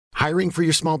Hiring for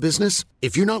your small business?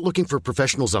 If you're not looking for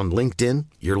professionals on LinkedIn,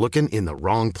 you're looking in the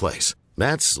wrong place.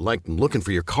 That's like looking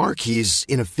for your car keys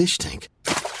in a fish tank.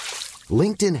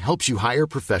 LinkedIn helps you hire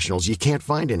professionals you can't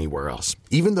find anywhere else,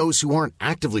 even those who aren't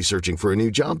actively searching for a new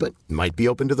job but might be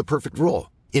open to the perfect role.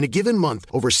 In a given month,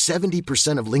 over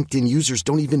 70% of LinkedIn users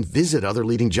don't even visit other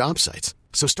leading job sites.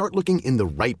 So start looking in the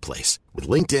right place. With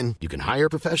LinkedIn, you can hire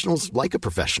professionals like a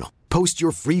professional. Post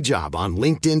your free job on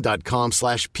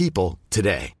linkedin.com/people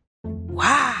today.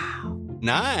 Wow.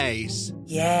 Nice.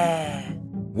 Yeah.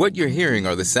 What you're hearing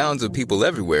are the sounds of people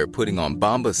everywhere putting on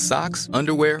Bombas socks,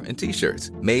 underwear, and T-shirts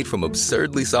made from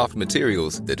absurdly soft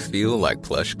materials that feel like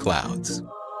plush clouds.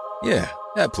 Yeah,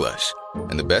 that plush.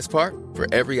 And the best part? For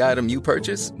every item you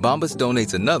purchase, Bombas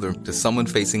donates another to someone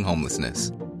facing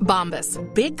homelessness. Bombas.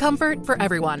 Big comfort for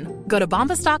everyone. Go to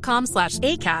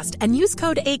bombas.com/ACAST and use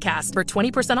code ACAST for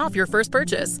 20% off your first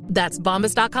purchase. That's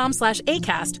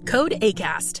bombas.com/ACAST. Code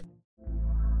ACAST.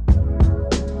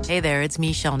 Hey there, it's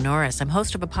Michelle Norris. I'm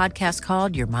host of a podcast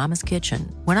called Your Mama's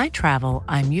Kitchen. When I travel,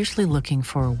 I'm usually looking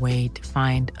for a way to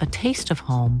find a taste of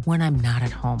home when I'm not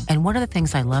at home. And one of the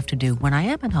things I love to do when I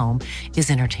am at home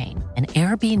is entertain. And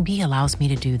Airbnb allows me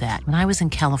to do that. When I was in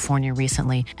California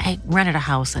recently, I rented a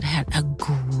house that had a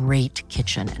great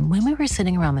kitchen. And when we were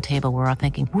sitting around the table, we're all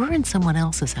thinking, we're in someone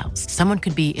else's house. Someone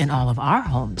could be in all of our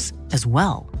homes as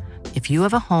well. If you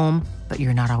have a home, but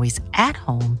you're not always at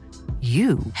home,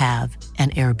 you have an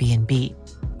Airbnb.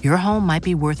 Your home might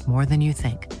be worth more than you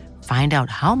think. Find out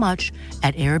how much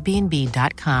at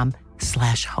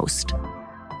airbnb.com/host.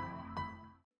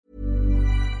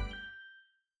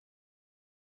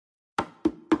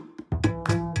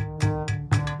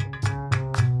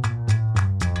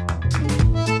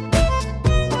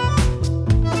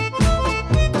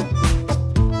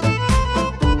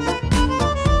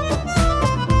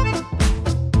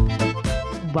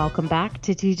 Welcome back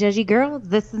to Two Judgy Girls.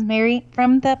 This is Mary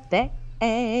from the Bay.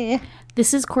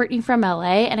 This is Courtney from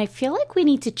LA, and I feel like we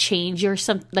need to change your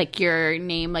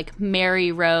name, like Mary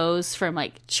Rose from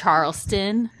like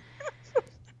Charleston.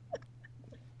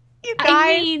 You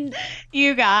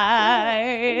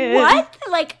guys. What?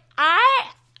 Like I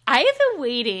have been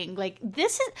waiting. Like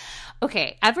this is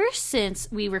okay. Ever since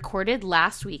we recorded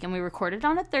last week, and we recorded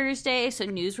on a Thursday, so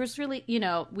news was really,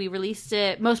 we released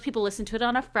it. Most people listen to it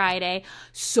on a Friday.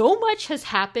 So much has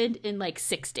happened in like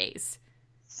 6 days.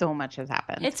 So much has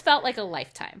happened. It's felt like a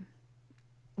lifetime.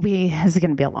 This is going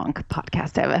to be a long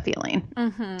podcast, I have a feeling.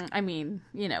 Mm-hmm. I mean,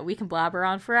 we can blabber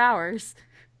on for hours.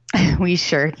 We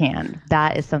sure can.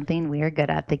 That is something we are good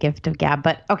at, the gift of gab.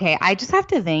 But okay, I just have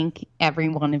to thank every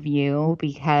one of you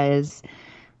because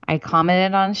I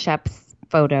commented on Shep's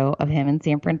photo of him in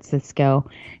San Francisco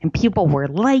and people were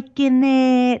liking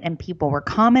it and people were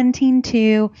commenting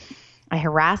too. I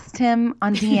harassed him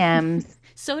on DMs.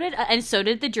 So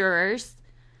did the jurors.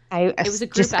 It was a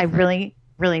group effort. I really,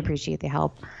 really appreciate the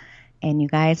help. And you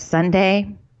guys,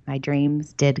 Sunday, my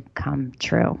dreams did come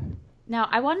true. Now,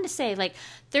 I wanted to say, like,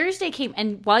 Thursday came,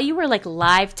 and while you were, like,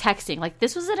 live texting, like,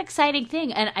 this was an exciting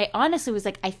thing, and I honestly was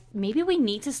like, maybe we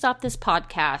need to stop this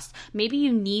podcast. Maybe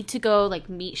you need to go, like,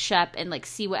 meet Shep and, like,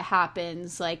 see what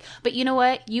happens. Like, but you know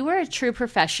what? You were a true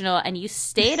professional, and you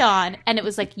stayed on, and it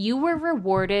was like you were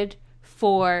rewarded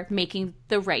for making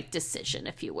the right decision,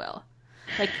 if you will.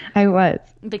 Like I was.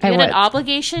 Like you had an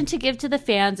obligation to give to the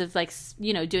fans of like,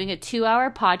 doing a 2-hour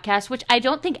podcast, which I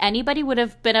don't think anybody would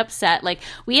have been upset. Like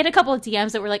we had a couple of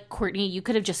DMs that were like, Courtney, you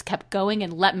could have just kept going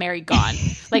and let Mary gone.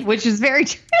 Like, which is very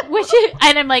true.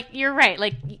 And I'm like, you're right.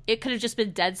 Like it could have just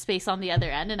been dead space on the other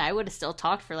end and I would have still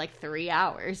talked for like 3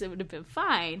 hours. It would have been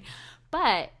fine.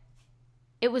 But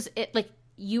like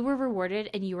you were rewarded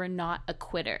and you were not a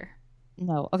quitter.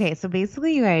 No. Okay. So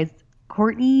basically you guys,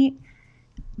 Courtney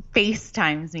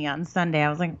FaceTimes me on Sunday. I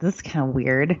was like, this is kind of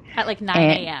weird. At like 9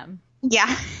 a.m.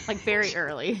 Yeah. Like very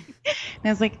early. And I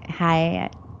was like, hi,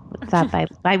 what's up?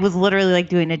 I was literally like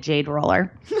doing a jade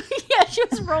roller. Yeah, she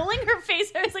was rolling her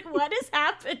face. I was like, what is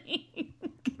happening?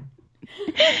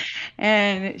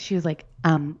 And she was like,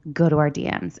 go to our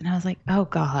DMs. And I was like, oh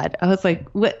God. I was like,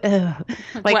 what?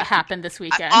 Like, what happened this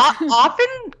weekend?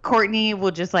 Often Courtney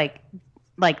will just like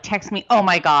text me, oh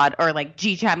my God, or like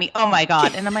G-chat me, oh my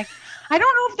God. And I'm like, I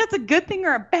don't know if that's a good thing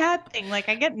or a bad thing. Like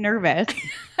I get nervous.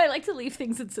 I like to leave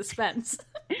things in suspense.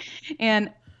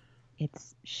 And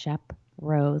it's Shep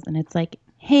Rose. And it's like,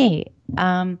 hey,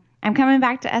 I'm coming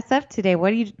back to SF today.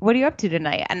 What are you up to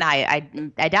tonight? And I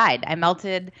died. I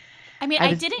melted. I mean,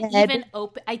 I did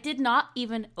not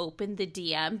even open the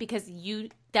DM because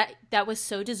that was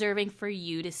so deserving for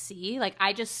you to see. Like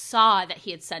I just saw that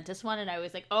he had sent us one and I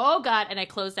was like, oh God. And I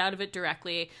closed out of it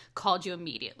directly, called you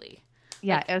immediately.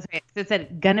 Yeah, it was great. So it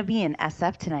said, gonna be in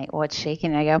SF tonight. What's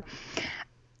shaking? And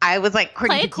I was like,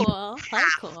 Courtney, Play it cool. you Play it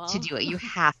have cool. to do it. You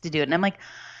have to do it. And I'm like,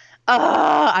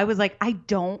 I was like, I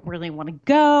don't really want to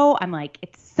go. I'm like,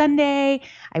 it's Sunday.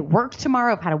 I work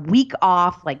tomorrow. I've had a week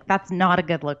off. Like, that's not a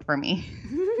good look for me.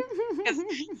 Because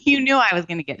you knew I was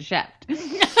going to get shepped.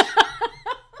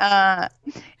 And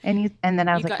then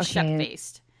I was You like, got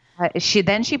shep-faced.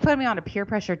 She put me on a peer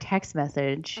pressure text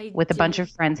message with a bunch of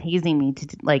friends hazing me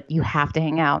to like, you have to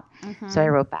hang out. So I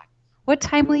wrote back, what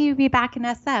time will you be back in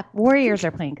SF? Warriors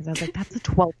are playing. Because I was like, that's a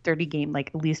 12:30 game.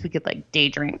 Like, at least we could like day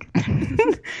drink.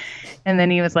 And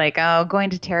then he was like, oh, going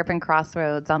to Terrapin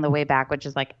Crossroads on the way back, which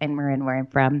is like in Marin, where I'm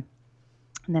from.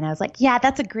 And then I was like, yeah,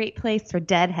 that's a great place for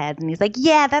deadheads. And he's like,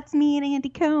 yeah, that's me and Andy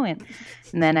Cohen.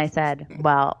 And then I said,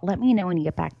 well, let me know when you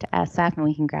get back to SF and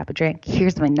we can grab a drink.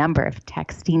 Here's my number if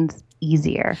texting's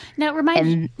easier. Now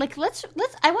let's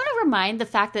I want to remind the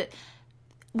fact that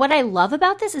what I love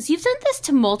about this is you've done this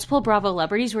to multiple Bravo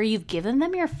celebrities where you've given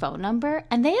them your phone number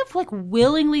and they have like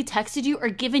willingly texted you or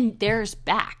given theirs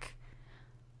back.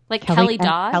 Like Kelly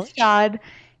Dodd. Kelly Dodd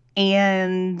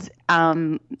and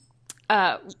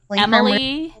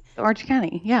Emily, Orange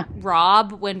County, yeah.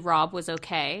 Rob, when Rob was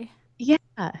okay. Yeah.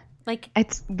 Like,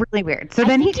 it's really weird. So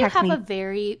then he texted me. You have a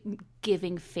very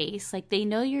giving face. Like, they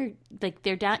know you're going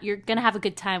to have a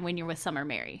good time when you're with Summer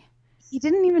Mary. He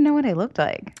didn't even know what I looked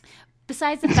like.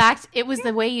 Besides the fact it was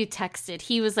the way you texted.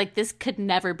 He was like, this could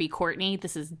never be Courtney.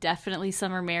 This is definitely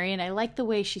Summer Mary. And I like the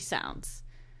way she sounds.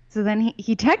 So then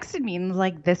he texted me and was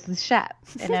like, this is Shep.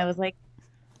 And I was like,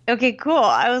 okay, cool.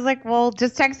 I was like, well,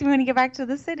 just text me when you get back to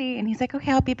the city. And he's like,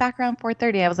 okay, I'll be back around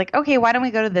 4:30. I was like, okay, why don't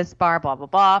we go to this bar, blah, blah,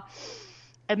 blah.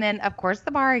 And then, of course,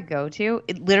 the bar I go to,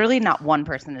 literally not one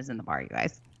person is in the bar, you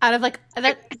guys. Out of like,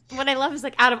 what I love is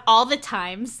like out of all the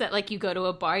times that like you go to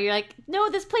a bar, you're like, no,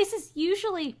 this place is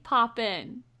usually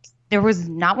poppin'. There was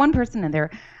not one person in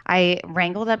there. I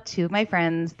wrangled up two of my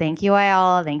friends. Thank you,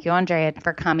 Ayala. Thank you, Andrea,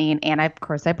 for coming. And of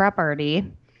course, I brought Birdie.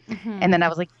 And then I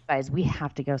was like, guys, we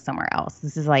have to go somewhere else.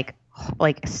 This is like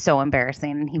so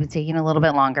embarrassing. And he was taking a little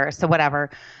bit longer. So whatever.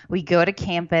 We go to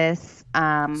campus.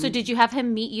 So did you have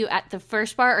him meet you at the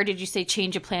first bar or did you say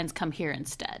change of plans, come here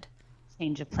instead?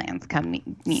 Change of plans, come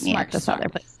meet me at this other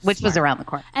place, which was around the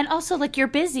corner. And also like you're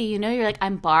busy, you know, you're like,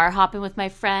 I'm bar hopping with my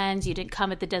friends. You didn't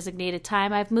come at the designated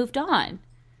time. I've moved on.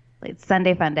 It's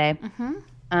Sunday fun day.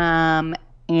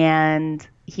 And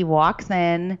he walks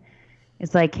in.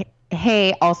 It's like,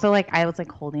 hey, also, like, I was, like,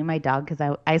 holding my dog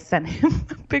because I sent him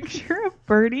a picture of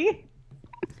Birdie.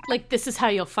 Like, this is how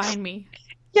you'll find me.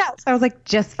 Yeah. So I was like,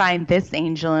 just find this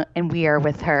angel and we are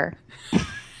with her.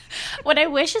 What I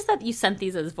wish is that you sent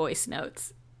these as voice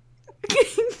notes.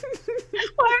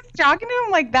 Well, I was talking to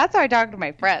him like, that's how I talk to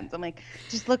my friends. I'm like,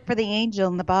 just look for the angel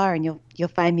in the bar and you'll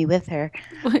find me with her.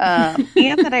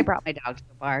 And that I brought my dog to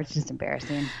the bar. It's just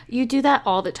embarrassing. You do that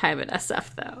all the time at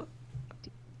SF, though.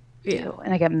 Yeah.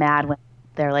 And I get mad when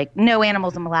they're like, no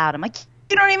animals allowed. I'm like,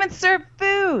 you don't even serve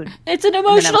food. It's an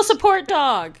emotional support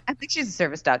dog. I think she's a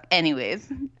service dog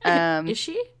anyways. Is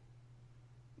she?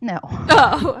 No.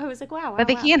 Oh, I was like, wow. But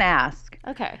they can't ask.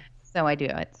 Okay. So I do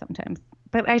it sometimes.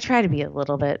 But I try to be a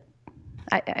little bit,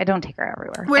 I don't take her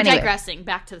everywhere. We're digressing.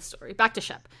 Back to the story. Back to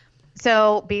Shep.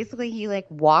 So basically he like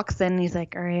walks in and he's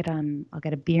like, all right, I'll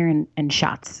get a beer and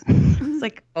shots. It's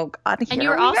like, oh God. And you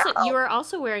were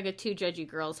also wearing a Two Judgy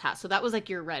Girls hat. So that was like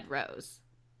your red rose.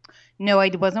 No, I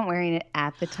wasn't wearing it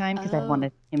at the time because I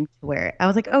wanted him to wear it. I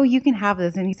was like, oh, you can have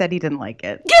this. And he said he didn't like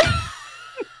it.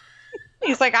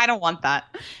 He's like, I don't want that.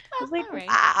 I was like,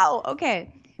 wow,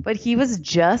 okay. But he was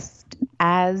just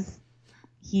as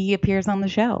he appears on the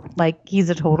show. Like, he's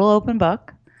a total open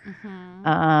book.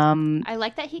 I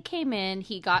like that he came in.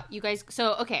 He got you guys.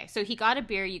 So he got a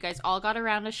beer. You guys all got a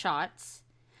round of shots.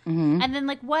 And then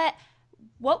like what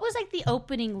was like the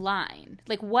opening line?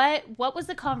 Like what was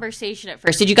the conversation at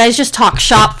first? Did you guys just talk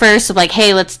shop first of like,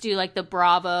 hey, let's do like the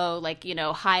Bravo, like, you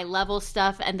know, high level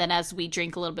stuff. And then as we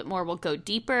drink a little bit more, we'll go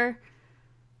deeper.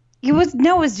 It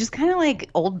was just kind of like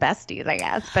old besties, I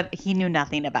guess. But he knew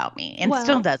nothing about me and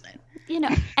still doesn't. You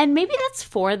know, and maybe that's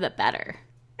for the better.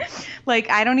 Like,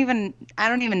 I don't even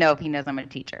know if he knows I'm a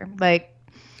teacher. Like,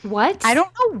 what? I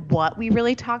don't know what we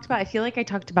really talked about. I feel like I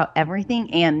talked about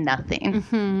everything and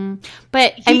nothing.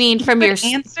 But I mean, from your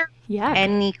answer,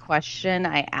 any question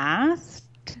I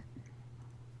asked.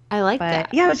 I like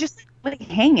that. Yeah, it was just like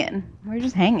hanging. We're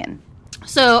just hanging.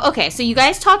 So so you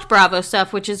guys talked Bravo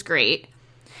stuff, which is great.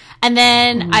 And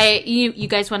then you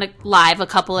guys went live a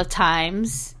couple of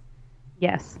times.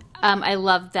 Yes. I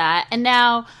love that. And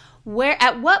now,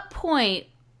 at what point,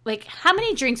 like, how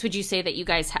many drinks would you say that you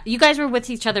guys were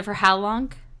with each other for how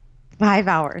long? 5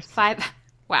 hours.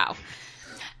 Wow.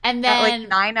 And At then like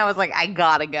 9, I was like, I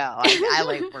gotta go. I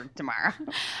like work tomorrow.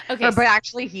 Okay. But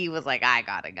actually, he was like, I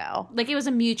gotta go. like it was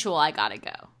a mutual I gotta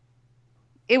go.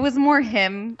 It was more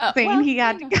him saying well, he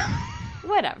had to go.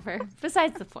 Whatever.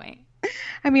 Besides the point.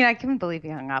 I mean, I couldn't believe he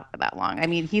hung out for that long. I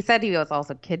mean, he said he was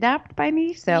also kidnapped by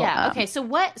me. So yeah. Okay. So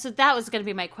that was going to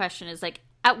be my question is like,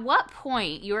 at what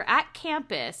point you were at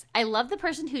campus? I love the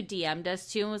person who DM'd us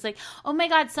too and was like, oh my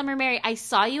God, Summer Mary, I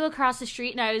saw you across the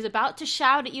street and I was about to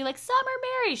shout at you like, Summer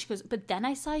Mary. She goes, but then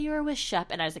I saw you were with Shep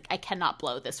and I was like, I cannot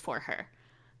blow this for her.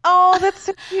 Oh, that's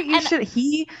so cute. You And should.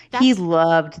 He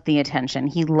loved the attention.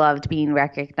 He loved being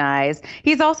recognized.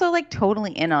 He's also like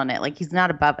totally in on it. Like he's not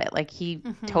above it. Like he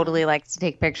totally likes to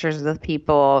take pictures with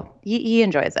people. He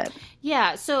enjoys it.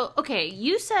 Yeah. So, okay.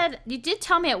 You did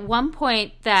tell me at one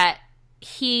point that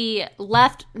he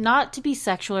left, not to be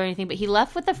sexual or anything, but he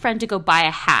left with a friend to go buy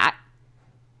a hat.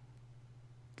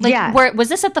 Like, yeah. Was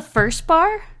this at the first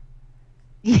bar?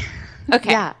 Yeah.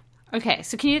 Okay. Yeah. Okay,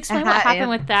 so can you explain what happened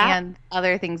with that? And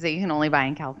other things that you can only buy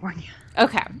in California.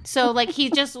 Okay, so like he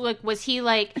just like was he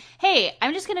like, hey,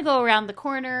 I'm just gonna go around the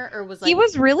corner, or was like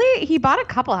he bought a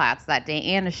couple hats that day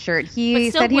and a shirt. He but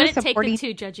still said he was wouldn't supporting.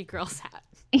 take the Two Judgy Girls hat.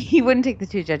 He wouldn't take the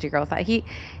Two Judgy Girls hat.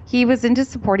 He was into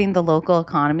supporting the local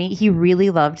economy. He really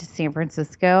loved San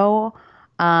Francisco.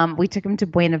 We took him to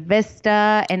Buena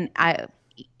Vista, and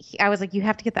I was like, you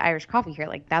have to get the Irish coffee here.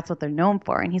 Like, that's what they're known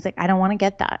for. And he's like, I don't want to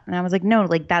get that. And I was like, no,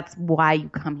 like, that's why you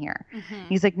come here. Mm-hmm.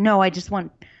 He's like, no, I just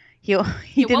want, he didn't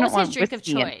want what was his drink of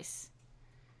choice?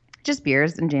 Just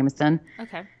beers and Jameson.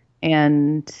 Okay.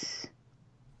 And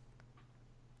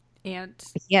he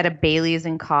had a Bailey's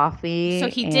and coffee. So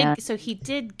he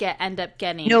did end up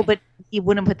getting. No, but he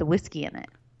wouldn't put the whiskey in it.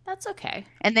 That's okay.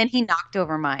 And then he knocked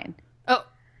over mine. Oh.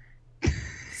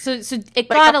 So it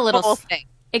got a little.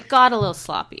 It got a little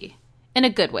sloppy, in a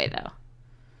good way, though.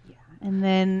 Yeah, and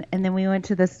then we went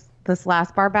to this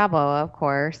last bar, Balboa, of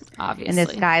course. Obviously. And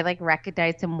this guy like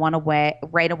recognized him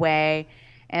right away,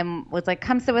 and was like,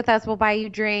 "Come sit with us. We'll buy you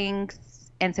drinks."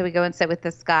 And so we go and sit with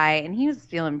this guy, and he was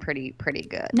feeling pretty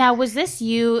good. Now, was this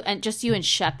you and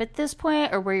Shep at this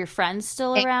point, or were your friends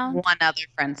still around? One other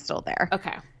friend still there.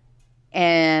 Okay.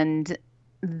 And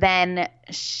then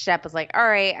Shep was like, "All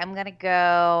right, I'm gonna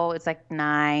go." It's like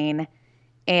 9.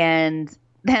 And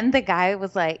then the guy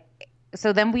was like,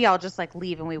 so then we all just like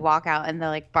leave and we walk out and the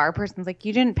like bar person's like,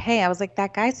 you didn't pay. I was like,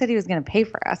 that guy said he was going to pay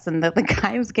for us. And the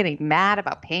guy was getting mad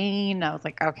about paying. I was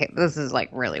like, okay, this is like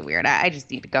really weird. I just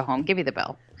need to go home. Give me the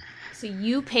bill. So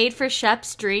you paid for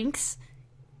Shep's drinks?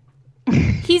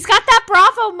 He's got that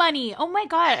Bravo money. Oh my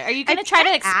God. Are you going to try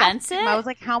to expense it? I was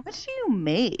like, how much do you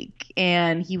make?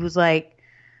 And he was like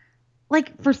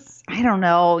for, I don't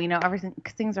know, everything,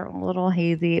 because things are a little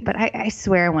hazy, but I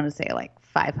swear I want to say like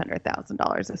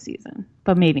 $500,000 a season,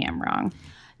 but maybe I'm wrong.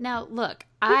 Now, look,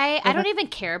 I don't even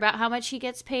care about how much he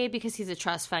gets paid because he's a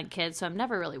trust fund kid, so I'm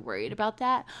never really worried about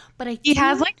that. But he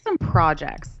has like some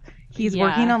projects. He's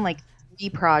working on like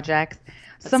 3 projects.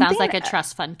 Sounds like a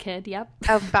trust fund kid. Yep.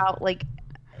 About like,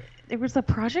 there was a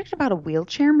project about a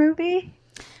wheelchair movie.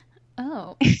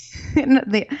 Oh.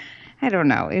 I don't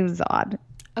know. It was odd.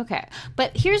 Okay.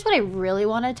 But here's what I really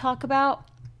want to talk about.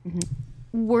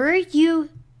 Mm-hmm. Were you,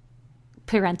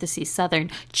 parentheses,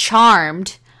 Southern,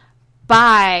 charmed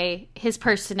by his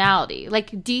personality?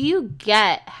 Like, do you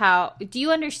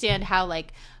understand how,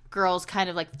 like, girls kind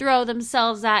of, like, throw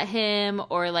themselves at him?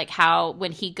 Or, like, how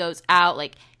when he goes out,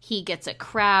 like, he gets a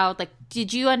crowd? Like,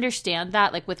 did you understand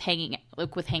that, like, with hanging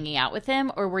out with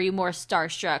him? Or were you more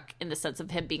starstruck in the sense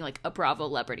of him being, like, a Bravo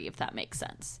celebrity, if that makes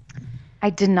sense? I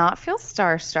did not feel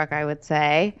starstruck, I would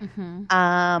say.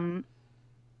 Mm-hmm.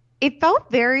 It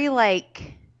felt very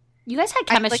like... You guys had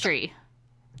chemistry.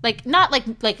 Like not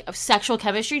like sexual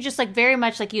chemistry, just like very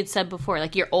much like you'd said before,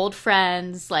 like your old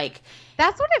friends, like...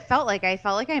 That's what it felt like. I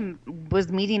felt like I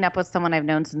was meeting up with someone I've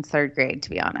known since 3rd grade, to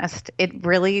be honest. It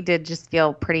really did just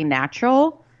feel pretty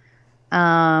natural.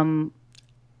 I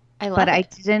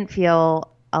didn't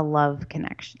feel a love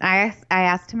connection. I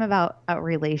asked him about a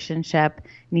relationship,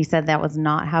 and he said that was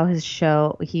not how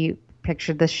he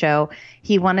pictured the show.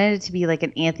 He wanted it to be like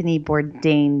an Anthony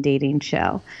Bourdain dating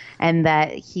show, and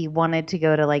that he wanted to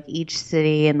go to like each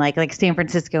city and like San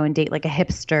Francisco and date like a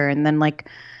hipster, and then like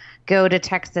go to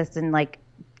Texas and like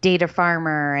date a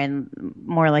farmer and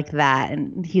more like that.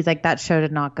 And he's like, that show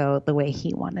did not go the way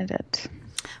he wanted it.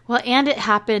 Well, and it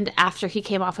happened after he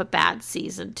came off a bad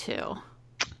season 2.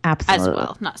 Absolutely. As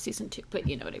well, not season 2, but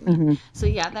you know what I mean. Mm-hmm. So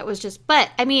yeah, that was just. But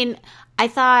I mean, I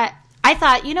thought,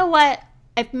 you know what?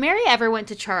 If Mary ever went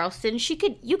to Charleston,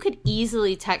 you could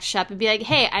easily text Shep and be like,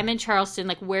 "Hey, I'm in Charleston.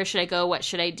 Like, where should I go? What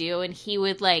should I do?" And he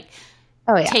would like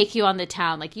Oh, yeah. take you on the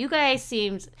town. Like, you guys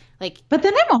seemed like... But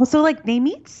then I'm also like, they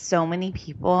meet so many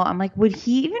people. I'm like, would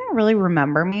he even really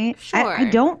remember me? Sure. I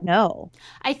don't know.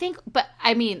 I think, but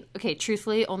I mean, okay,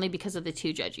 truthfully, only because of the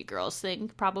two judgy girls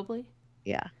thing, probably.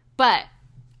 Yeah. But,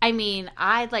 I mean,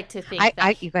 I'd like to think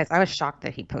you guys, I was shocked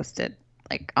that he posted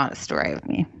like on a story of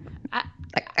me.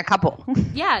 Like a couple.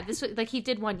 Yeah, this was like he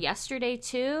did one yesterday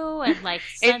too, and like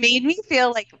it made me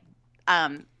feel like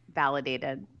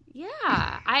validated.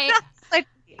 Yeah, like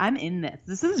I'm in this.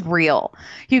 This is real.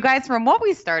 You guys, from what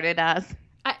we started as,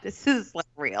 this is like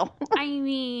real. I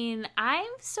mean,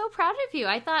 I'm so proud of you.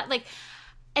 I thought like,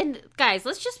 and guys,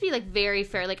 let's just be like very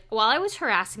fair. Like, while I was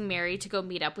harassing Mary to go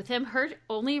meet up with him, her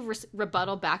only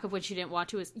rebuttal back of when she didn't want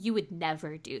to was, "You would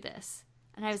never do this,"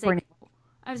 and I was like.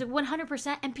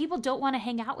 100%, and people don't want to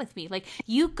hang out with me. Like,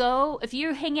 you go, if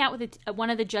you're hanging out with one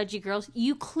of the judgy girls,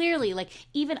 you clearly, like,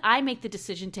 even I make the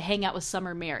decision to hang out with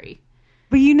Summer Mary.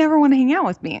 But you never want to hang out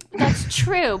with me. That's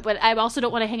true, but I also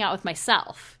don't want to hang out with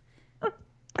myself.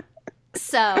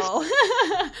 So,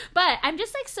 but I'm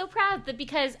just, like, so proud that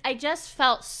because I just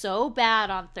felt so bad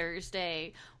on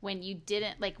Thursday when you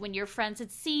didn't, like, when your friends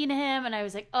had seen him, and I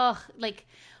was like, oh, like,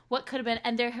 what could have been,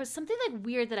 and there was something, like,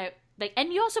 weird that I, like,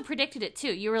 and you also predicted it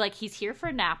too. You were like, he's here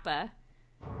for Napa.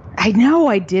 I know,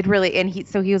 I did really, and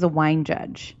he was a wine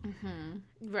judge. Mm-hmm.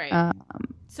 Right.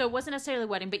 So it wasn't necessarily a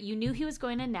wedding, but you knew he was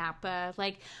going to Napa.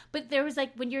 Like, but there was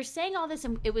like, when you're saying all this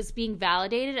and it was being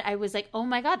validated, I was like, oh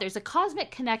my God, there's a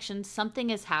cosmic connection. Something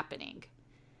is happening.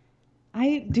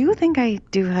 I do think I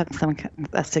do have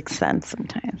a sixth sense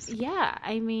sometimes. Yeah.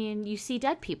 I mean, you see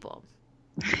dead people.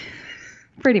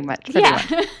 Pretty much.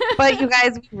 But you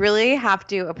guys, we really have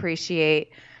to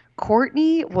appreciate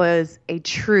Courtney was a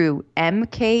true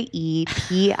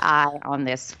MKEPI on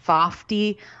this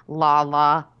Fofty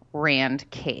Lala Rand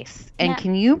case. And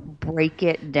can you break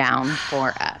it down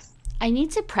for us? I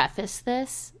need to preface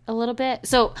this a little bit.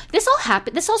 So this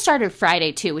all started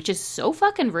Friday too, which is so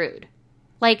fucking rude.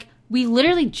 Like, we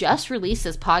literally just released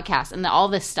this podcast and all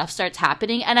this stuff starts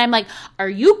happening. And I'm like, are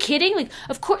you kidding? Like,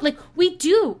 of course, like we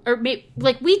do, or maybe,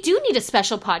 like we do need a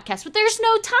special podcast, but there's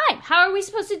no time. How are we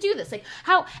supposed to do this? Like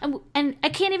how, and I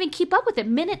can't even keep up with it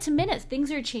minute to minute.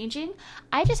 Things are changing.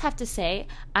 I just have to say,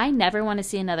 I never want to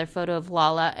see another photo of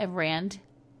Lala and Rand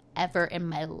ever in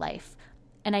my life.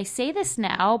 And I say this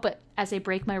now, but as I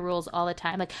break my rules all the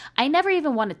time, like I never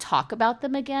even want to talk about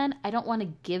them again. I don't want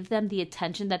to give them the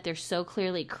attention that they're so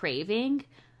clearly craving.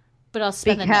 But I'll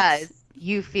spend because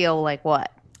you feel like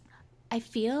what? I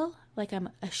feel like I'm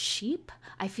a sheep.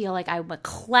 I feel like I'm a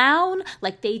clown.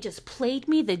 Like they just played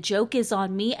me. The joke is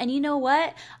on me. And you know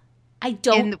what? I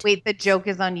don't. And wait, the joke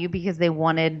is on you because they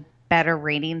wanted better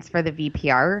ratings for the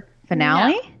VPR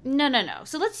finale? No.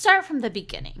 So let's start from the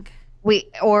beginning.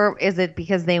 Wait, or is it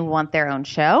because they want their own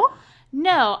show?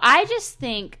 No, I just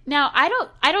think now I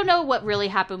don't know what really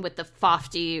happened with the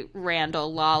Fofty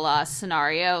Randall Lala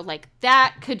scenario. Like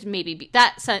that could maybe be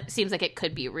seems like it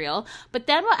could be real. But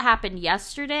then what happened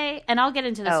yesterday, and I'll get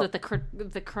into this with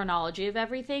the chronology of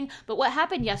everything. But what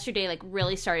happened yesterday like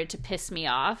really started to piss me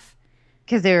off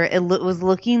because it was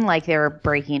looking like they were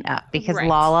breaking up because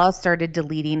Lala started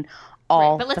deleting.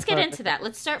 But let's get into that.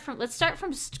 Let's start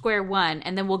from square one,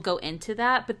 and then we'll go into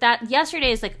that. But that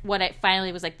yesterday is like what I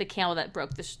finally was like the camel that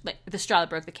broke the straw that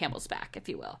broke the camel's back, if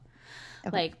you will.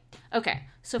 Okay.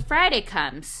 So Friday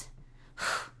comes.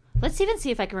 Let's even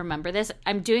see if I can remember this.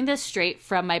 I'm doing this straight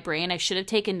from my brain. I should have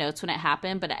taken notes when it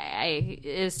happened, but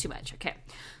it was too much. Okay.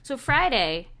 So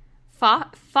Friday,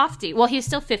 Fofty. Well, he's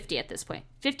still 50 at this point.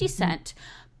 50 Cent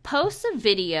posts a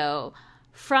video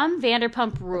from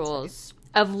Vanderpump Rules.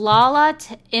 Of Lala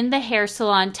in the hair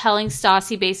salon telling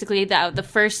Stassi basically that the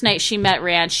first night she met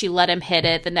Rand, she let him hit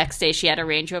it. The next day she had a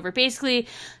Range Rover. Basically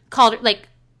called her, like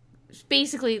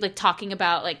talking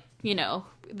about, like, you know,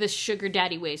 the sugar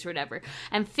daddy ways or whatever.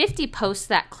 And 50 posts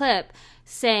that clip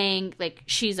saying, like,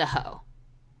 she's a hoe.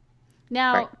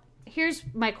 Now, here's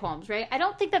my qualms, right? I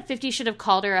don't think that 50 should have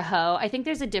called her a hoe. I think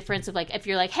there's a difference of, like, if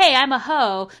you're like, hey, I'm a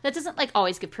hoe, that doesn't, like,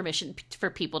 always give permission for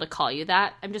people to call you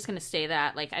that. I'm just going to say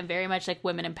that. Like, I'm very much, like,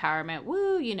 women empowerment,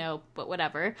 woo, you know, but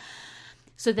whatever.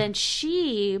 So then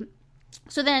the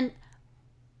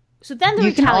retaliation.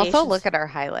 You can also look at our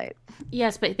highlights.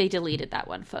 Yes, but they deleted that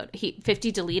one photo.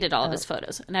 50 deleted all of his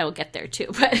photos, and I will get there too.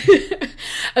 But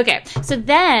okay, so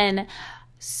then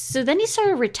he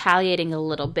started retaliating a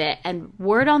little bit, and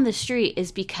word on the street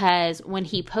is because when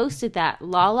he posted that,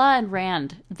 Lala and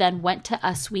Rand then went to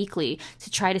Us Weekly to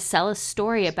try to sell a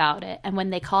story about it. And when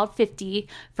they called 50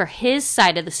 for his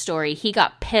side of the story, he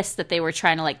got pissed that they were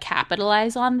trying to, like,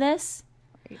 capitalize on this.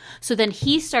 So then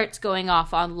he starts going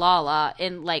off on Lala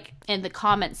in the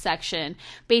comment section,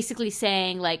 basically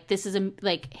saying like this is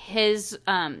his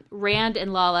Rand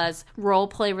and Lala's role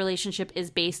play relationship is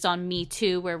based on Me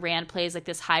Too, where Rand plays like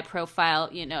this high profile,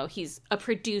 he's a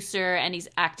producer and he's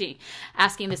asking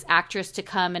this actress to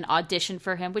come and audition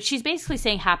for him, which she's basically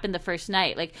saying happened the first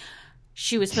night. Like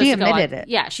she was supposed to go it.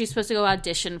 Yeah, she was supposed to go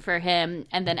audition for him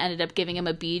and then ended up giving him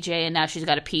a BJ, and now she's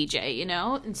got a PJ,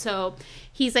 And so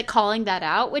he's like calling that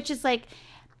out, which is like,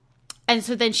 and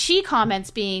so then she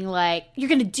comments being like, you're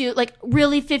going to do like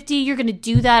really 50, you're going to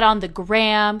do that on the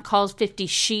gram, calls 50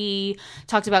 she,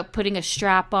 talks about putting a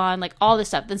strap on, like all this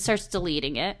stuff, then starts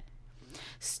deleting it.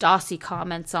 Stassi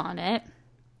comments on it.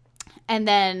 And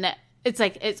then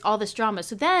it's all this drama.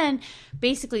 So then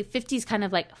basically 50's kind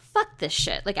of like, fuck this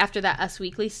shit. Like after that Us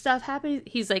Weekly stuff happened,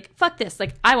 he's like, fuck this.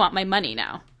 Like I want my money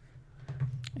now.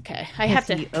 Okay. I have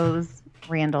to. He owes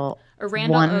Randall. Or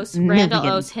Randall owes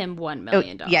him $1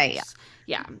 million.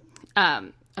 Yeah.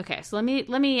 Okay. So let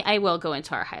me, I will go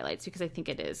into our highlights because I think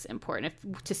it is important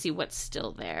to see what's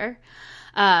still there.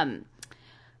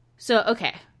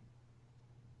 Okay.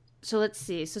 So let's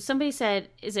see. So somebody said,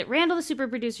 is it Randall, the super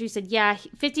producer? He said, yeah.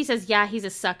 50 says, yeah, he's a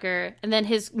sucker. And then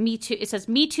his Me Too, it says,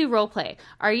 Me Too role play.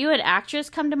 Are you an actress?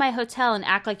 Come to my hotel and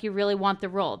act like you really want the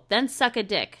role. Then suck a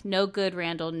dick. No good,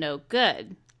 Randall, no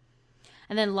good.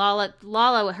 And then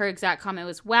Lala, her exact comment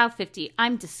was, wow, 50,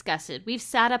 I'm disgusted. We've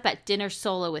sat up at dinner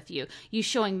solo with you. You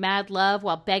showing mad love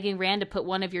while begging Rand to put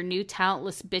one of your new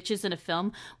talentless bitches in a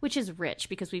film, which is rich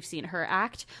because we've seen her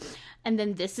act. And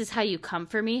then this is how you come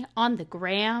for me on the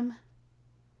gram.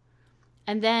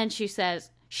 And then she says,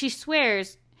 she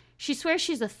swears she's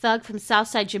a thug from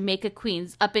Southside Jamaica,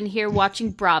 Queens, up in here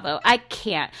watching Bravo. I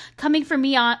can't. Coming for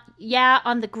me on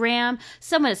the gram.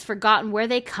 Someone has forgotten where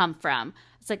they come from.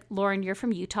 It's like, Lauren, you're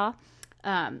from Utah.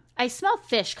 I smell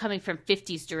fish coming from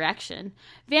 50's direction.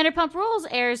 Vanderpump Rules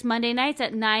airs Monday nights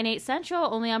at 9/8 Central,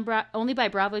 only by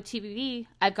Bravo TV.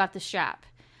 I've got the strap.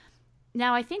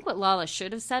 Now, I think what Lala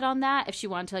should have said on that, if she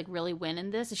wanted to like really win in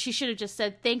this, is she should have just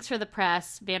said, thanks for the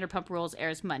press, Vanderpump Rules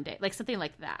airs Monday. Like something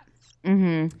like that.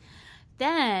 Mm-hmm.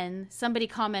 Then somebody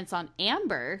comments on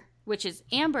Amber, which is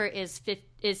Amber is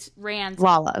Rand's.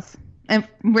 Lala's. And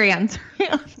Rand's.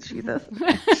 Jesus.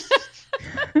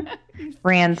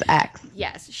 Rand's ex.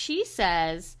 Yes. She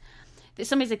says,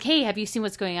 somebody's like, hey, have you seen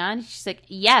what's going on? She's like,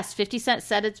 yes, 50 Cent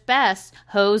said it's best.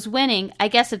 Hoes winning. I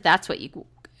guess if that's what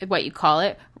you call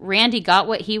it. Randy got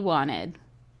what he wanted.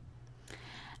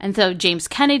 And so James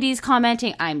Kennedy's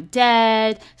commenting, I'm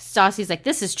dead. Stassi's like,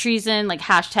 this is treason. Like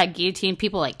hashtag guillotine.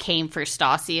 People like came for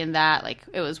Stassi and that. Like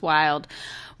it was wild.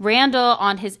 Randall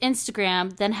on his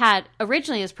Instagram then had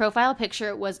originally his profile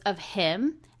picture was of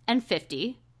him and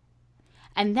 50.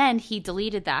 And then he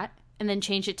deleted that and then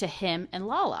changed it to him and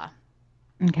Lala.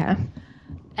 Okay.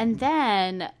 And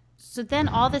then, so then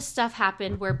all this stuff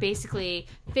happened where basically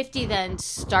 50 then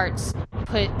starts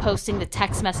posting the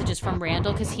text messages from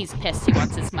Randall because he's pissed. He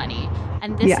wants his money.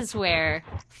 And this is where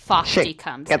Fofty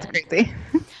comes in. That's crazy.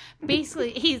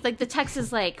 Basically, he's like, the text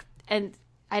is like, and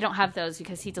I don't have those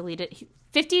because he deleted,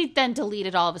 50 then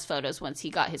deleted all of his photos once he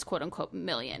got his quote unquote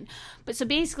million. But so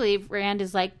basically Rand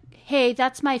is like, hey,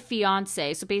 that's my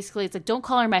fiance. So basically it's like, don't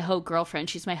call her my hoe girlfriend.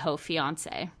 She's my hoe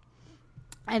fiance.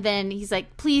 And then he's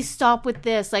like, please stop with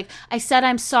this. Like, I said,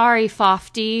 I'm sorry,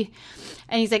 Fofty.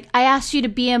 And he's like, I asked you to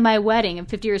be in my wedding. And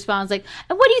 50 responds like,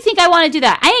 and what do you think I want to do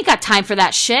that? I ain't got time for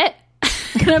that shit.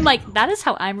 And I'm like, that is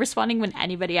how I'm responding when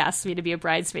anybody asks me to be a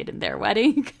bridesmaid in their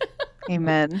wedding.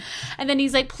 Amen. And then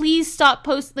he's like, please stop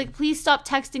please stop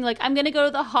texting. Like, I'm going to go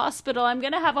to the hospital. I'm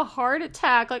going to have a heart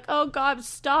attack. Like, oh God,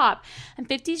 stop. And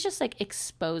 50's just like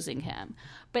exposing him.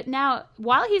 But now,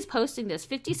 while he's posting this,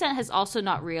 50 Cent has also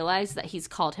not realized that he's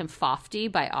called him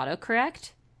Fofty by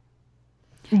autocorrect.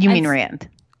 You mean Rand?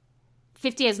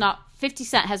 50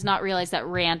 Cent has not realized that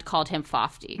Rand called him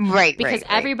Fofty. Right, because right.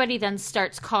 Everybody then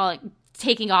starts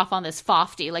taking off on this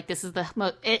Fofty. Like, this is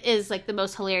it is like the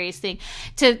most hilarious thing,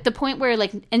 to the point where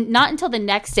like, and not until the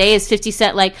next day is 50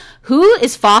 Cent like, who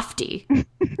is Fofty?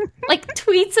 Like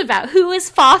tweets about who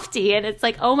is Fofty, and it's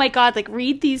like, oh my God, like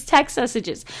read these text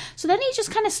messages. So then he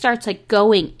just kind of starts like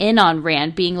going in on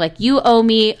Rand, being like, you owe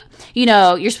me, you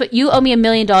owe me $1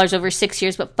 million over 6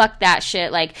 years, but fuck that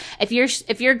shit. Like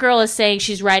if your girl is saying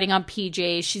she's riding on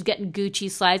PJs, she's getting Gucci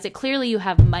slides, like clearly you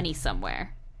have money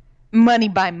somewhere. Money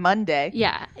by Monday.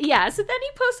 Yeah. So then he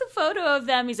posts a photo of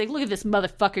them. He's like, look at this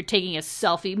motherfucker taking a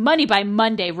selfie. Money by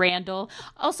Monday, Randall.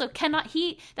 Also,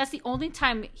 that's the only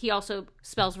time he also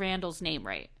spells Randall's name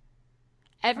right.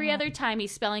 Every other time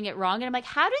he's spelling it wrong. And I'm like,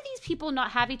 how do these people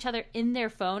not have each other in their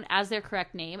phone as their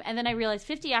correct name? And then I realized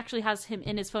 50 actually has him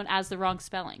in his phone as the wrong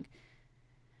spelling.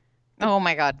 Oh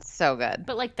my God, so good.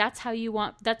 But like, that's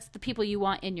the people you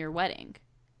want in your wedding.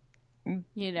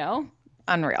 You know?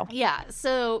 Unreal. Yeah.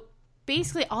 So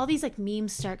basically all these like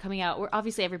memes start coming out where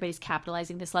obviously everybody's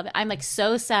capitalizing this love. I'm like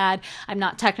so sad I'm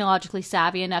not technologically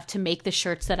savvy enough to make the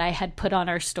shirts that I had put on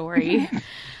our story.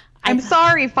 I'm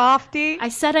sorry, Fofty. I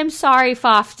said, I'm sorry,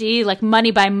 Fofty, like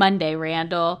Money by Monday,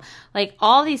 Randall. Like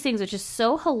all these things, which is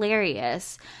so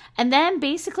hilarious. And then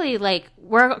basically like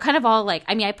we're kind of all like,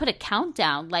 I mean, I put a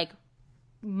countdown like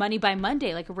Money by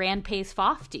Monday, like Rand pays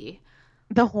Fofty.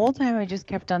 The whole time I just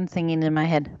kept on singing in my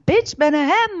head, bitch better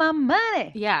have my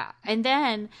money. Yeah. And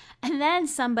then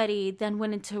somebody then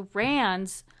went into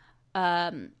Rand's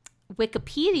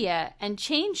Wikipedia and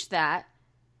changed that.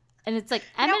 And it's like,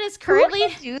 Emmett is currently... Who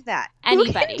can do that?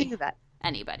 Anybody. Who can do that?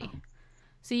 Anybody.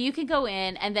 So you can go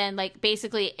in and then like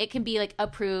basically it can be like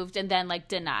approved and then like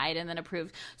denied and then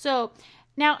approved. So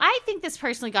now I think this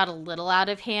personally got a little out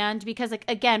of hand because like,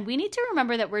 again, we need to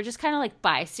remember that we're just kind of like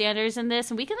bystanders in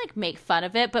this and we can like make fun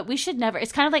of it, but we should never.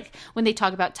 It's kind of like when they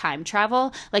talk about time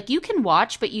travel, like you can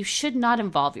watch, but you should not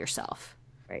involve yourself.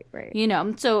 Right. You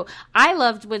know, so I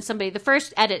loved when the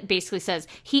first edit basically says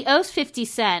he owes 50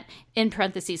 Cent, in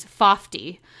parentheses,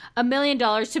 Fofty, $1 million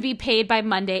to be paid by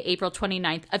Monday, April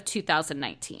 29th of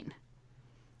 2019.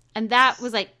 And that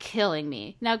was like killing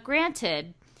me. Now,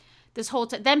 granted, this whole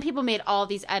then people made all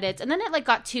these edits and then it like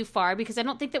got too far because I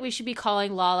don't think that we should be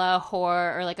calling Lala a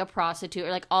whore or like a prostitute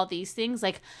or like all these things.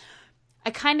 Like,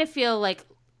 I kind of feel like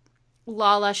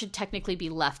Lala should technically be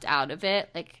left out of it.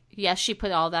 Like, yes, she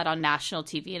put all that on national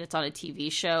TV and it's on a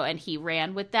TV show and he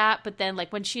ran with that. But then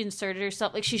like when she inserted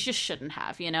herself, like she just shouldn't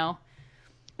have, you know?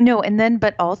 No. And then,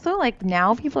 but also like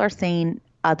now people are saying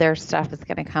other stuff is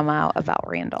going to come out about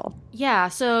Randall. Yeah.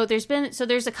 So there's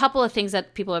a couple of things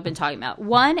that people have been talking about.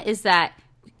 One is that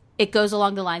it goes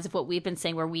along the lines of what we've been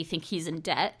saying where we think he's in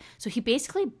debt. So he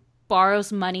basically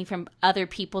borrows money from other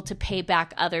people to pay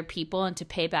back other people and to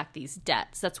pay back these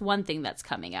debts. That's one thing that's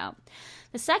coming out.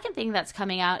 The second thing that's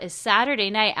coming out is Saturday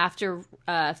night after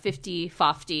 50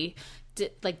 Fofty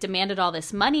demanded all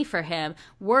this money for him.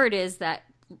 Word is that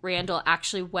Randall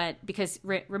actually went because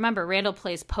remember Randall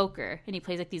plays poker and he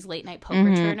plays like these late night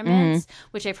poker tournaments,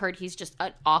 which I've heard he's just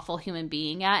an awful human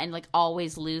being at and like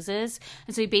always loses.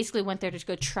 And so he basically went there to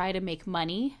go try to make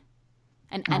money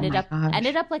and ended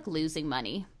up like losing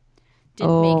money.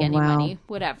 Didn't make any money,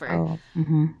 whatever. Oh,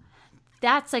 mm-hmm.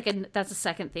 That's a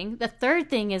second thing. The third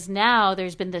thing is now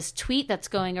there's been this tweet that's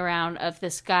going around of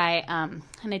this guy, and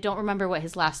I don't remember what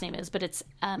his last name is, but it's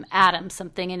Adam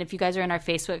something. And if you guys are in our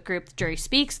Facebook group, The Jury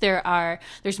Speaks,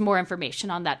 there's more information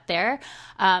on that there.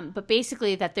 But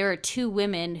basically that there are two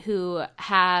women who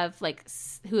have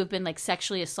been like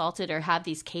sexually assaulted or have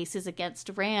these cases against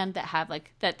Rand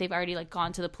that they've already like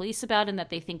gone to the police about and that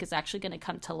they think is actually going to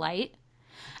come to light.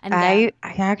 And Yeah.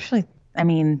 I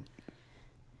mean,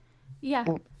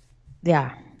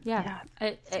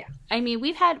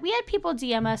 we had people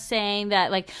DM us saying that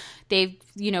like they've,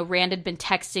 Rand had been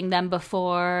texting them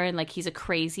before and like he's a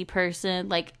crazy person.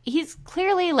 Like he's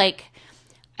clearly like,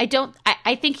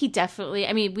 I think he definitely,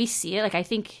 I mean, we see it. Like, I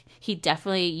think he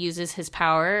definitely uses his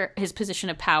power, his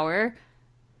position of power,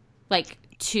 like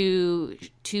to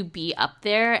be up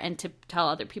there and to tell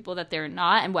other people that they're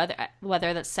not, and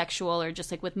whether that's sexual or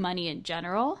just like with money in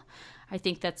general. I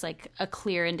think that's like a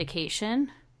clear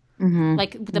indication. Mm-hmm.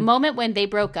 Like the moment when they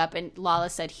broke up and Lala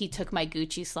said he took my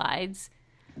Gucci slides.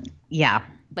 Yeah.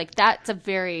 Like that's a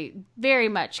very, very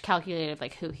much calculated of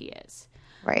like who he is.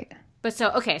 Right. But so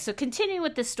continuing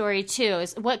with this story too,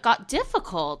 is what got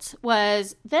difficult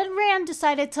was then Rand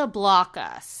decided to block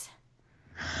us.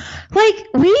 Like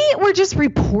we were just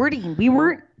reporting. We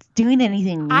weren't doing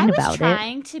anything mean about it. I was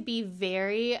trying to be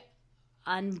very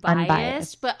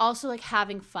unbiased, but also like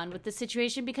having fun with the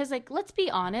situation because like let's be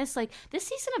honest, like this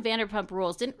season of Vanderpump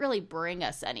Rules didn't really bring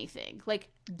us anything. Like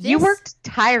you worked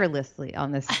tirelessly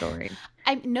on this story.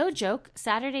 I'm no joke.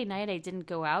 Saturday night I didn't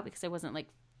go out because I wasn't like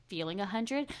feeling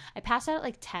 100. I passed out at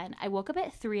like 10. I woke up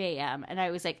at 3 a.m. and I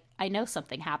was like, I know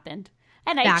something happened.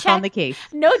 And I checked on the case.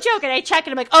 No joke. And I check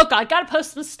and I'm like, oh God, gotta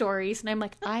post some stories. And I'm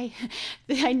like, I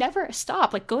never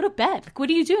stop. Like, go to bed. Like, what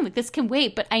are you doing? Like, this can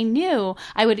wait. But I knew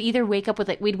I would either wake up with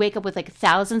like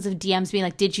thousands of DMs being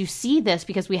like, did you see this?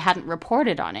 Because we hadn't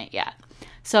reported on it yet.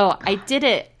 So I did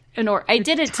it.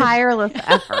 Tireless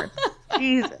effort.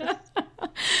 Jesus.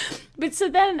 But so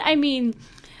then, I mean,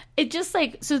 it just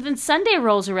like, so then Sunday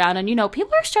rolls around and,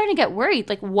 people are starting to get worried.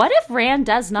 Like, what if Rand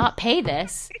does not pay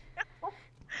this?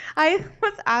 I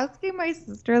was asking my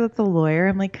sister that's a lawyer.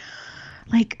 I'm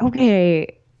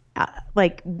okay,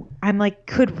 I'm like,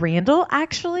 could Randall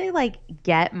actually like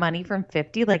get money from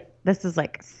 50? Like, this is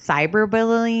like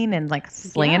cyberbullying and like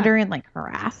slander and like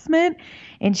harassment.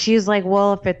 And she's like,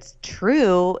 well, if it's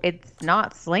true, it's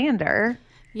not slander.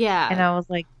 Yeah. And I was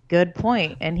like, good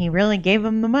point. And he really gave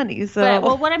him the money. So,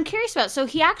 well, what I'm curious about, so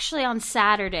he actually on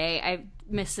Saturday, I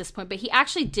missed this point, but he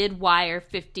actually did wire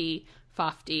Fofty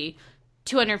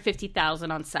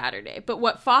 $250,000 on Saturday. But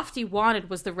what Fofty wanted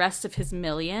was the rest of his $1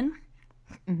 million.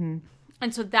 Mm-hmm.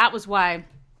 And so that was why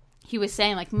he was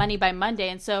saying like money by Monday.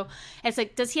 And so it's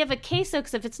like, does he have a case though?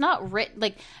 Because if it's not written,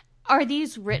 like, are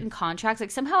these written contracts?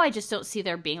 Like, somehow I just don't see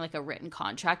there being like a written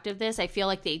contract of this. I feel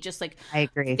like they just like, I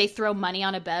agree. They throw money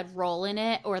on a bed, roll in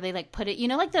it, or they like put it, you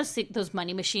know, like those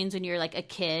money machines when you're like a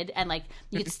kid and like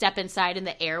you'd step inside and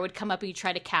the air would come up and you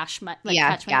try to catch money.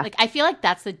 Like, like, I feel like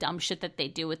that's the dumb shit that they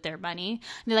do with their money.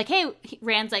 And they're like, hey,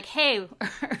 Rand's like, hey,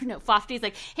 or no, Fofty's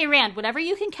like, hey, Rand, whatever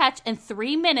you can catch in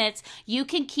 3 minutes, you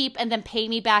can keep and then pay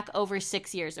me back over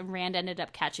 6 years. And Rand ended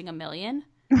up catching $1 million.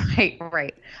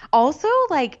 Right. Also,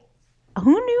 like,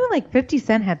 who knew like 50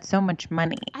 Cent had so much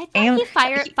money? I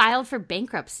thought he filed for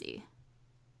bankruptcy.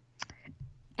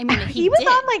 I mean, he was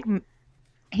on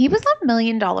 $1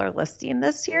 million listing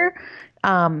this year.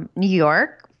 New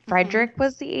York. Frederick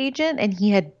was the agent, and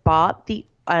he had bought the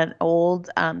old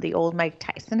Mike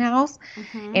Tyson house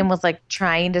and was like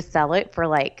trying to sell it for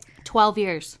like 12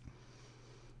 years.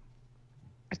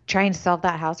 Trying to sell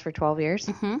that house for 12 years.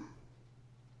 Mm-hmm.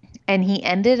 And he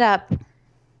ended up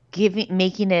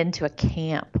making it into a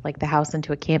camp, like the house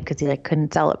into a camp, because he like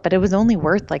couldn't sell it, but it was only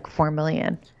worth like $4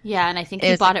 million. Yeah, and I think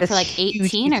he bought it for like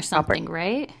 18 or something,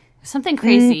 right? Something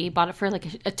crazy. He bought it for like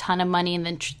a ton of money, and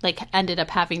then like ended up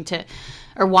having to,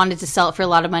 or wanted to sell it for a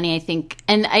lot of money, I think.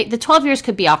 And the 12 years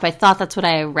could be off. I thought that's what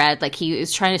I read. Like he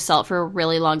was trying to sell it for a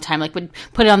really long time. Like would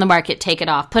put it on the market, take it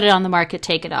off. Put it on the market,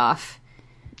 take it off.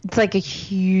 It's like a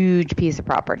huge piece of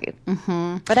property.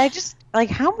 Mm-hmm. But I just, like,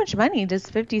 how much money does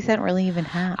 50 Cent really even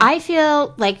have? I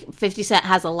feel like 50 Cent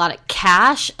has a lot of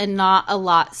cash and not a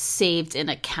lot saved in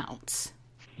accounts.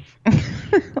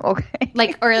 Okay.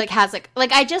 Like, or like has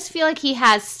like I just feel like he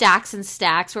has stacks and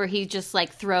stacks where he just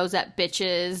like throws at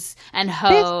bitches and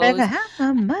hoes. Bitch better have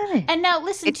some money. And now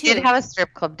listen it did have a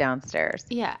strip club downstairs.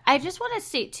 Yeah. I just want to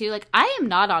state too, like, I am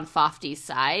not on Fofty's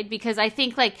side because I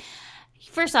think like,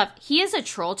 first off, he is a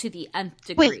troll to the nth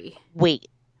degree. Wait.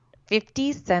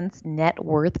 50 Cent's net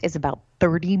worth is about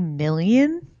 $30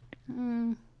 million?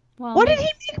 Well, what did he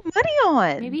make money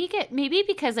on? Maybe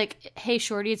because like, hey,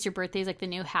 Shorty, it's your birthday is like the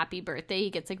new Happy Birthday. He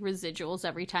gets like residuals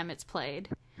every time it's played.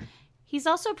 He's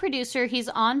also a producer. He's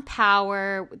on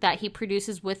Power that he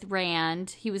produces with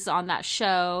Rand. He was on that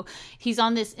show. He's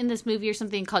in this movie or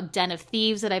something called Den of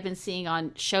Thieves that I've been seeing on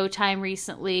Showtime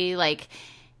recently. Like,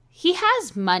 he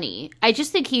has money. I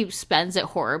just think he spends it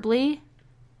horribly.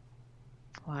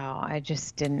 Wow, I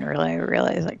just didn't really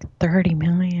realize like 30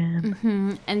 million.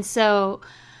 Mm-hmm. And so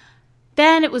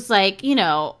then it was like, you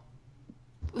know,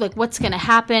 like what's going to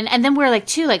happen? And then we're like,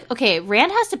 too, like, okay,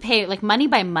 Rand has to pay like money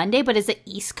by Monday, but is it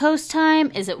East Coast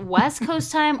time? Is it West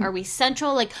Coast time? Are we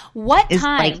Central? Like what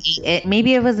time? Like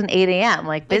maybe it was an 8 a.m.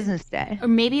 like business day. Or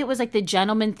maybe it was like the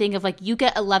gentleman thing of like, you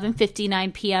get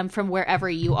 11:59 p.m. from wherever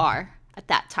you are at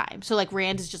that time. So like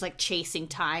Rand is just like chasing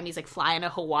time. He's like flying to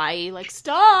Hawaii, like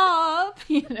stop,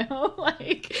 you know,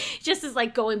 like just is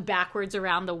like going backwards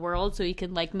around the world so he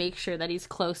can like make sure that he's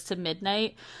close to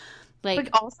midnight. Like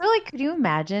also, like, could you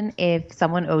imagine if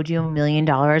someone owed you $1 million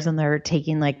and they're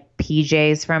taking like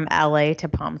PJs from LA to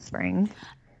Palm Springs?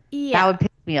 Yeah, that would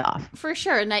piss me off for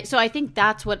sure. And so I think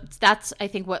that's what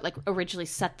like originally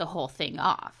set the whole thing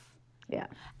off. Yeah,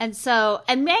 and so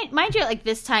mind you, like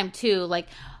this time too, like.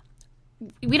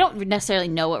 We don't necessarily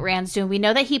know what Rand's doing. We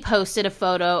know that he posted a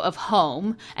photo of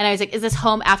home. And I was like, is this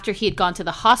home after he had gone to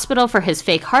the hospital for his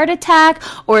fake heart attack?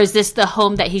 Or is this the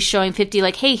home that he's showing 50?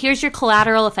 Like, hey, here's your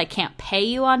collateral if I can't pay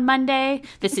you on Monday.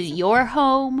 This is your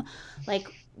home. Like,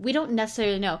 we don't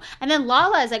necessarily know. And then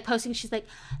Lala is like posting. She's like,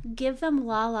 give them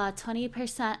Lala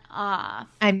 20% off.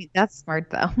 I mean, that's smart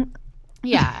though.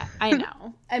 Yeah, I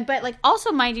know. But like,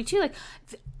 also mind you too, like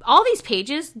all these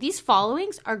pages, these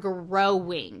followings are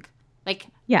growing. Like,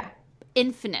 yeah,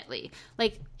 infinitely.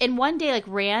 Like, in one day, like,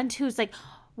 Rand, who's like,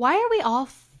 why are we all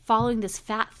following this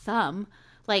fat thumb?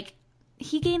 Like,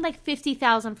 he gained, like,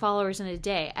 50,000 followers in a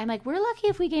day. I'm like, we're lucky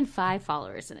if we gain 5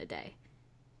 followers in a day.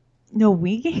 No,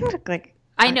 we gained, like,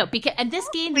 I know, because and this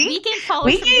gained we gained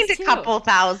followers. We from gained this a too. couple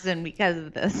thousand because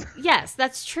of this. Yes,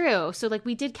 that's true. So like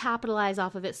we did capitalize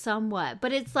off of it somewhat,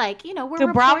 but it's like, you know, we're So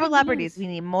Bravo reporting celebrities, news.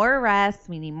 we need more arrests,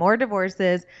 we need more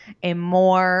divorces, and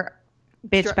more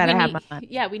bitch better have money.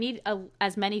 Yeah, we need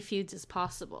as many feuds as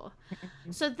possible.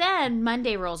 So then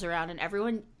Monday rolls around and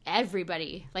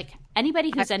everybody, like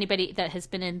anybody that has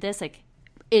been in this, like,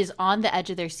 is on the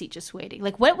edge of their seat just waiting.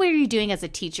 Like, what were you doing as a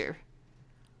teacher?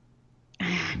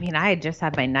 I mean, I had just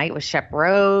had my night with Shep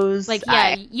Rose. Like,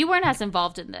 yeah, you weren't as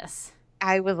involved in this.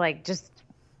 I was like just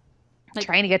Like-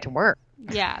 trying to get to work.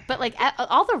 Yeah, but like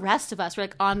all the rest of us were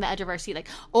like on the edge of our seat, like,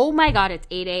 oh my God, it's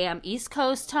 8 a.m. East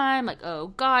Coast time. Like, oh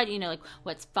God, you know, like,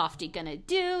 what's Fofty gonna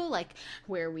do? Like,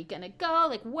 where are we gonna go?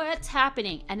 Like, what's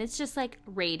happening? And it's just like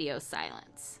radio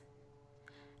silence.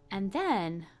 And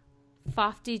then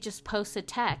Fofty just posts a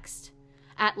text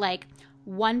at like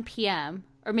 1 p.m.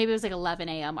 or maybe it was like 11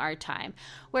 a.m. our time,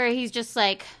 where he's just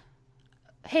like,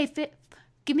 hey,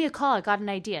 give me a call. I got an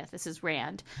idea. This is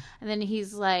Rand. And then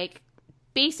he's like,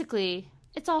 basically,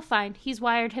 it's all fine. He's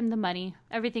wired him the money.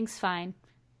 Everything's fine.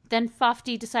 Then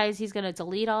Fofty decides he's going to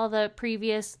delete all the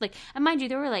previous, like, and mind you,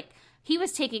 there were like, he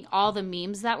was taking all the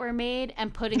memes that were made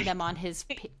and putting them on his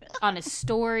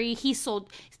story. He sold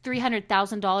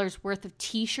 $300,000 worth of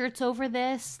t-shirts over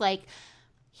this. Like,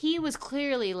 he was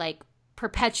clearly like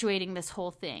perpetuating this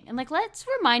whole thing. And like, let's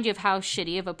remind you of how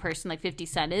shitty of a person like 50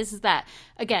 Cent is that,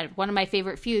 again, one of my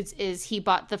favorite feuds is he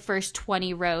bought the first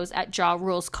 20 rows at Ja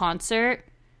Rule's concert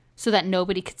so that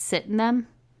nobody could sit in them.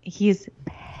 He's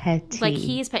petty. Like,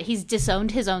 he's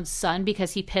disowned his own son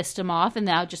because he pissed him off, and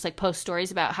now just like post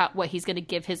stories about what he's going to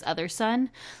give his other son.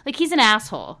 Like, he's an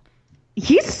asshole.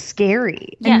 He's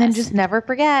scary. Yes. And then just never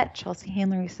forget, Chelsea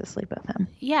Handler used to sleep with him.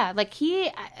 Yeah, like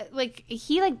he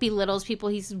belittles people.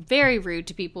 He's very rude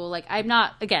to people. Like, I'm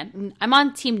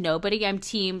on team nobody. I'm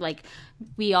team like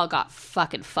we all got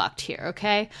fucking fucked here,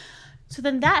 okay? So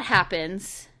then that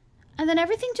happens, and then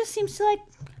everything just seems to like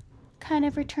kind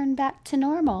of return back to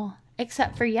normal,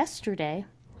 except for yesterday.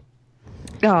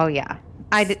 Oh yeah.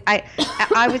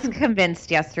 I was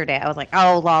convinced yesterday. I was like,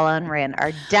 oh, Lala and Rand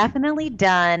are definitely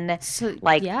done. So,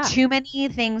 like, yeah. Too many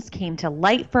things came to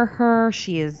light for her.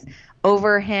 She is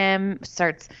over him.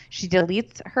 She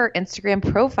deletes her Instagram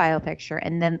profile picture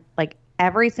and then like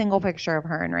every single picture of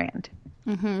her and Rand.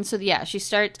 Mm-hmm. So yeah, she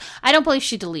starts. I don't believe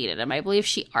she deleted them. I believe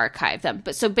she archived them.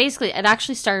 But so basically, it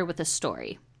actually started with a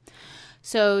story.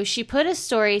 So she put a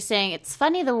story saying, it's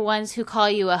funny the ones who call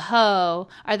you a hoe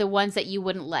are the ones that you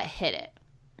wouldn't let hit it.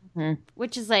 Mm-hmm.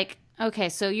 Which is like, okay,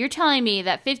 so you're telling me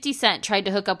that 50 Cent tried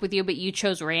to hook up with you, but you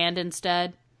chose Rand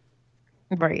instead?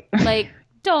 Right. Like,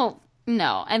 no.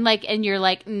 And like, and you're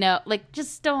like, no, like,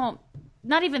 just don't,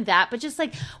 not even that, but just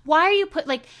like, why are you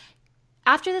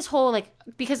after this whole, like,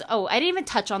 because, I didn't even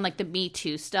touch on, like, the Me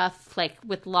Too stuff, like,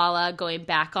 with Lala going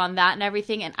back on that and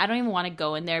everything, and I don't even want to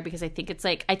go in there because I think it's,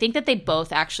 like, I think that they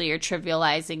both actually are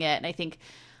trivializing it, and I think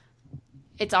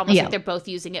it's almost like they're both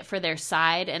using it for their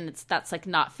side, and that's, like,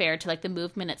 not fair to, like, the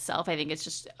movement itself. I think it's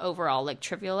just overall, like,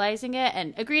 trivializing it,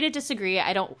 and agree to disagree.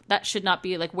 That should not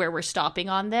be, like, where we're stopping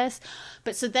on this.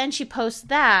 But so then she posts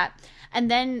that,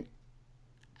 and then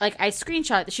like, I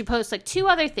screenshot that she posts like 2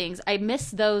 other things. I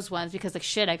missed those ones because like,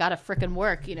 shit, I gotta frickin'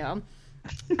 work, you know?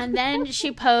 And then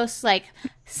she posts like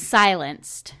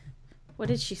silenced. What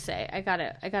did she say? I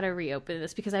gotta reopen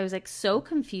this because I was like so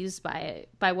confused by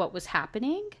what was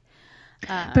happening.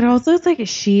 But also it's like,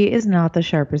 she is not the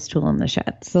sharpest tool in the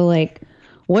shed. So like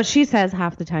what she says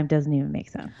half the time doesn't even make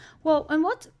sense. Well, and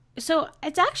so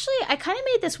it's actually, I kind of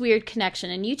made this weird connection,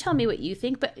 and you tell me what you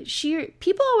think, but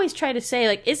people always try to say,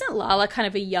 like, isn't Lala kind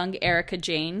of a young Erica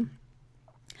Jane?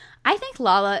 I think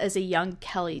Lala is a young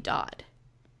Kelly Dodd.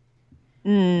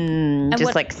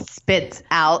 Just like spits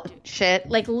out shit.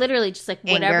 Like literally just like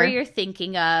Anger. Whatever you're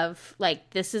thinking of, like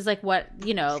this is like what,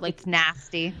 you know, like it's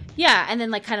nasty. Yeah. And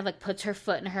then like kind of like puts her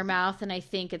foot in her mouth. And I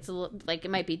think it's like, it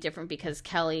might be different because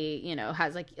Kelly, you know,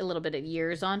 has like a little bit of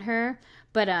years on her.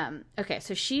 But, okay.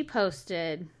 So she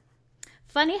posted,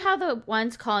 funny how the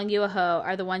ones calling you a hoe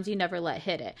are the ones you never let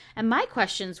hit it. And my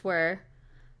questions were,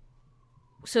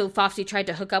 so Fofty tried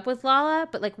to hook up with Lala,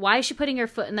 but like, why is she putting her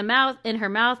foot in her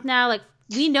mouth now? Like,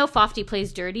 we know Fofty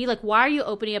plays dirty. Like, why are you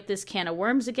opening up this can of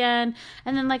worms again?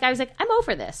 And then like, I was like, I'm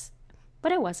over this,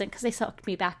 but I wasn't because they sucked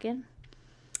me back in.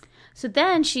 So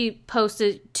then she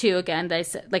posted 2 again that I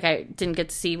said, like, I didn't get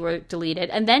to see were deleted.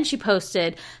 And then she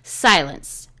posted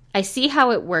silenced. I see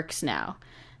how it works now.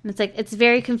 And it's like, it's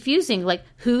very confusing. Like,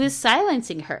 who is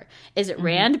silencing her? Is it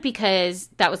Rand because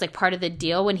that was like part of the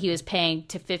deal when he was paying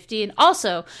to 50? And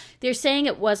also, they're saying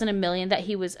it wasn't $1 million that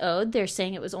he was owed. They're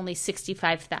saying it was only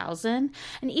 65,000.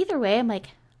 And either way, I'm like,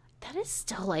 that is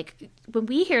still like, when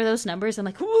we hear those numbers, I'm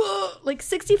like, whoa, like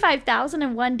 65,000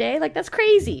 in one day? Like, that's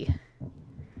crazy.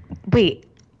 Wait,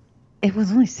 it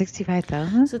was only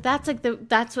 65,000? So that's like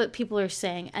that's what people are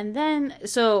saying. And then,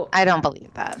 so I don't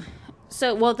believe that.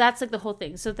 So, well, that's like the whole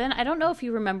thing. So then I don't know if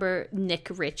you remember Nick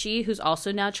Ritchie, who's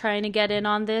also now trying to get in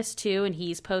on this too, and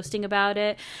he's posting about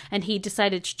it. And he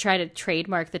decided to try to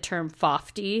trademark the term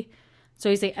FOFTY. So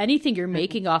he's like, anything you're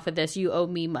making off of this, you owe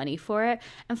me money for it.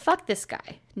 And fuck this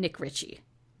guy, Nick Ritchie,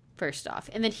 first off.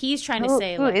 And then he's trying to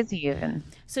say, who like, is he even?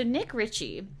 So Nick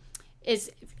Ritchie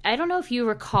is, I don't know if you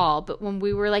recall, but when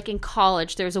we were like in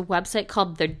college, there was a website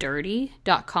called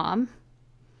thedirty.com.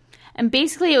 And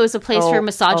basically, it was a place for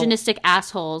misogynistic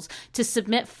assholes to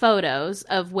submit photos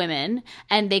of women,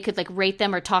 and they could like rate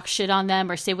them or talk shit on them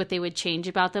or say what they would change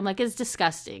about them. Like, it's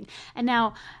disgusting. And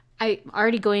now I'm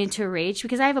already going into a rage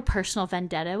because I have a personal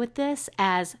vendetta with this,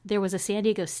 as there was a San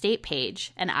Diego State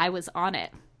page and I was on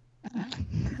it.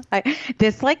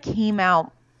 This like came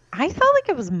out, I felt like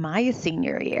it was my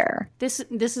senior year. This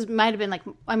might have been like,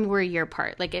 I mean, we're a year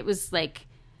apart. Like, it was like,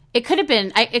 it could have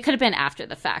been after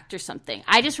the fact or something.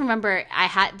 I just remember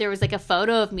there was like a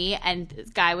photo of me, and this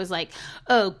guy was like,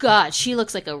 "Oh God, she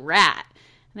looks like a rat,"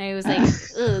 and I was like,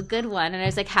 "Oh, good one." And I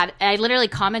was like, I literally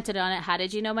commented on it. How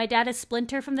did you know my dad is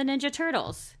Splinter from the Ninja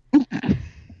Turtles? Because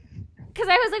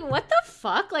I was like, "What the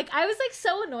fuck?" Like, I was like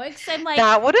so annoyed because I'm like,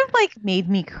 that would have like made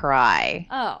me cry.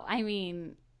 Oh, I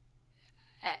mean,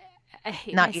 I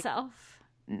hate myself.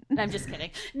 I'm just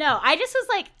kidding. No, I just was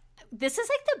like, this is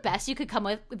like the best you could come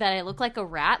with, that I look like a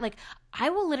rat. Like, I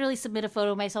will literally submit a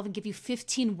photo of myself and give you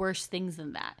 15 worse things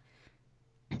than that.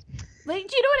 Like,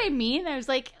 do you know what I mean? I was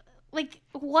like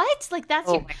what? Like, that's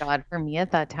my God. For me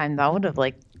at that time, that would have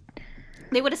like,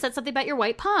 they would have said something about your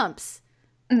white pumps.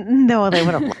 No, they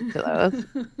would have looked at those.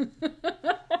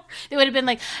 They would have been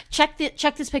like, check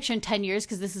this picture in 10 years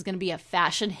because this is going to be a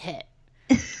fashion hit.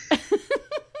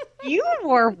 You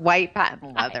wore white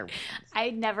patent leather pumps. I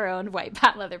never owned white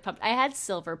patent leather pumps. I had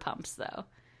silver pumps though.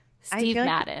 Steve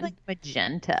Madden. Like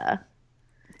magenta.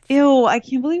 Ew, I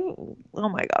can't believe. Oh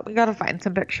my God, we gotta find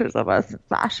some pictures of us in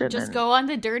fashion. Just go on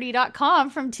thedirty.com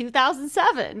from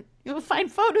 2007. You'll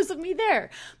find photos of me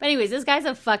there. But anyways, this guy's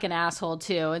a fucking asshole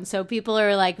too, and so people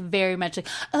are like very much like,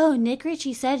 "Oh, Nick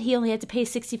Ritchie said he only had to pay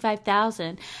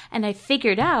 $65,000," and I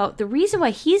figured out the reason why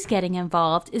he's getting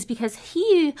involved is because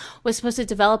he was supposed to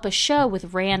develop a show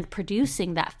with Rand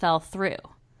producing that fell through.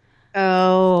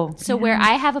 Oh. So where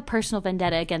I have a personal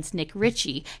vendetta against Nick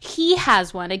Ritchie, he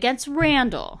has one against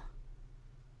Randall.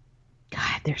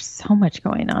 God, there's so much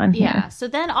going on here. Yeah. So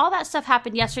then all that stuff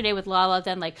happened yesterday with Lala.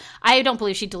 Then, like, I don't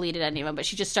believe she deleted any of them, but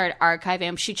she just started archiving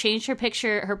them. She changed her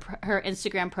picture, her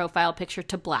Instagram profile picture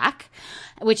to black,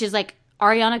 which is like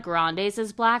Ariana Grande's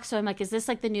is black. So I'm like, is this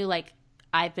like the new, like,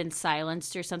 I've been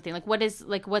silenced or something? Like,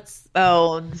 what's...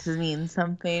 Oh, this means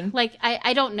something. Like,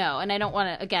 I don't know. And I don't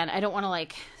want to,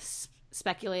 like,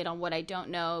 speculate on what I don't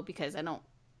know because I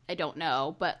don't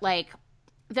know. But, like,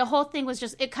 the whole thing was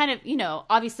just, it kind of, you know,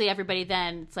 obviously everybody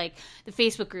then, it's like, the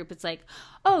Facebook group, it's like,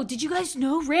 oh, did you guys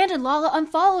know Rand and Lala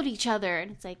unfollowed each other?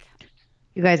 And it's like...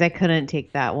 You guys, I couldn't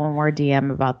take that one more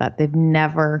DM about that. They've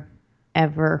never,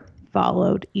 ever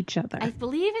followed each other. I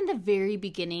believe in the very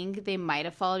beginning they might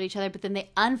have followed each other, but then they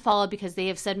unfollowed because they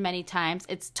have said many times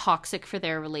it's toxic for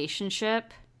their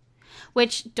relationship.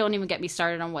 Which, don't even get me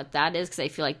started on what that is, because I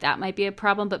feel like that might be a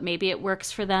problem, but maybe it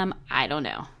works for them. I don't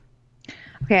know.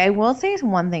 Okay, I will say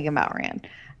one thing about Rand.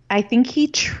 I think he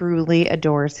truly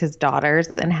adores his daughters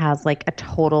and has like a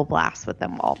total blast with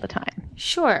them all the time.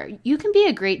 Sure, you can be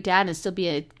a great dad and still be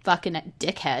a fucking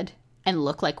dickhead and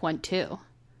look like one too.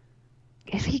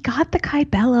 If he got the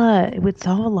Kybella, it would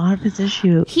solve a lot of his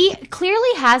issues. He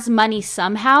clearly has money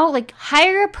somehow. Like,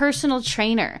 hire a personal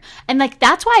trainer. And, like,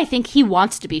 that's why I think he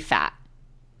wants to be fat.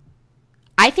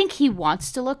 I think he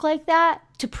wants to look like that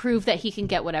to prove that he can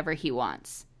get whatever he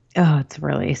wants. Oh, it's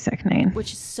really sickening.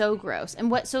 Which is so gross.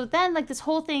 And so then, like, this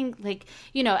whole thing, like,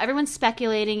 you know, everyone's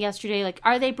speculating yesterday, like,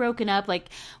 are they broken up? Like,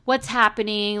 what's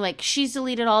happening? Like, she's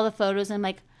deleted all the photos. And I'm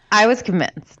like... I was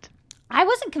convinced. I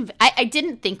wasn't convinced. I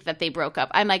didn't think that they broke up.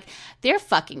 I'm like, they're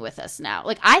fucking with us now.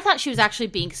 Like, I thought she was actually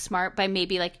being smart by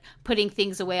maybe, like, putting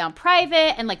things away on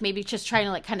private and, like, maybe just trying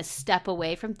to, like, kind of step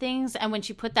away from things. And when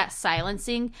she put that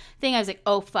silencing thing, I was like,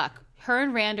 oh, fuck. Her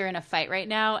and Rand are in a fight right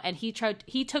now, and he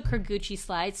took her Gucci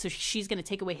slides, so she's going to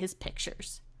take away his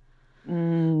pictures.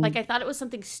 Like, I thought it was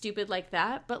something stupid like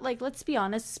that. But, like, let's be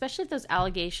honest, especially if those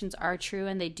allegations are true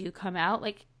and they do come out,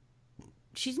 like,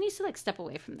 she needs to, like, step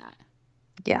away from that.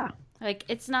 Yeah. Like,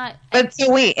 it's not. But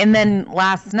so wait, and then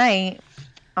last night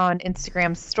on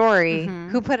Instagram story,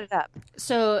 who put it up?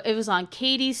 So it was on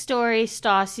Katie's story,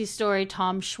 Stassi's story,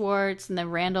 Tom Schwartz, and then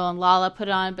Randall and Lala put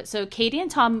it on. But so Katie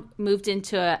and Tom moved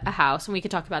into a house, and we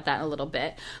could talk about that in a little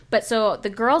bit. But so the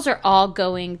girls are all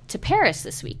going to Paris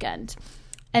this weekend.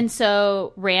 And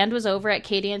so Rand was over at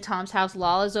Katie and Tom's house.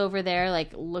 Lala's over there,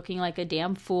 like, looking like a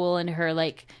damn fool in her,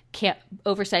 like,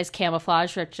 oversized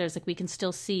camouflage, which I was like, we can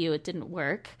still see you. It didn't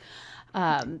work.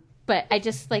 But I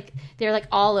just, like, they're, like,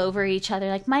 all over each other,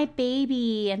 like, my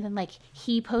baby. And then, like,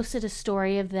 he posted a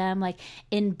story of them, like,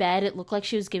 in bed. It looked like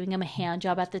she was giving him a hand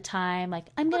job at the time. Like,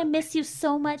 I'm going to miss you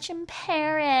so much in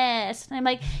Paris. And I'm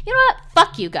like, you know what?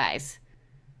 Fuck you guys.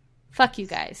 Fuck you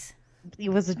guys. It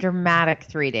was a dramatic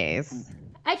 3 days.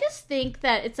 I just think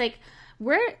that it's, like,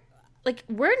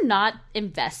 we're not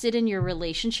invested in your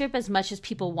relationship as much as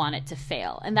people want it to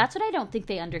fail. And that's what I don't think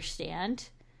they understand.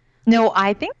 No,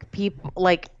 I think people,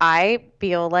 like, I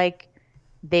feel like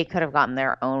they could have gotten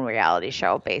their own reality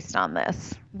show based on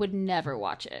this. Would never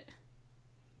watch it.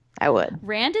 I would.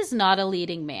 Rand is not a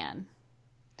leading man.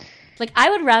 Like, I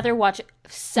would rather watch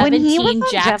 17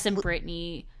 Jax and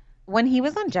Brittany. When he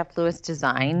was on Jeff Lewis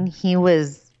Design, he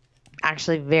was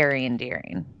actually very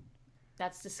endearing.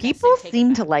 That's disgusting. People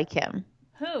seem to like him.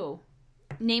 Who?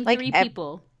 Name Like 3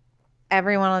 people.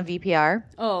 Everyone on VPR.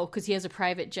 Oh, because he has a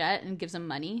private jet and gives them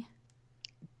money?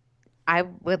 I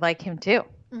would like him too.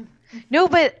 No,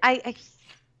 but I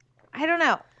don't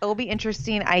know. It'll be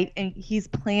interesting. He's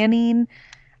planning.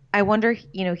 I wonder.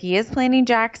 He is planning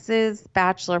Jax's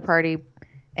bachelor party,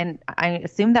 and I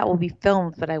assume that will be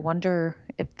filmed. But I wonder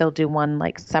if they'll do one,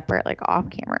 like, separate, like, off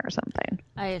camera or something.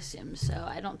 I assume so.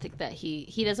 I don't think that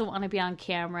he doesn't want to be on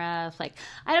camera. Like,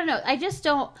 I don't know. I just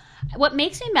don't. What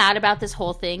makes me mad about this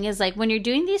whole thing is, like, when you're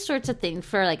doing these sorts of things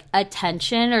for, like,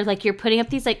 attention, or, like, you're putting up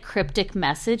these, like, cryptic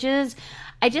messages,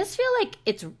 I just feel like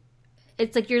it's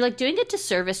like you're, like, doing a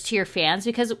disservice to your fans,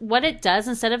 because what it does,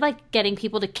 instead of, like, getting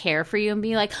people to care for you and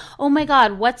be like, oh my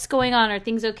God, what's going on? Are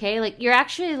things okay? Like, you're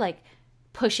actually, like,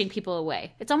 pushing people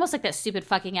away. It's almost like that stupid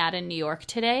fucking ad in New York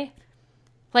today.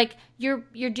 Like, you're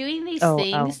doing these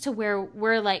things to where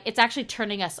we're, like, it's actually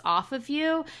turning us off of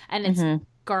you, and it's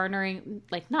garnering,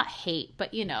 like, not hate,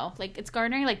 but, like, it's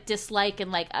garnering, like, dislike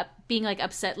and, like, being, like,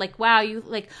 upset, like, wow, you,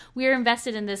 like, we're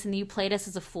invested in this and you played us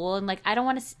as a fool, and, like, I don't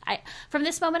want to, from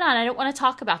this moment on, I don't want to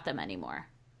talk about them anymore.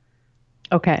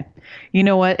 Okay. You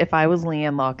know what? If I was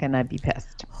Leanne Locken, I'd be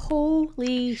pissed.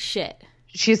 Holy shit.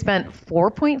 She spent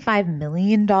 $4.5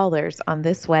 million on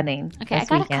this wedding. Okay, I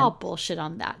gotta call bullshit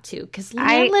on that too, because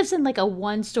Leanne lives in, like, a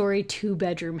 1-story,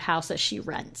 2-bedroom house that she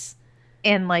rents,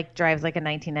 and, like, drives, like, a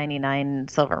 1999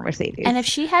 silver Mercedes. And if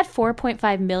she had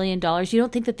 $4.5 million, you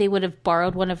don't think that they would have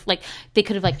borrowed one of, like, they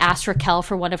could have, like, asked Raquel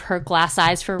for one of her glass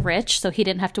eyes for Rich, so he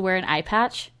didn't have to wear an eye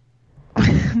patch?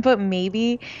 But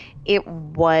maybe it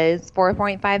was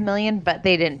 $4.5 million, but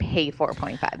they didn't pay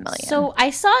 $4.5 million. So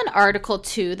I saw an article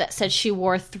too that said she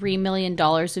wore $3 million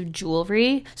of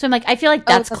jewelry. So I'm like, I feel like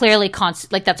that's clearly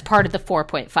like that's part of the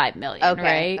 $4.5 million,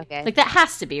 right? Okay. Like, that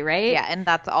has to be, right? Yeah, and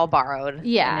that's all borrowed.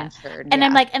 Yeah. And insured. And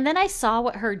I'm like, and then I saw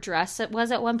what her dress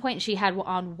was at one point, and she had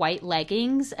on white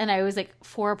leggings, and I was like,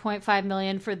 $4.5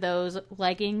 million for those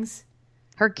leggings.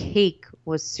 Her cake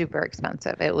was super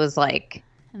expensive. It was like,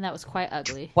 and that was quite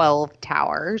ugly. 12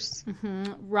 towers.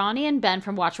 Ronnie and Ben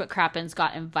from Watch What Crappens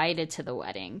got invited to the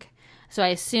wedding. So I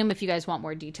assume if you guys want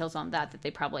more details on that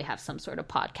they probably have some sort of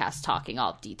podcast talking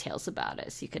all details about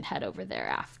it. So you can head over there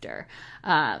after.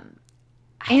 And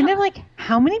I'm like,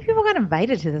 how many people got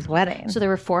invited to this wedding? So there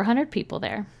were 400 people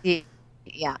there.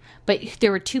 Yeah. But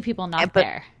there were 2 people not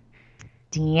there.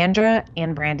 Deandra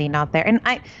and Brandy not there. And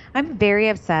I'm very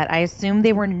upset. I assume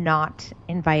they were not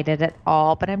invited at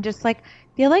all. But I'm just like,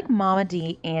 I feel like Mama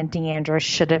D and Deandra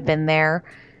should have been there.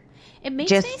 It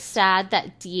makes me sad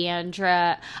that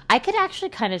Deandra, I could actually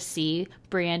kind of see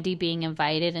Brandy being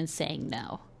invited and saying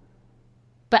no.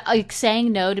 But, like,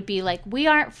 saying no to be like, we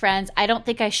aren't friends. I don't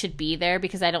think I should be there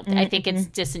because I think it's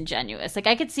disingenuous. Like,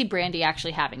 I could see Brandy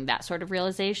actually having that sort of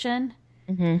realization.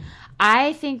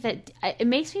 I think that it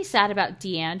makes me sad about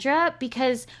Deandra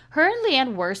because her and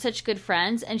Leanne were such good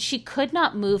friends, and she could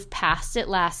not move past it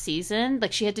last season.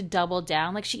 Like, she had to double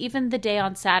down. Like, even the day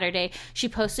on Saturday, she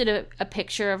posted a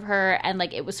picture of her, and,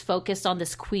 like, it was focused on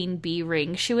this queen bee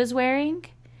ring she was wearing.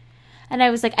 And I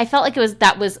was like, I felt like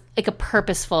that was like a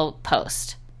purposeful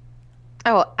post.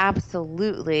 Oh,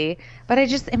 absolutely. But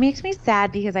it makes me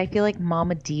sad because I feel like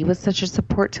Mama D was such a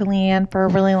support to Leanne for a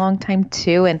really long time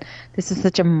too. And this is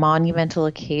such a monumental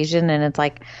occasion. And it's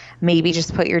like, maybe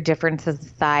just put your differences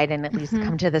aside and at least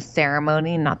come to the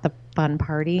ceremony, not the fun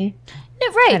party. No,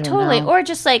 right, totally. know. Or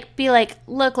just like be like,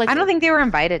 look, like I don't think they were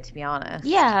invited, to be honest.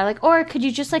 yeah, like, or could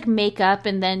you just like make up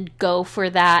and then go for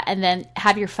that and then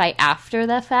have your fight after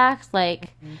the fact? Like,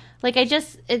 like I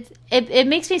just it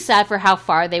makes me sad for how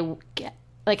far they get,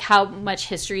 like how much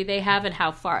history they have and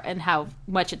how far and how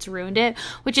much it's ruined it,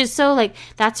 which is so like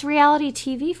that's reality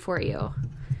TV for you.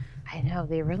 I know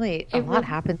a lot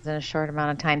happens in a short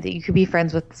amount of time that you could be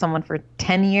friends with someone for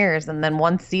 10 years and then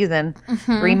one season,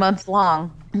 3 months long,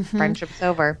 friendship's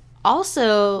over.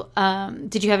 Also,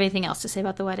 did you have anything else to say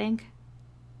about the wedding?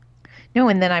 No,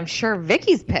 and then I'm sure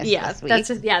Vicky's pissed this week.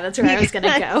 That's where I was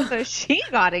gonna go. So she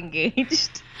got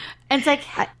engaged. And it's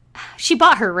like she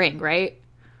bought her ring, right?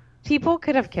 People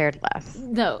could have cared less.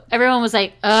 No, everyone was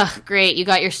like, "Ugh, great, you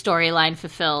got your storyline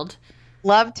fulfilled."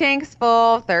 Love tank's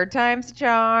full, third time's a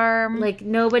charm. Like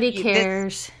nobody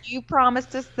cares. You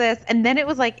promised us this, and then it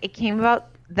was like it came about.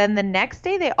 Then the next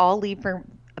day, they all leave for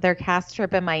their cast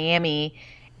trip in Miami,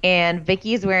 and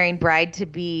Vicky's wearing bride to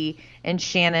be, and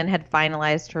Shannon had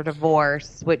finalized her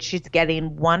divorce, which she's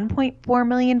getting $1.4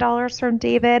 million from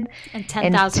David And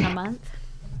 $10,000 a month.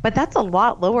 But that's a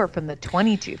lot lower from the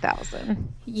 $22,000.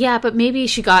 Yeah, but maybe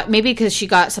because she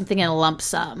got something in a lump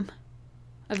sum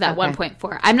of that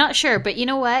 1.4. I'm not sure, but you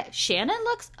know what? Shannon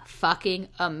looks fucking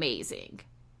amazing.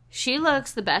 She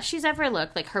looks the best she's ever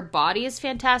looked. Like her body is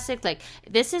fantastic. Like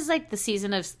this is like the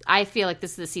season of, I feel like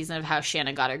this is the season of how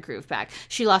Shannon got her groove back.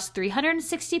 She lost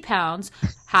 360 pounds,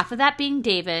 half of that being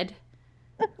David.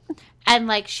 And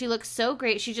like she looks so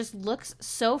great. She just looks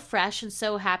so fresh and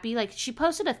so happy. Like she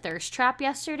posted a thirst trap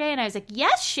yesterday and I was like,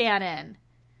 "Yes, Shannon."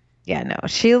 Yeah, no.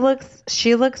 She looks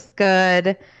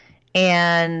good,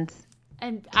 and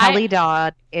Kelly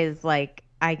Dodd is like,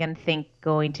 I can think,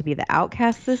 going to be the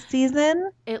outcast this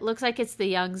season. It looks like it's the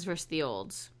youngs versus the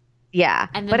olds. Yeah.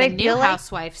 And then the new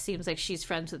housewife seems like she's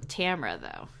friends with Tamra,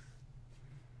 though.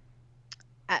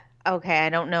 Okay, I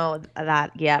don't know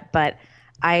that yet, but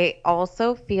I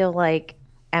also feel like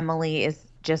Emily is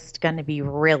just going to be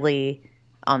really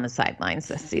on the sidelines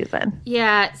this season.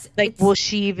 Yeah. Will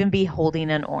she even be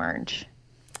holding an orange?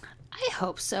 I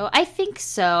hope so. I think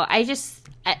so.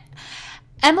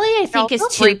 Emily, I think, is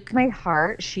too. Breaks my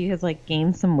heart. She has like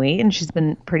gained some weight, and she's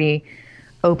been pretty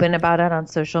open about it on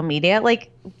social media. Like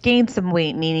gained some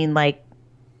weight, meaning like,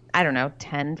 I don't know,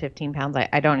 10, 15 pounds.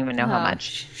 I don't even know how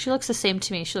much. She looks the same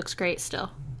to me. She looks great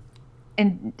still.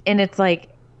 And it's like,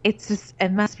 it's just,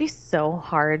 it must be so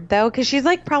hard though, because she's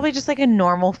like probably just like a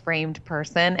normal framed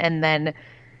person, and then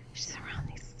she's around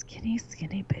these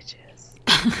skinny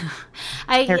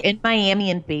bitches. They're in Miami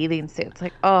in bathing suits.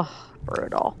 Like, oh,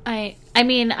 brutal. I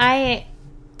mean,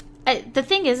 the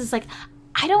thing is like,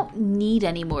 I don't need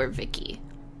any more Vicky.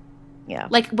 Yeah.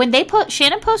 Like when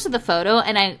Shannon posted the photo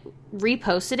and I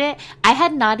reposted it, I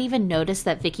had not even noticed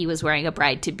that Vicky was wearing a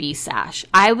bride to be sash.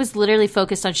 I was literally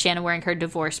focused on Shannon wearing her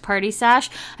divorce party sash.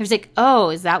 I was like, oh,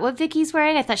 is that what Vicky's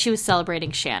wearing? I thought she was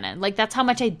celebrating Shannon. Like that's how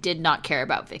much I did not care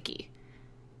about Vicky.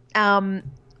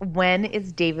 When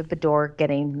is David Beador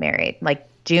getting married? Like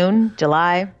June,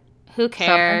 July? Who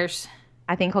cares? Summer?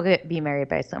 I think he'll be married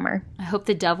by summer. I hope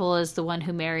the devil is the one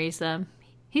who marries them.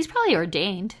 He's probably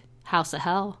ordained. House of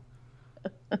Hell.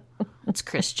 It's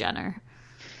Kris Jenner.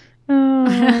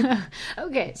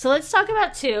 Okay, so let's talk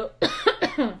about two.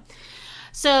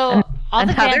 So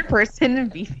another person in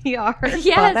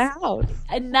VPR bought a house.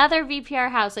 Another VPR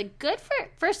house. Like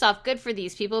first off, good for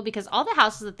these people because all the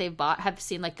houses that they've bought have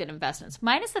seemed like good investments.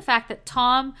 Minus the fact that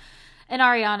Tom and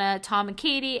Ariana, Tom and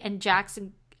Katie, and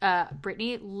Jackson,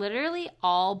 Brittany literally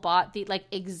all bought the like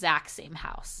exact same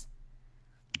house.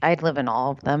 I'd live in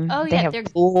all of them. Oh, they have they're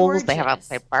pools. gorgeous. They have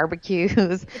outside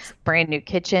barbecues, brand new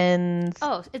kitchens.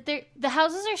 Oh, the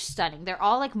houses are stunning. They're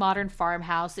all like modern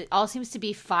farmhouse. It all seems to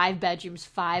be 5 bedrooms,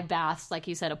 5 baths. Like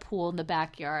you said, a pool in the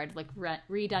backyard, like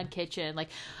redone kitchen. Like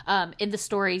in the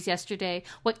stories yesterday,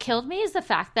 what killed me is the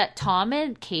fact that Tom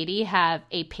and Katie have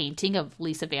a painting of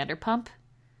Lisa Vanderpump.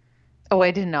 Oh,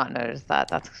 I did not notice that.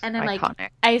 That's and then iconic.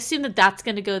 Like I assume that's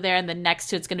going to go there, and then next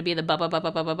to it's going to be the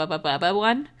Bubba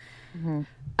one. Mm-hmm.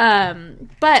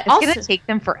 But it's also going to take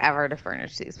them forever to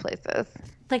furnish these places.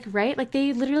 Like, right? Like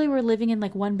they literally were living in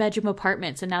like 1-bedroom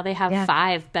apartments, and now they have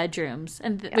 5 bedrooms,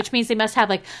 and which means they must have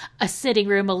like a sitting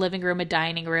room, a living room, a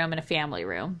dining room, and a family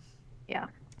room. Yeah,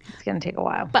 it's going to take a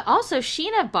while. But also,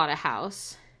 Sheena bought a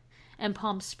house in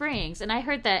Palm Springs, and I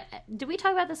heard that. Did we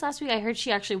talk about this last week? I heard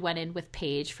she actually went in with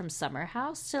Paige from Summer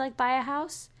House to like buy a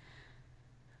house.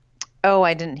 Oh,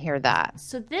 I didn't hear that.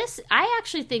 So this, I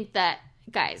actually think that,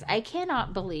 guys, I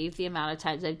cannot believe the amount of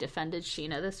times I've defended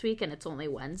Sheena this week, and it's only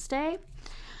Wednesday.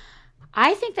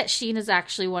 I think that Sheena's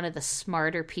actually one of the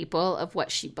smarter people of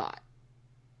what she bought.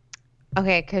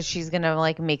 Okay, because she's going to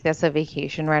like make this a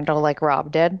vacation rental like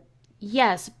Rob did.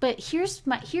 Yes, but here's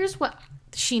what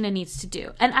Sheena needs to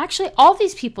do. And actually all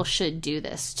these people should do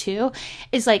this too.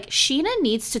 Is like Sheena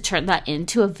needs to turn that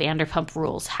into a Vanderpump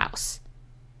Rules house.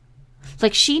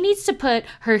 Like she needs to put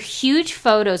her huge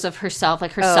photos of herself,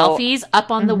 like her selfies up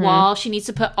on the wall. She needs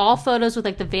to put all photos with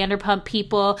like the Vanderpump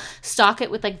people, stock it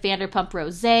with like Vanderpump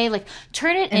Rosé, like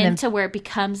turn it into where it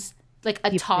becomes like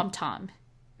a tom-tom.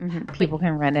 People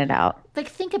can rent it out. Like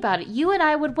think about it. You and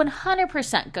I would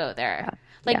 100% go there.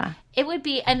 Like it would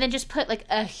be, and then just put like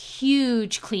a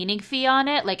huge cleaning fee on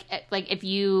it. Like if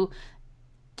you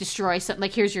destroy something,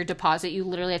 like here's your deposit, you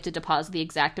literally have to deposit the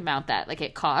exact amount that like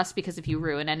it costs, because if you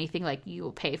ruin anything, like you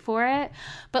will pay for it.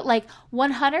 But like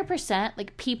 100%,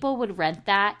 like people would rent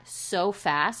that so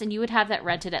fast, and you would have that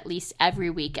rented at least every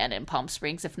weekend in Palm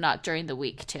Springs, if not during the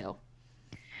week too.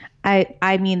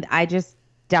 I mean, I just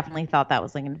definitely thought that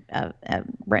was like a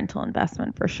rental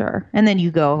investment for sure. And then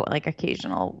you go like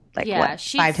occasional, like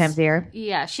 5 times a year?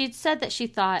 Yeah, she'd said that she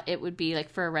thought it would be like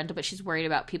for a rental, but she's worried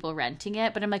about people renting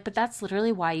it. But I'm like, but that's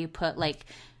literally why you put like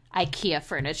IKEA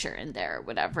furniture in there or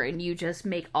whatever, and you just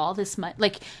make all this money.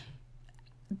 Like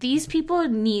these people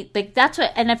need, like that's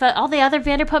what, and if all the other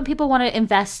Vanderpump people want to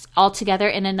invest all together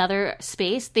in another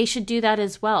space, they should do that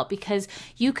as well, because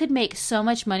you could make so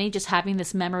much money just having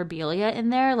this memorabilia in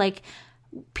there. Like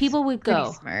people would go.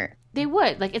 Pretty smart. They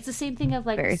would. Like it's the same thing of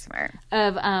like very smart.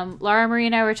 Of Laura Marie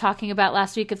and I were talking about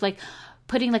last week of like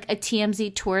putting like a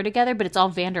TMZ tour together, but it's all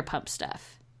Vanderpump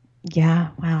stuff.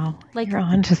 Yeah, wow. Like you're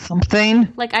onto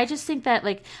something. Like I just think that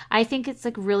like I think it's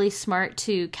like really smart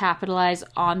to capitalize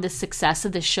on the success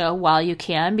of the show while you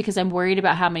can, because I'm worried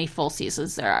about how many full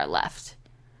seasons there are left.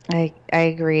 I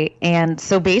agree. And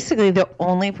so basically the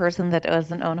only person that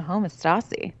doesn't own a home is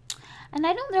Stassi. And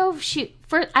I don't know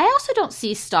if I also don't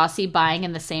see Stassi buying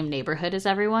in the same neighborhood as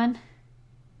everyone.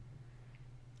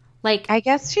 Like, I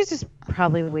guess she's just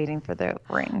probably waiting for the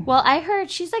ring. Well, I heard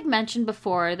she's like mentioned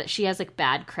before that she has like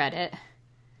bad credit.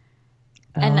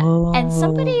 And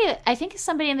somebody, I think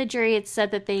somebody in the jury had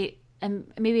said that they, and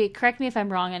maybe correct me if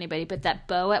I'm wrong, anybody, but that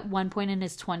Beau at one point in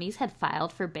his 20s had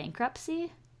filed for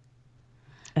bankruptcy.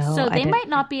 So they might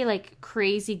not be like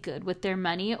crazy good with their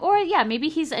money, or maybe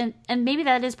he's and maybe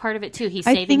that is part of it too. He's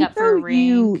saving up for a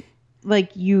ring.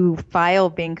 You file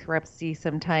bankruptcy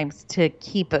sometimes to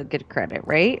keep a good credit,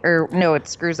 right? Or no, it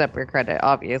screws up your credit,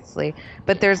 obviously.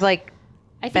 But there's like,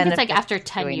 I think it's like after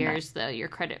 10 years, though, your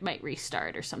credit might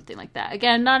restart or something like that.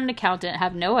 Again, not an accountant,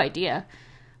 have no idea.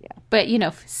 Yeah. But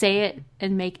say it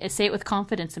and say it with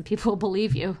confidence, and people will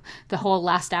believe you. The whole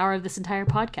last hour of this entire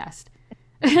podcast.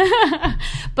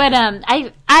 But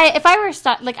if I were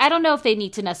like, I don't know if they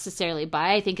need to necessarily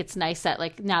buy. I think it's nice that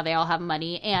like now they all have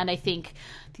money, and I think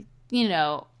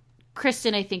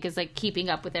Kristen I think is like keeping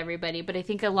up with everybody, but I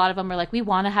think a lot of them are like, we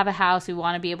want to have a house, we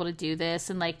want to be able to do this,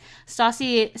 and like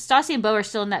Stassi and Beau are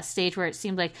still in that stage where it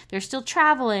seems like they're still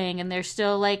traveling and they're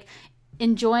still like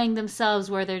enjoying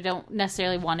themselves, where they don't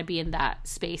necessarily want to be in that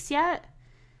space yet.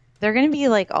 They're going to be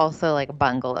like also like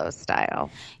bungalow style.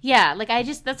 Yeah, like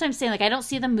that's what I'm saying. Like I don't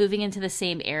see them moving into the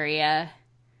same area.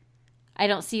 I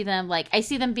don't see them like, I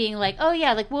see them being like, oh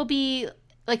yeah, like we'll be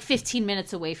like 15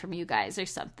 minutes away from you guys or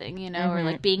something, or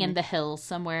like being in the hills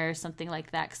somewhere or something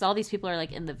like that. Because all these people are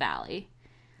like in the valley.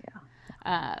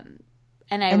 Yeah.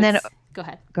 Go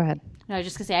ahead. Go ahead. No, I was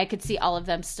just going to say, I could see all of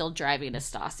them still driving to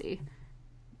Stassi.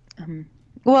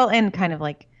 Well, and kind of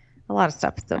like a lot of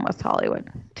stuff is in West Hollywood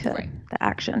to the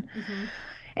action. Mm-hmm.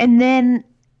 And then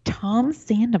Tom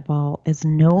Sandoval is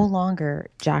no longer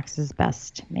Jax's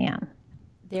best man.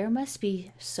 There must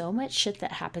be so much shit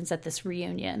that happens at this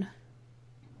reunion.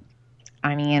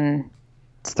 I mean,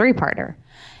 it's 3-parter.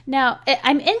 Now,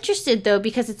 I'm interested, though,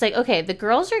 because it's like, okay, the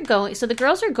girls are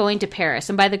going to Paris.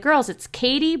 And by the girls, it's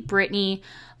Katie, Brittany,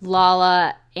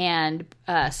 Lala, and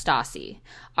Stassi.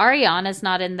 Ariana's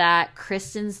not in that.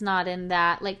 Kristen's not in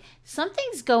that. Like,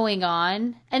 something's going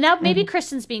on. And now maybe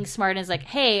Kristen's being smart and is like,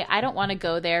 hey, I don't want to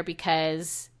go there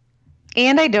because...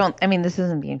 And this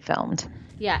isn't being filmed.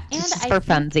 Yeah. And it's for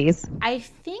funsies. I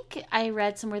think I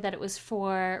read somewhere that it was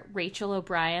for Rachel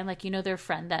O'Brien, like, their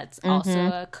friend that's also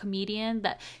a comedian,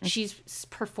 that she's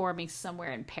performing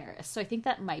somewhere in Paris. So I think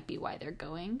that might be why they're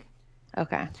going.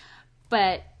 Okay.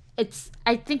 But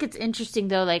I think it's interesting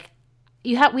though, like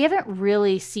we haven't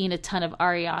really seen a ton of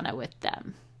Ariana with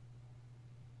them.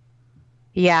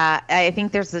 Yeah, I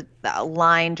think there's a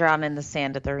line drawn in the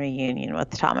sand at the reunion with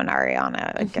Tom and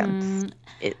Ariana against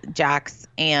Jax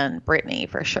and Brittany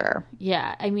for sure.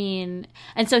 Yeah, I mean,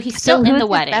 and so he's still in the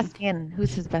wedding.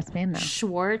 Who's his best man now?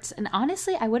 Schwartz. And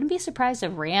honestly, I wouldn't be surprised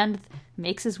if Rand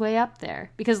makes his way up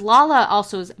there, because Lala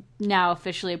also is now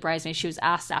officially a bridesmaid. She was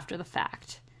asked after the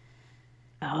fact.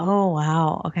 Oh,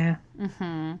 wow. Okay.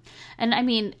 And I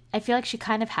mean, I feel like she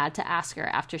kind of had to ask her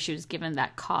after she was given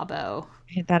that Cabo.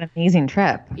 That amazing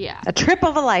trip. Yeah. A trip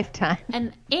of a lifetime.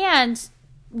 And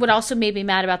what also made me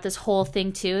mad about this whole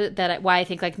thing too, why I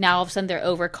think like now all of a sudden they're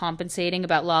overcompensating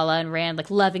about Lala and Rand like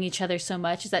loving each other so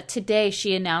much, is that today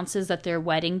she announces that their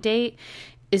wedding date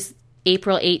is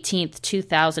April 18th,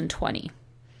 2020.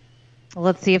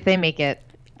 Let's see if they make it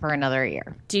for another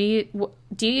year. Do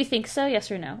you think so? Yes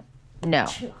or no? No.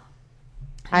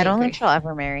 I don't think she'll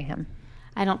ever marry him.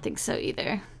 I don't think so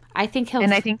either. I think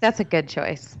and I think that's a good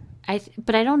choice.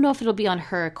 But I don't know if it'll be on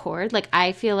her accord. Like,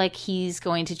 I feel like he's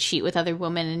going to cheat with other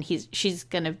women, and she's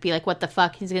going to be like, what the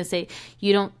fuck? He's going to say,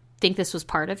 you don't think this was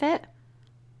part of it?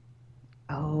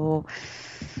 Oh,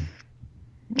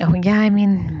 yeah. I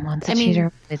mean, once a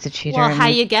cheater, it's a cheater. Well, how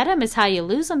you get him is how you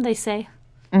lose him, they say.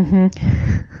 You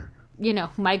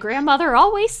know, my grandmother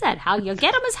always said, how you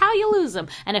get them is how you lose them.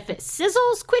 And if it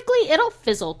sizzles quickly, it'll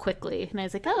fizzle quickly. And I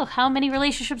was like, oh, how many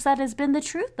relationships that has been the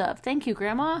truth of. Thank you,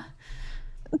 Grandma.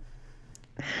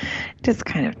 Just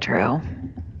kind of true.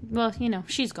 Well, you know,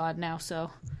 she's God now,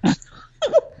 so.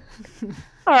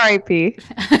 R.I.P.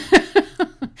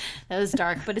 That was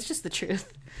dark, but it's just the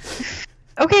truth.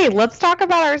 Okay, let's talk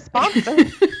about our sponsor.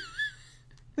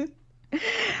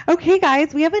 Okay,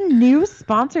 guys, we have a new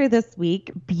sponsor this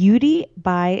week, Beauty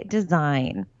by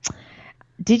Design.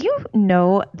 Did you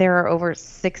know there are over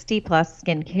 60 plus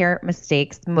skincare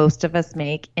mistakes most of us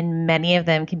make, and many of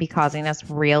them can be causing us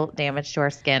real damage to our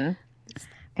skin?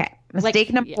 Okay,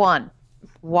 mistake number one,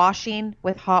 washing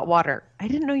with hot water. I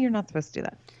didn't know you're not supposed to do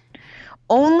that.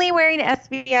 Only wearing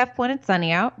SPF when it's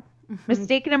sunny out.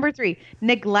 Mistake number three,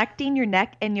 neglecting your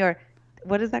neck and your,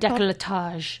 what is that called?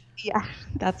 Décolletage. Yeah,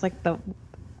 that's like the...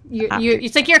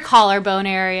 it's like your collarbone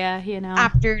area, you know.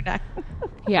 After neck.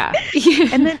 Yeah.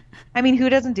 And then, I mean, who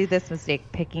doesn't do this mistake,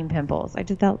 picking pimples? I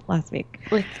did that last week.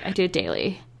 Like, I do it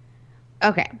daily.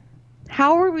 Okay.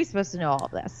 How are we supposed to know all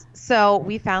of this? So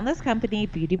we found this company,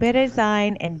 Beauty by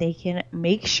Design, and they can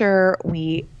make sure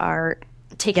we are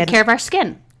taking care of our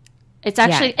skin. It's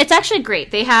actually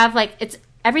great. They have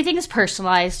everything is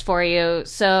personalized for you.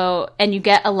 So, and you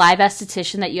get a live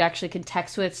esthetician that you actually can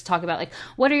text with to talk about like,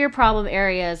 what are your problem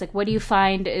areas? Like, what do you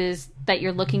find is that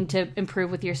you're looking to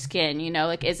improve with your skin? You know,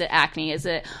 like, is it acne? Is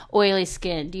it oily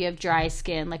skin? Do you have dry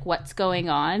skin? Like, what's going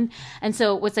on? And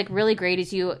so what's like really great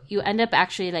is you end up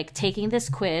actually like taking this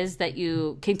quiz that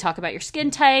you can talk about your skin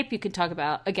type. You can talk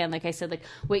about, again, like I said, like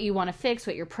what you want to fix,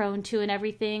 what you're prone to and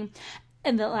everything.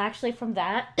 And they'll actually, from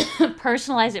that,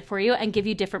 personalize it for you and give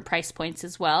you different price points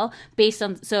as well. Based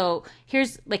on, so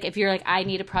here's, like, if you're like, I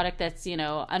need a product that's, you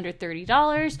know, under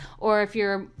 $30, or if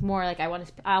you're more like,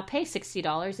 I'll pay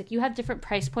 $60. Like, you have different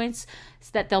price points so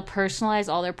that they'll personalize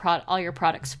all your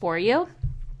products for you.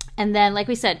 And then, like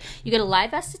we said, you get a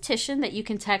live esthetician that you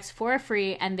can text for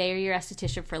free, and they are your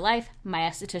esthetician for life. My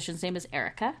esthetician's name is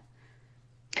Erica.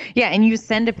 Yeah, and you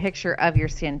send a picture of your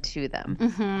skin to them.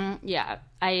 Mm-hmm. Yeah,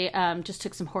 I just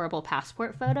took some horrible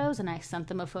passport photos, and I sent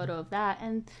them a photo of that.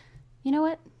 And you know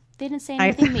what? They didn't say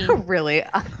anything mean. Really?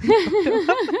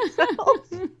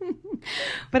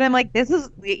 But I'm like,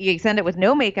 you send it with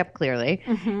no makeup, clearly.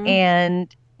 Mm-hmm.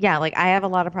 And yeah, like I have a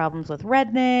lot of problems with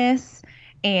redness,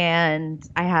 and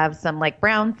I have some like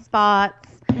brown spots.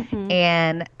 Mm-hmm.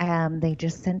 And they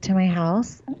just sent to my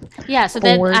house. Yeah, so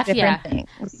then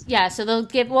things. Yeah, so they'll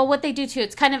give. Well, what they do too,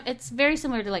 it's very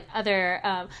similar to like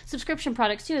other subscription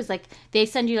products too. Is like they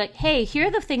send you like, hey, here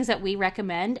are the things that we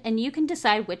recommend, and you can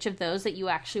decide which of those that you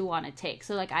actually want to take.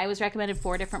 So like I was recommended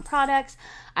 4 different products.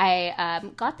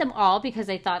 I got them all because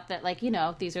I thought that like, you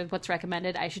know, these are what's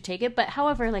recommended, I should take it. But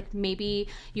however, like maybe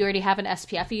you already have an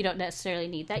SPF, and you don't necessarily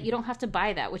need that. You don't have to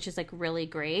buy that, which is like really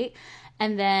great.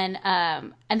 And then,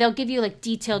 and they'll give you like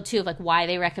detailed too of like why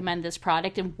they recommend this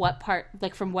product and what part,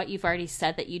 like from what you've already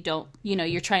said that you don't, you know,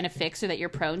 you're trying to fix or that you're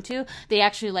prone to. They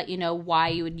actually let you know why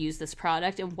you would use this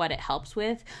product and what it helps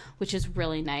with, which is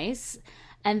really nice.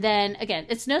 And then again,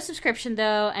 it's no subscription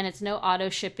though, and it's no auto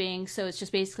shipping. So it's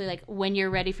just basically like when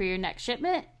you're ready for your next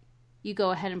shipment, you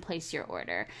go ahead and place your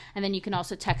order. And then you can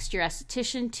also text your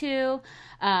esthetician too.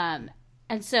 And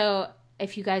so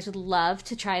if you guys would love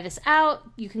to try this out,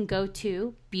 you can go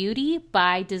to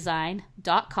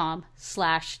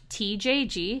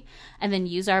beautybydesign.com/TJG and then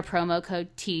use our promo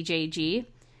code TJG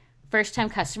first-time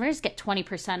customers get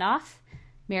 20% off.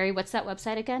 Mary, what's that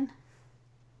website again?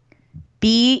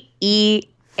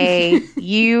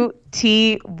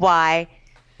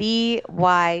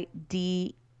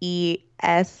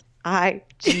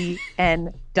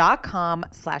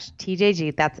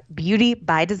 That's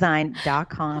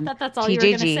beautybydesign.com. I thought that's all you were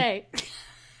going to say.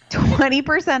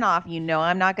 20% off. You know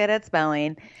I'm not good at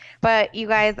spelling. But you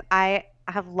guys, I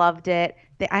have loved it.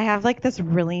 I have like this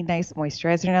really nice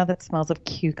moisturizer now that smells of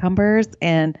cucumbers,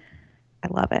 and I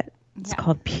love it. It's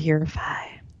called Purify.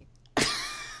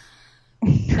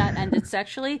 That ended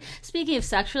sexually. Speaking of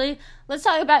sexually, let's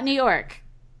talk about New York.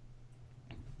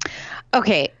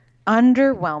 Okay.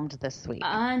 Underwhelmed this week.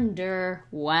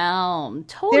 Underwhelmed.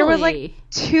 Totally. There was like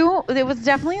it was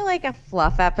definitely like a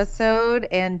fluff episode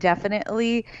and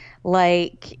definitely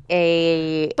like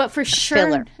a But for sure,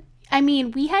 filler. I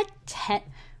mean, we had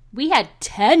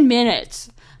 10 minutes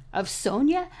of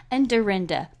Sonia and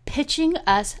Dorinda pitching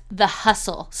us The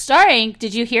Hustle, starring,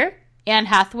 did you hear? Anne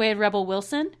Hathaway and Rebel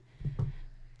Wilson.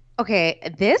 Okay,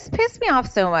 this pissed me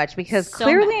off so much because So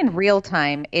clearly mad. in real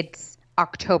time it's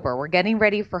October. We're getting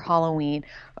ready for Halloween.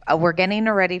 We're getting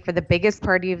ready for the biggest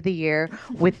party of the year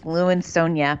with Lou and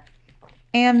Sonia.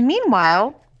 And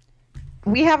meanwhile,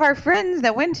 we have our friends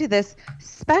that went to this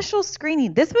special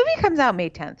screening. This movie comes out May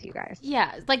 10th, you guys.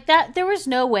 Yeah, like that. There was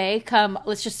no way come,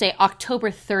 let's just say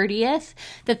October 30th,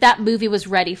 that movie was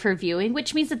ready for viewing,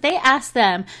 which means that they asked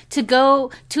them to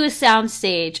go to a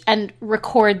soundstage and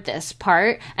record this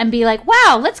part and be like,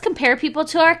 wow, let's compare people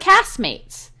to our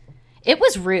castmates. It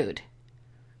was rude.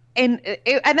 And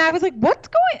I was like, what's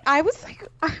going? I was like,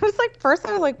 first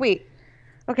I was like, wait,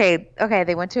 okay,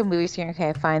 they went to a movie screening.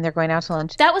 Okay, fine, they're going out to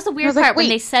lunch. That was the weird was like, part when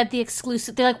wait. they said the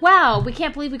exclusive. They're like, wow, we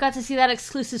can't believe we got to see that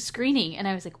exclusive screening. And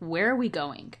I was like, where are we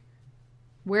going?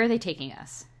 Where are they taking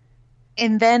us?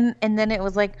 And then it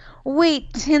was like,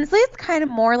 wait, Tinsley's kind of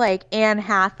more like Anne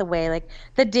Hathaway, like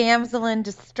the damsel in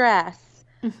distress.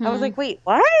 I was like, wait,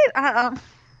 what?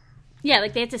 Yeah,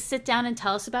 like they had to sit down and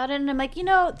tell us about it. And I'm like,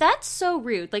 that's so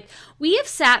rude. Like, we have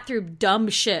sat through dumb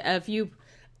shit of you,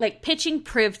 like, pitching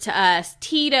Priv to us,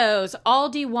 Tito's,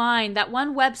 Aldi Wine, that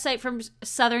one website from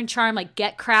Southern Charm, like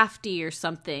Get Crafty or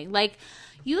something. Like,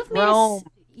 you have made us...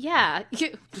 Yeah.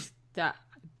 That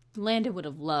Landon would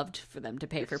have loved for them to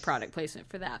pay for product placement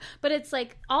for that. But it's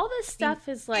like, all this stuff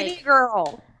is like... Pretty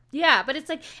girl. Yeah, but it's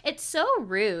like, it's so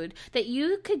rude that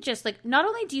you could just, like, not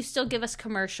only do you still give us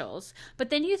commercials, but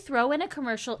then you throw in a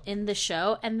commercial in the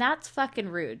show, and that's fucking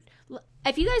rude.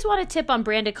 If you guys want a tip on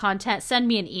branded content, send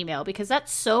me an email, because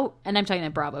that's so, and I'm talking to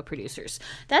Bravo producers,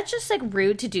 that's just, like,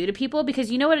 rude to do to people, because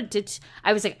you know what it did?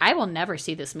 I was like, I will never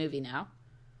see this movie now.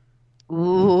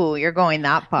 Ooh, you're going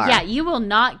that far. Yeah, you will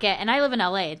not get, and I live in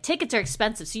LA, and tickets are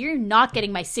expensive, so you're not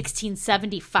getting my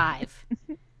 $16.75.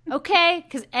 Okay,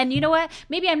 and you know what?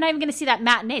 Maybe I'm not even going to see that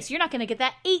matinee, so you're not going to get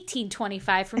that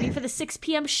 $18.25 from me for the 6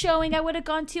 p.m. showing I would have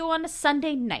gone to on a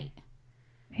Sunday night.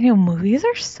 Movies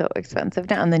are so expensive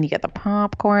now, and then you get the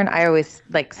popcorn. I always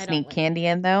like sneak candy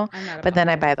in though, but then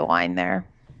I buy the wine there.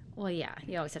 Well, yeah,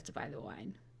 you always have to buy the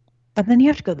wine. But then you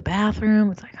have to go to the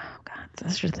bathroom. It's like, oh god,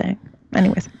 that's your thing.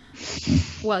 Anyways.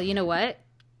 Well, you know what?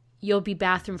 You'll be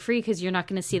bathroom free because you're not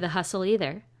going to see The Hustle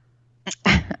either.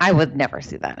 I would never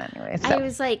see that anyway. So. I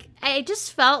was like, I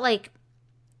just felt like,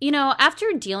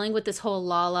 after dealing with this whole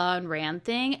Lala and Rand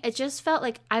thing, it just felt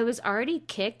like I was already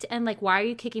kicked. And like, why are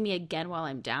you kicking me again while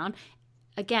I'm down?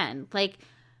 Again, like,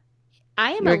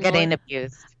 You're getting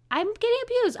abused. I'm getting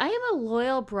abused. I am a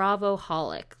loyal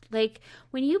Bravo-holic. Like,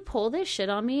 when you pull this shit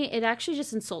on me, it actually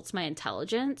just insults my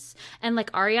intelligence. And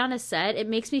like Ariana said, it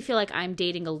makes me feel like I'm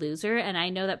dating a loser. And I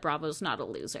know that Bravo's not a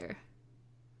loser.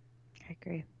 I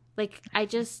agree. Like, I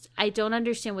don't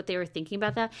understand what they were thinking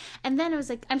about that. And then it was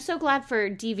like, I'm so glad for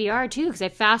DVR too, because I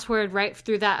fast forwarded right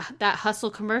through that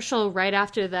Hustle commercial right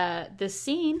after this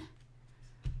scene.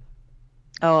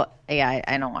 Oh, yeah,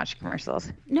 I don't watch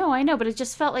commercials. No, I know, but it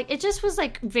just felt like, it just was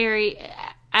like very,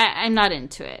 I'm not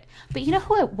into it. But you know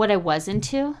what I was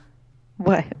into?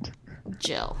 What?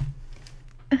 Jill.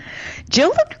 Jill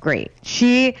looked great.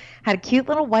 She had a cute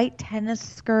little white tennis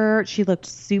skirt. She looked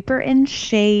super in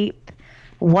shape.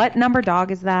 What number dog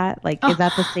is that? Like, is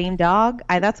that the same dog?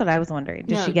 That's what I was wondering.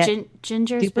 Did she get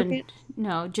Ginger's been...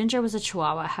 No, Ginger was a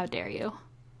Chihuahua. How dare you?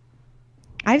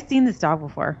 I've seen this dog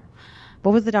before.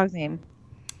 What was the dog's name?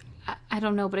 I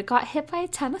don't know, but it got hit by a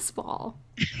tennis ball.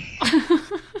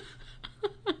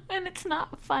 And it's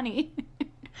not funny.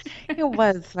 It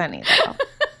was funny, though.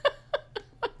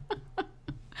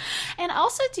 And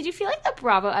also, did you feel like the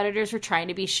Bravo editors were trying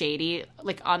to be shady,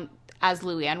 like as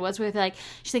Luann was, with like,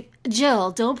 she's like,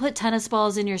 Jill, don't put tennis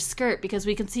balls in your skirt because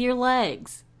we can see your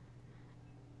legs.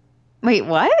 Wait,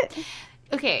 what?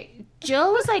 Okay,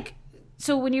 Jill was like,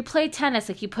 so when you play tennis,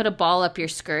 like you put a ball up your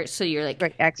skirt, so you're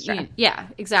like extra. Yeah,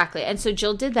 exactly. And so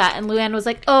Jill did that, and Luann was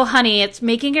like, "Oh, honey, it's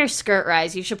making your skirt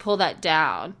rise. You should pull that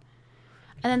down."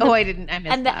 And then I didn't. I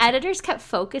missed And that. the editors kept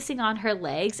focusing on her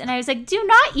legs, and I was like, "Do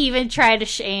not even try to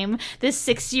shame this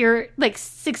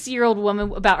 6-year-old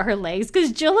woman about her legs,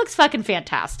 because Jill looks fucking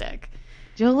fantastic."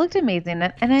 Jill looked amazing,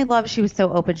 and I love. She was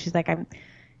so open. She's like, I'm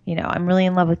really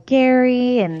in love with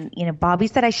Gary, and Bobby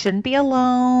said I shouldn't be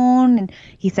alone, and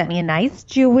he sent me a nice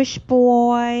Jewish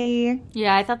boy.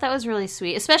 Yeah, I thought that was really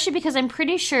sweet, especially because I'm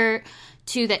pretty sure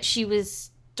too that she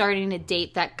was starting to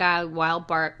date that guy while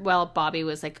Bobby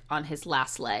was like on his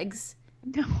last legs.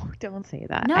 No, don't say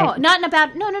that. No, not in a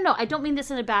bad. No. I don't mean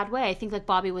this in a bad way. I think like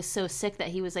Bobby was so sick that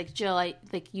he was like, Jill,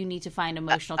 you need to find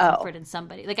emotional comfort in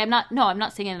somebody. Like I'm not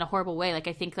saying it in a horrible way. Like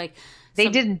I think like they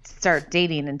didn't start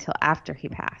dating until after he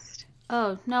passed.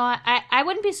 Oh no, I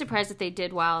wouldn't be surprised if they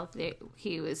did while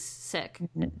he was sick.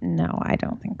 No, I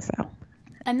don't think so.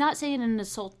 I'm not saying it in an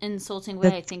insulting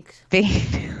way. I think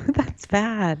that's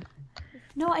bad.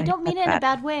 No, I don't mean it in a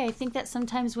bad way. I think that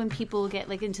sometimes when people get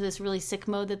like into this really sick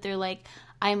mode that they're like,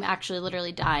 I'm actually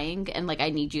literally dying and like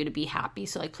I need you to be happy.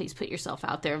 So like please put yourself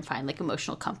out there and find like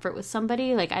emotional comfort with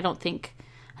somebody. Like I don't think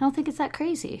it's that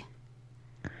crazy.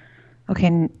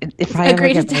 Okay, if I ever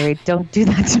get married, don't do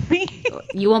that to me.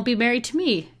 You won't be married to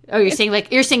me. Oh, you're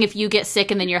saying if you get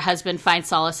sick and then your husband finds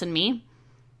solace in me?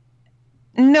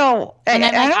 No, I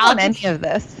don't want any of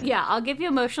this. Yeah, I'll give you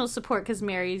emotional support because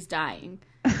Mary's dying.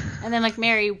 And then like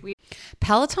Mary,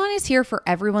 Peloton is here for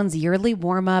everyone's yearly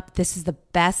warm up. This is the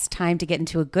best time to get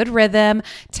into a good rhythm,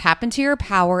 tap into your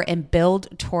power, and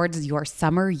build towards your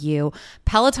summer you.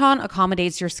 Peloton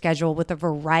accommodates your schedule with a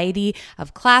variety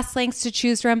of class lengths to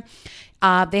choose from.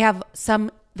 They have some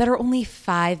that are only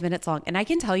 5 minutes long. And I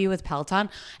can tell you with Peloton,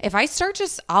 if I start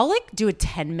I'll like do a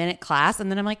 10-minute class and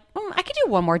then I'm like, I could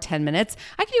do one more 10 minutes.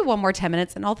 I could do one more 10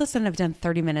 minutes. And all of a sudden I've done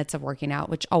 30 minutes of working out,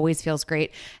 which always feels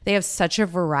great. They have such a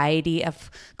variety of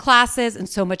classes and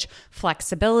so much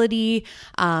flexibility.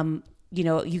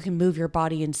 You can move your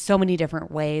body in so many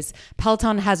different ways.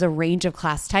 Peloton has a range of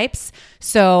class types.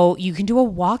 So you can do a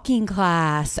walking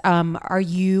class. Are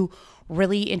you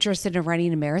really interested in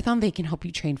running a marathon? They can help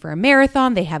you train for a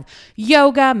marathon. They have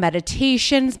yoga,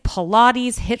 meditations,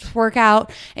 Pilates, HIIT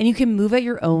workout, and you can move at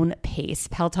your own pace.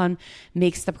 Peloton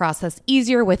makes the process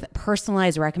easier with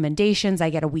personalized recommendations. I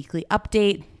get a weekly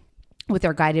update with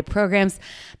their guided programs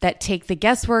that take the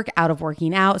guesswork out of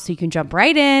working out so you can jump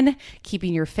right in,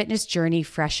 keeping your fitness journey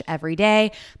fresh every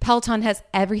day. Peloton has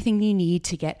everything you need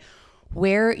to get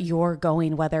where you're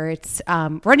going, whether it's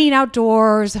running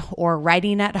outdoors or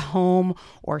riding at home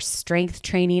or strength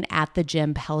training at the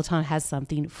gym. Peloton has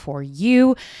something for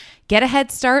you. Get a head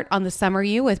start on the summer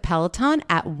you with Peloton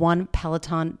at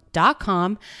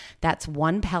onepeloton.com. That's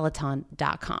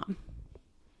onepeloton.com.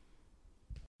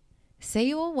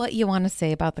 Say what you want to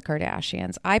say about the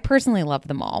Kardashians. I personally love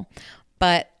them all,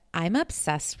 but I'm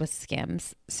obsessed with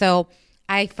Skims. So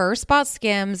I first bought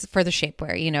Skims for the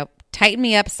shapewear, tighten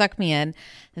me up, suck me in.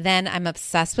 Then I'm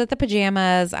obsessed with the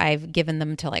pajamas. I've given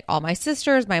them to like all my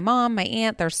sisters, my mom, my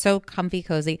aunt. They're so comfy,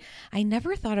 cozy. I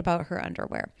never thought about her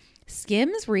underwear.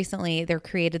 Skims recently, they're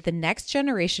created the next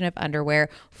generation of underwear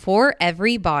for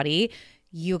every body.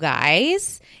 You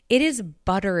guys, it is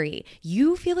buttery.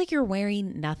 You feel like you're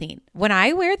wearing nothing. When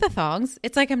I wear the thongs,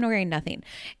 it's like I'm wearing nothing.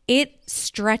 It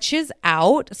stretches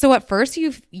out. So at first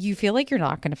you feel like you're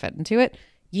not going to fit into it.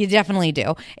 You definitely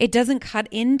do. It doesn't cut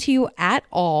into you at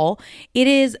all. It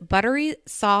is buttery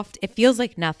soft. It feels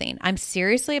like nothing. I'm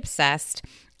seriously obsessed.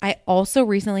 I also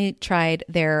recently tried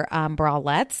their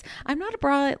bralettes. I'm not a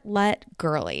bralette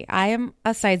girly. I am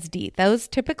a size D. Those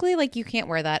typically, like, you can't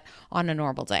wear that on a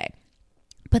normal day.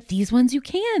 But these ones you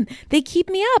can. They keep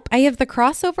me up. I have the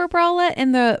crossover bralette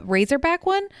and the Razorback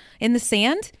one in the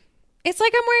sand. It's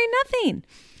like I'm wearing nothing.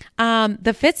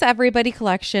 The Fits Everybody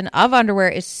collection of underwear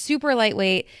is super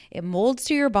lightweight. It molds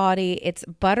to your body. It's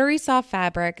buttery soft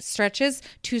fabric, stretches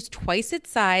to twice its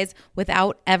size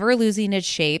without ever losing its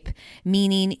shape,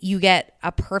 meaning you get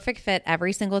a perfect fit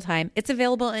every single time. It's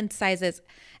available in sizes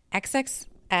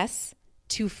XXS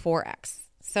to 4X.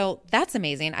 So that's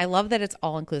amazing. I love that it's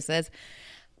all inclusive.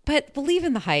 But believe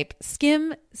in the hype.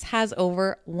 Skims has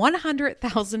over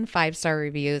 100,000 5-star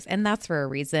reviews, and that's for a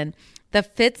reason. The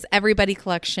Fits Everybody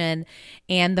collection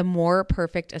and the More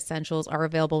Perfect Essentials are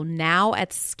available now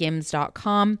at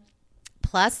skims.com.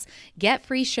 Plus, get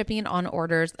free shipping on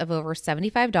orders of over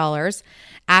 $75.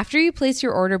 After you place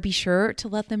your order, be sure to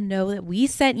let them know that we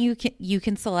sent you. You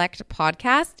can select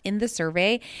podcast in the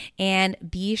survey, and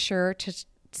be sure to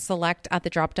select at the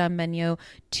drop down menu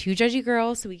to Judgy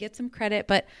Girl so we get some credit.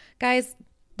 But guys,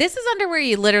 this is underwear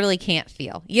you literally can't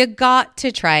feel. You got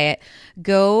to try it.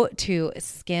 Go to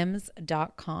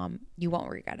skims.com. You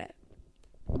won't regret it.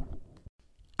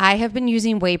 I have been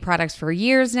using Ouai products for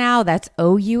years now. That's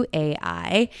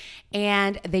OUAI.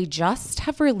 And they just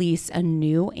have released a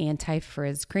new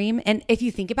anti-frizz cream. And if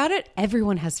you think about it,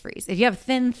 everyone has frizz. If you have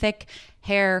thin, thick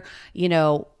hair,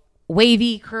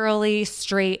 wavy, curly,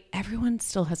 straight, everyone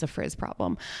still has a frizz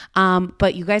problem.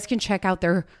 But you guys can check out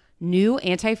their new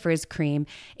anti-frizz cream.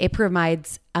 It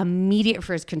provides immediate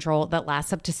frizz control that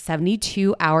lasts up to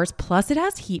 72 hours. Plus it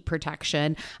has heat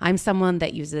protection. I'm someone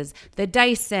that uses the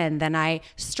Dyson, then I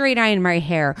straight iron my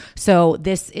hair. So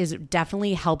this is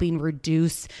definitely helping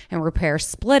reduce and repair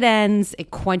split ends. It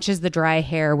quenches the dry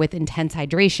hair with intense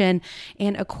hydration.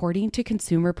 And according to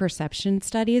consumer perception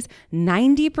studies,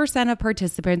 90% of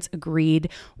participants agreed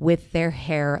with their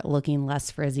hair looking less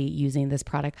frizzy using this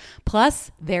product. Plus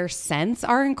their scents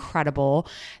are incredible.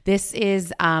 This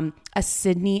is a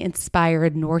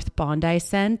Sydney-inspired North Bondi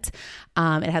scent.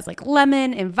 It has like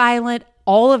lemon and violet.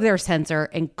 All of their scents are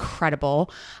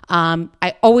incredible.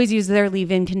 I always use their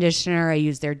leave-in conditioner. I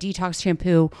use their detox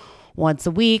shampoo once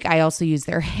a week. I also use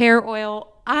their hair oil.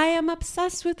 I am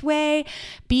obsessed with Ouai.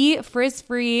 Be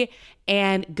frizz-free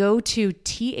and go to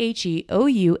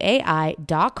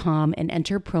THEOUAI.com and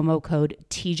enter promo code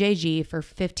TJG for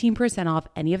 15% off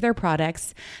any of their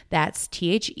products. That's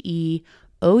THEOUAI.com,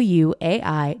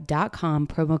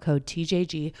 promo code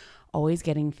TJG, always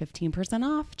getting 15%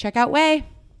 off. Check out Ouai.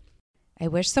 I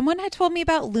wish someone had told me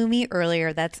about Lume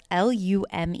earlier. That's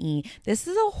Lume. This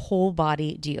is a whole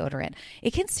body deodorant.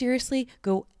 It can seriously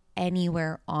go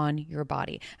anywhere on your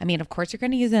body. I mean, of course, you're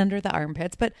going to use it under the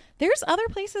armpits, but there's other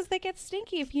places that get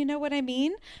stinky, if you know what I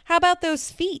mean. How about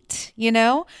those feet?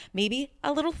 Maybe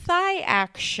a little thigh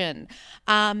action.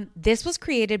 This was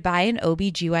created by an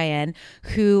OBGYN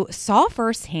who saw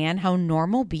firsthand how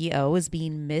normal BO is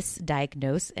being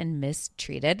misdiagnosed and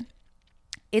mistreated.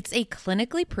 It's a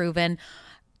clinically proven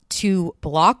to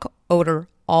block odor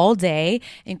all day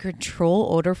and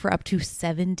control odor for up to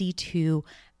 72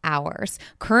 hours.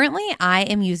 Currently, I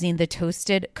am using the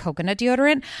Toasted Coconut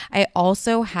deodorant. I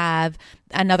also have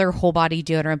another whole body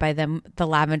deodorant by them, the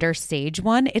Lavender Sage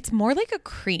one. It's more like a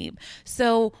cream.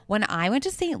 So when I went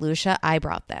to St. Lucia, I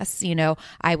brought this.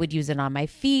 I would use it on my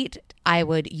feet. I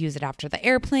would use it after the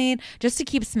airplane just to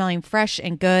keep smelling fresh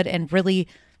and good and really,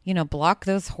 block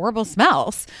those horrible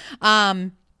smells.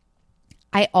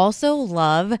 I also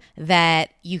love that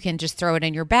you can just throw it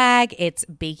in your bag. It's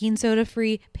baking soda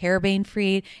free, paraben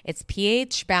free. It's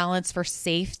pH balanced for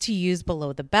safe to use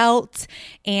below the belt.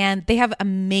 And they have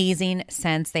amazing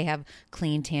scents. They have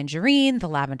clean tangerine, the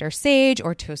lavender sage,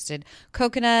 or toasted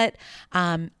coconut.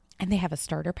 And they have a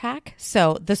starter pack.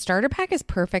 So the starter pack is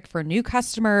perfect for new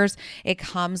customers. It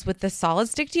comes with the solid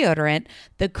stick deodorant,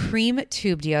 the cream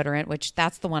tube deodorant, which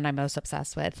that's the one I'm most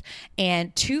obsessed with,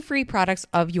 and 2 free products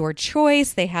of your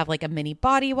choice. They have like a mini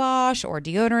body wash or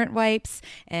deodorant wipes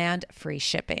and free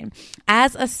shipping.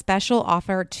 As a special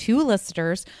offer to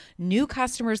listeners, new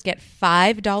customers get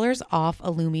 $5 off a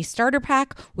Lume starter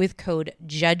pack with code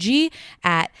JUDGY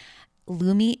at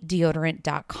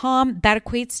LumeDeodorant.com. That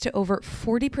equates to over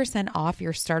 40% off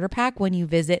your starter pack when you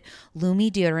visit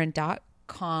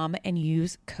LumeDeodorant.com and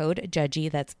use code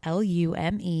JUDGY. That's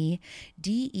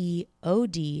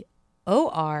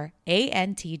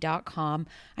LumeDeodorant.com.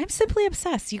 I'm simply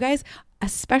obsessed. You guys,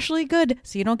 especially good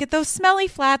so you don't get those smelly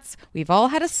flats. We've all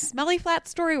had a smelly flat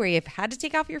story where you've had to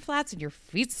take off your flats and your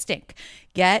feet stink.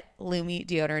 Get Lume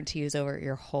deodorant to use over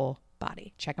your whole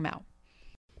body. Check them out.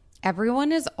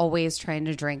 Everyone is always trying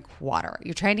to drink water.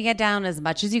 You're trying to get down as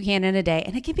much as you can in a day,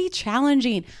 and it can be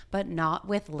challenging, but not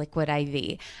with Liquid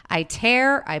IV. I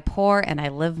tear, I pour, and I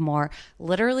live more.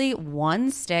 Literally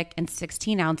 1 stick and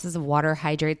 16 ounces of water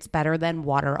hydrates better than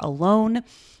water alone.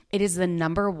 It is the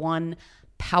 #1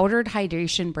 powdered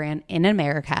hydration brand in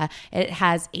America. It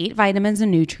has 8 vitamins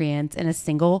and nutrients in a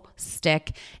single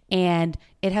stick, and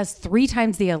it has 3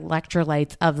 times the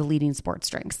electrolytes of the leading sports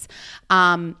drinks.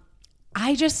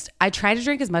 I try to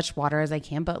drink as much water as I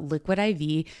can, but Liquid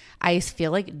IV, I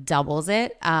feel like doubles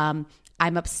it. I'm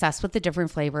obsessed with the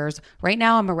different flavors. Right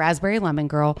now, I'm a raspberry lemon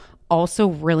girl. Also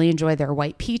really enjoy their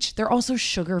white peach. They're also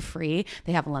sugar-free.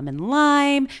 They have lemon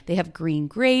lime. They have green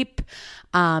grape.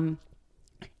 And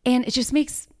it just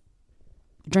makes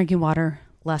drinking water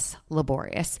less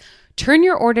laborious. Turn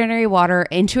your ordinary water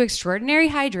into extraordinary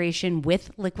hydration with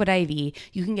Liquid IV.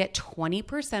 You can get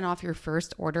 20% off your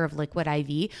first order of Liquid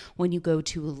IV when you go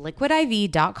to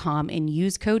liquidiv.com and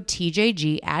use code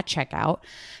TJG at checkout.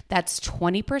 That's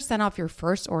 20% off your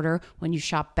first order when you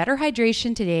shop Better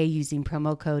Hydration today using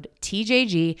promo code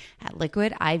TJG at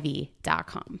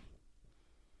liquidiv.com.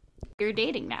 You're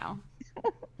dating now.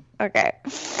 Okay.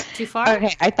 Too far?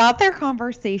 Okay. I thought their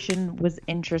conversation was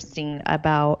interesting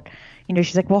about,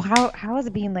 she's like, well, how is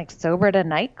it being like sober at a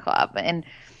nightclub? And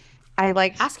I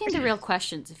like asking the real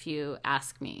questions. If you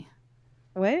ask me,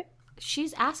 what?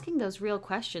 She's asking those real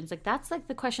questions. Like, that's like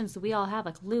the questions that we all have.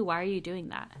 Like, Lou, why are you doing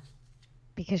that?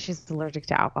 Because she's allergic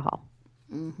to alcohol.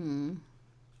 Mm-hmm.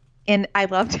 And I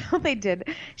loved how they did.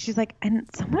 She's like, and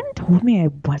someone told me I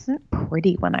wasn't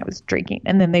pretty when I was drinking.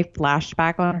 And then they flashed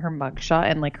back on her mugshot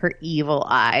and like her evil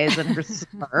eyes and her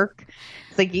smirk.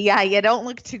 It's like, yeah, you don't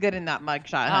look too good in that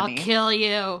mugshot, honey. I'll kill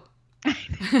you.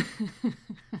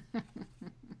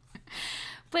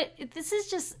 But this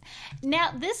is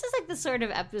like the sort of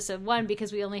episode one,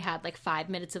 because we only had like 5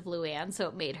 minutes of Luann, so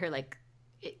it made her like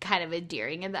kind of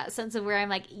endearing in that sense of where I'm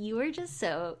like, you are just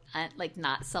so like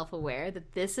not self-aware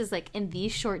that this is like in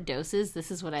these short doses, this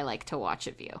is what I like to watch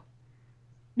of you.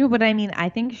 No, but I mean, I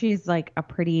think she's like a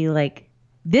pretty like,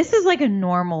 this is like a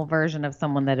normal version of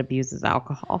someone that abuses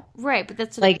alcohol. Right, but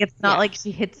that's like, it's not like she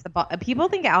hits the bottle. People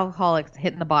think alcoholics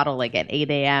hitting the bottle like at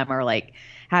 8 a.m. or like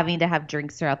having to have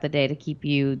drinks throughout the day to keep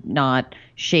you not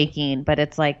shaking. But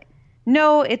it's like,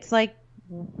 no, it's like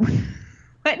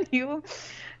when you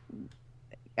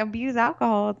abuse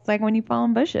alcohol, it's like when you fall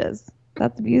in bushes.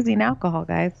 That's abusing alcohol,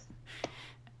 guys.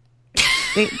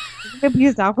 We've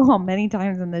abused alcohol many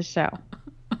times in this show.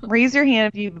 Raise your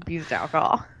hand if you've abused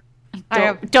alcohol.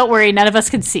 Don't worry, none of us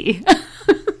can see.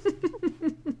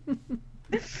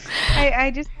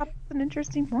 I just thought it was an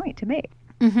interesting point to make.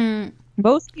 Mm-hmm.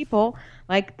 Most people,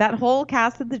 like that whole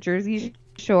cast of the Jersey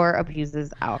Shore,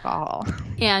 abuses alcohol.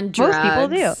 And drugs. Most people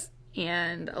do.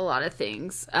 And a lot of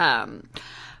things.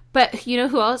 But you know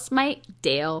who else might?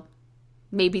 Dale.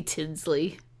 Maybe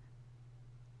Tinsley.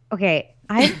 Okay.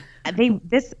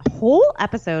 This whole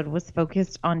episode was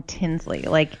focused on Tinsley.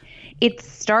 Like, it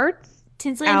starts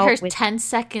Tinsley and her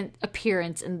 10-second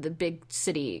appearance in the big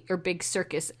city or big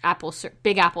circus,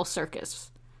 Big Apple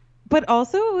Circus. But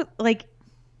also, like,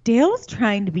 Dale's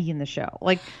trying to be in the show.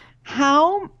 Like,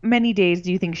 how many days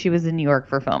do you think she was in New York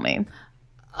for filming?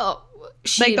 Oh,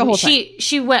 like the whole time.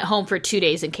 She went home for 2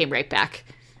 days and came right back.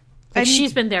 Like,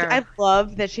 she's been there. I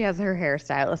love that she has her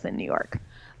hairstylist in New York.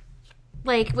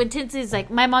 Like, when Tinsley's like,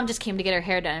 my mom just came to get her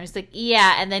hair done. I was like,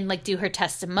 yeah. And then, like, do her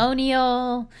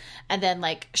testimonial. And then,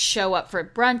 like, show up for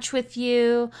brunch with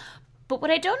you. But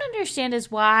what I don't understand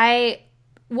is why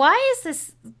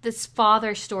is this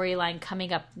father storyline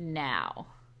coming up now?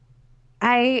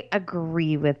 I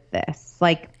agree with this.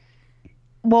 Like,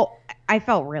 well, I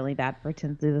felt really bad for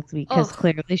Tinsley this week because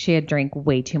clearly she had drank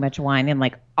way too much wine and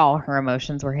like all her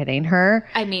emotions were hitting her.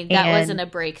 I mean, that wasn't a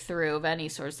breakthrough of any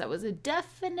sort. That was a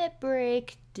definite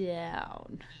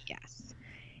breakdown. Yes.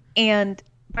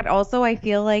 But also I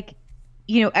feel like,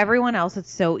 everyone else,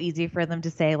 it's so easy for them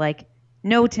to say like,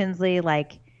 no, Tinsley,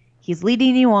 like he's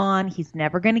leading you on. He's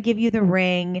never going to give you the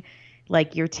ring.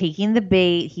 Like you're taking the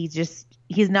bait. He's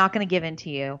not going to give in to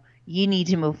you. You need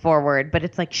to move forward. But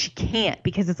it's like she can't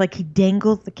because it's like he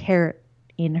dangles the carrot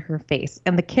in her face.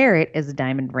 And the carrot is a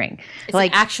diamond ring. It's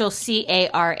like an actual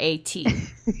CARAT.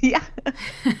 Yeah.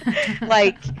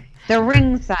 Like the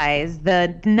ring size,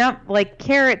 like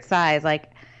carrot size,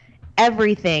 like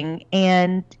everything.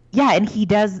 And yeah, and he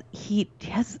has,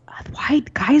 why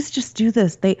guys just do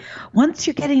this? Once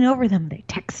you're getting over them, they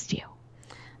text you.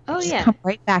 Oh, yeah. Come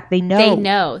right back. They know. They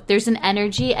know. There's an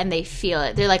energy and they feel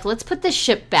it. They're like, let's put this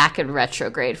ship back in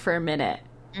retrograde for a minute.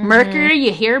 Mm-hmm. Mercury,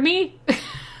 you hear me?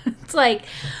 It's like,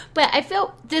 but I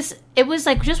feel it was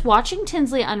like just watching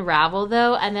Tinsley unravel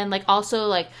though. And then like also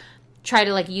like try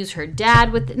to like use her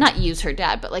dad not use her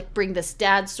dad, but like bring this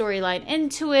dad storyline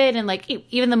into it. And like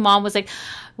even the mom was like,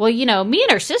 well, me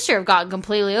and her sister have gotten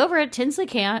completely over it. Tinsley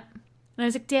can't. And I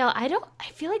was like, Dale, I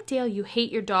feel like Dale, you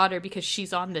hate your daughter because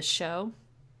she's on this show.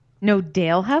 No,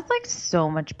 Dale has like so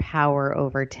much power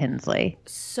over Tinsley.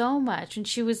 So much. And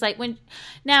she was like,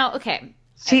 okay.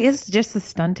 She is just a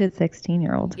stunted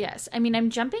 16-year-old. Yes. I mean,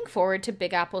 I'm jumping forward to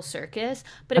Big Apple Circus,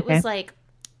 but it was like,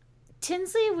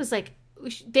 Tinsley was like,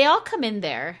 they all come in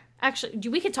there. Actually,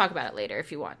 we could talk about it later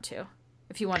if you want to.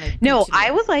 If you want to. No,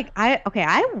 I was like,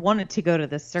 I wanted to go to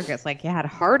this circus. Like, you had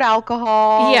hard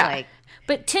alcohol. Yeah. Like,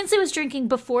 But Tinsley was drinking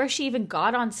before she even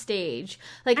got on stage.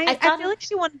 Like I feel like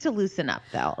she wanted to loosen up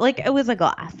though. Like it was a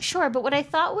glass. Sure, but what I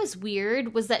thought was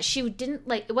weird was that she didn't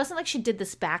like. It wasn't like she did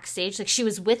this backstage. Like she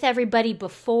was with everybody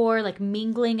before, like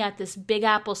mingling at this Big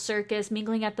Apple Circus,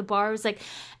 mingling at the bar. It was like,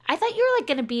 I thought you were like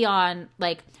going to be on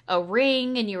like a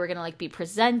ring and you were going to like be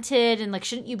presented and like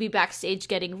shouldn't you be backstage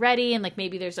getting ready and like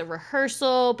maybe there's a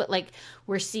rehearsal, but like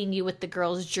we're seeing you with the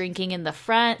girls drinking in the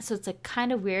front, so it's like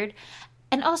kind of weird.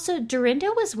 And also Dorinda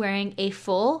was wearing a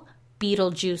full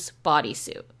Beetlejuice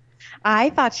bodysuit. I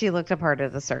thought she looked a part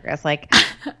of the circus. Like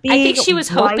I think she was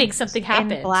hoping something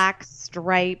happened. And black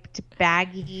striped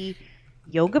baggy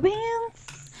yoga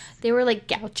pants. They were like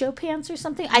gaucho pants or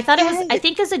something. I thought it was, I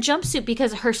think as a jumpsuit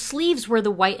because her sleeves were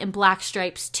the white and black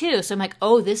stripes too. So I'm like,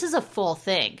 oh, this is a full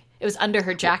thing. It was under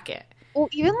her jacket. Well,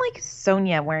 even like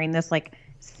Sonia wearing this like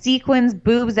sequins,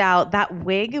 boobs out, that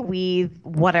wig, weave,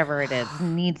 whatever it is,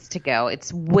 needs to go.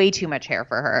 It's way too much hair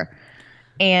for her.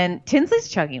 And Tinsley's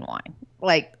chugging wine.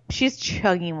 Like she's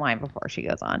chugging wine before she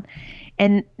goes on.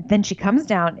 And then she comes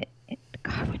down.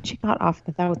 God, when she got off,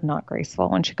 that was not graceful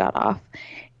when she got off.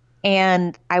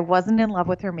 And I wasn't in love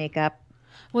with her makeup.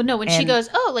 Well, no, when she goes,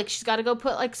 oh, like she's got to go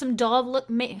put like some doll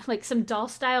like some doll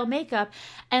style makeup,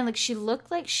 and like she looked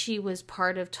like she was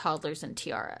part of Toddlers and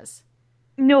Tiaras.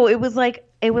 No, it was like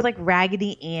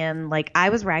Raggedy Ann. Like I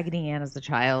was Raggedy Ann as a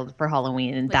child for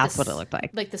Halloween, and like that's what it looked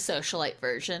like. Like the socialite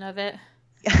version of it.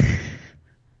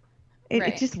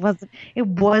 It just wasn't. It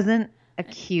wasn't a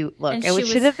cute look. It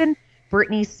should have been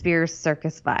Britney Spears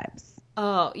circus vibes.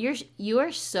 Oh, you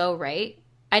are so right.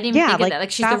 I didn't even think of that.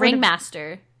 Like she's the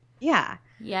ringmaster. Yeah.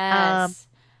 Yes.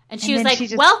 And she was like,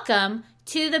 welcome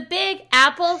to the Big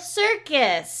Apple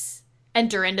Circus.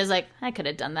 And Dorinda's like, I could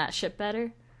have done that shit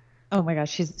better. Oh my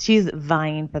gosh, she's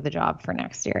vying for the job for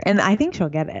next year. And I think she'll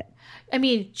get it. I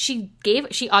mean, she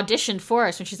auditioned for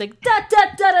us when she's like, da da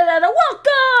da da da da,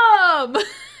 welcome.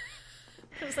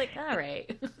 I was like, all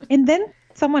right. And then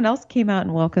someone else came out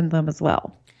and welcomed them as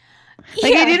well.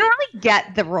 Like I didn't really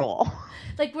get the role.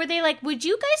 Like, were they like, would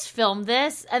you guys film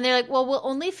this? And they're like, well, we'll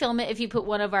only film it if you put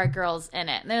one of our girls in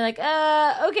it. And they're like,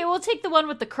 okay, we'll take the one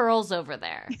with the curls over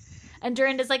there. And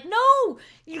Dorinda's like, no,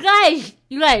 you guys,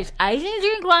 I can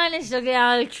drink wine and still get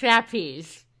out of the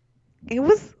trapeze. It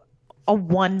was a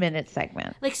 1 minute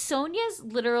segment. Like, Sonia's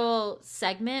literal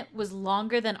segment was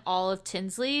longer than all of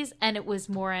Tinsley's, and it was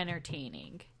more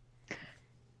entertaining.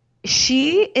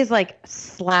 She is like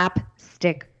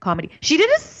slapstick comedy. She did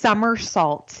a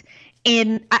somersault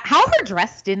in how her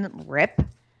dress didn't rip.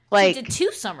 Like she did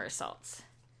 2 somersaults.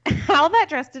 How that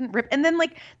dress didn't rip. And then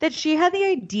like that she had the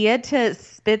idea to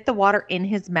spit the water in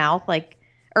his mouth, like,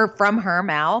 or from her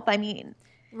mouth. I mean,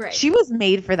 right. She was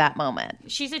made for that moment.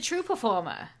 She's a true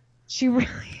performer. She was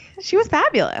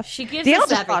fabulous. She gives Dale us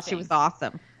just everything. thought she was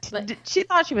awesome. But, she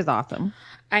thought she was awesome.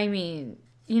 I mean,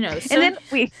 you know. And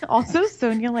then also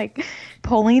Sonia like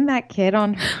pulling that kid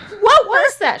on her. What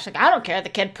was that? She's like, I don't care. The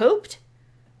kid pooped.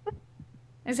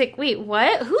 I was like, wait,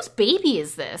 what? Whose baby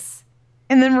is this?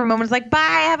 And then Ramon was like, bye,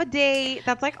 I have a date.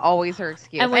 That's like always her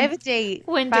excuse. And when, I have a date.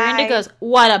 When bye. Dorinda goes,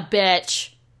 what a bitch.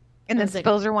 And then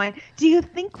spills her wine. Do you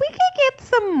think we could get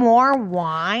some more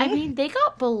wine? I mean, they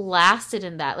got blasted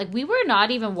in that. Like, we were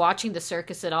not even watching the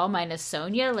circus at all, minus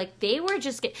Sonia. Like, they were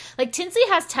just like, Tinsley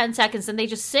has 10 seconds, and they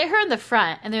just sit her in the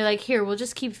front, and they're like, here, we'll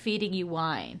just keep feeding you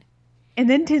wine. And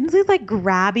then Tinsley's like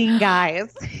grabbing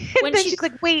guys. And then she's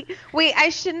like, wait, I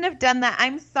shouldn't have done that.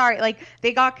 I'm sorry. Like,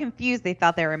 they got confused. They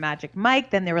thought they were Magic Mike.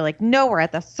 Then they were like, no, we're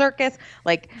at the circus.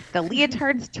 Like, the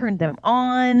leotards turned them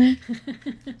on.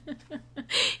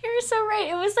 You're so right.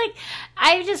 It was like,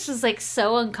 I just was like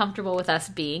so uncomfortable with us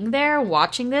being there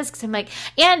watching this. Because I'm like,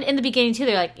 and in the beginning too,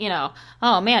 they're like, you know,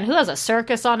 oh man, who has a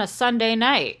circus on a Sunday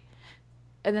night?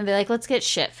 And then they're like, let's get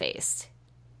shit-faced.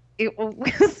 It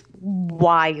was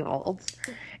wild.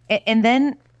 And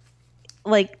then,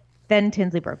 like,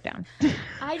 Tinsley broke down.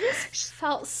 I just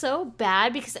felt so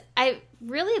bad because I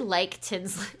really like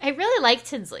Tinsley. It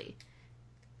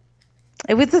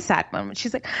was a sad moment.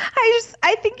 She's like,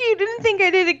 I think you didn't think I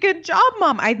did a good job,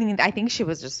 Mom. I think she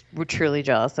was just truly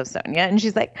jealous of Sonia. And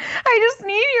she's like, I just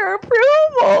need your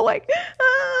approval. Like,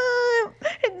 I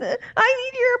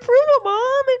need your approval,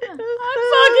 Mom. I'm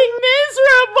fucking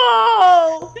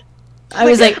miserable. I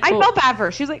was like, I felt bad for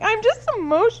her. She was like, I'm just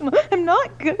emotional. I'm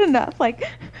not good enough. Like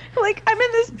I'm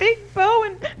in this big bow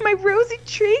and my rosy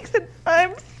cheeks and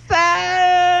I'm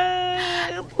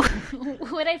sad.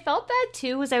 What I felt bad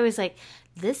too was I was like,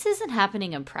 this isn't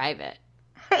happening in private.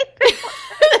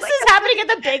 This is happening at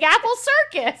the Big Apple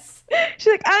Circus.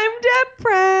 She's like, I'm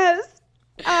depressed.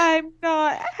 I'm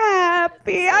not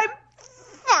happy. I'm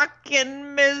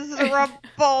fucking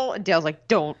miserable. And Dale's like,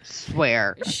 don't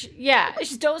swear.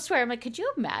 She's don't swear. I'm like, could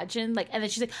you imagine? Like, and then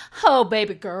she's like, oh,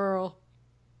 baby girl.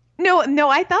 No,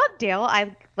 I thought Dale,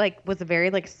 was a very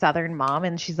like Southern mom,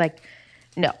 and she's like,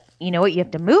 no, you know what? You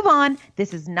have to move on.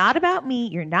 This is not about me.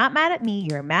 You're not mad at me.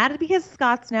 You're mad because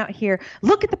Scott's not here.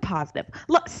 Look at the positive.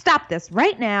 Look, stop this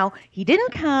right now. He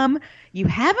didn't come. You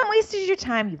haven't wasted your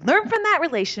time. You've learned from that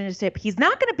relationship. He's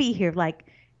not going to be here. Like,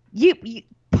 you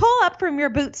pull up from your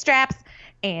bootstraps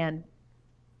and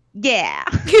yeah.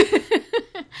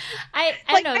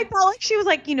 I know. I felt like she was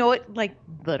like, you know what? Like,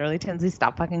 literally, Tinsley,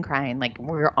 stop fucking crying. Like,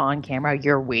 we're on camera.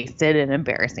 You're wasted and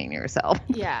embarrassing yourself.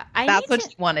 Yeah. That's what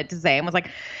she wanted to say. And was like,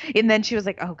 and then she was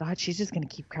like, oh God, she's just going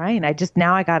to keep crying.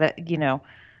 Now I got to, now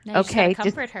okay. You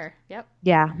comfort her. Yep.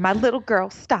 Yeah. My little girl,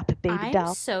 stop it, baby doll.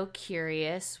 I'm so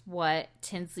curious what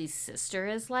Tinsley's sister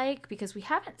is like because we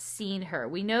haven't seen her.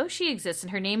 We know she exists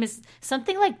and her name is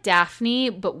something like Daphne,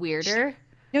 but weirder.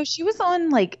 No, she was on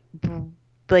like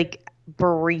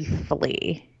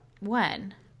briefly.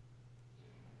 When?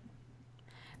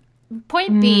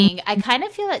 Point being, I kind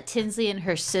of feel that Tinsley and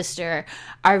her sister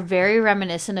are very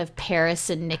reminiscent of Paris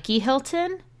and Nikki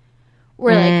Hilton.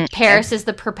 Where like Paris is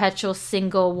the perpetual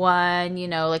single one,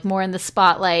 like more in the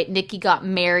spotlight. Nikki got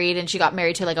married and she got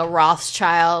married to like a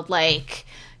Rothschild. Like,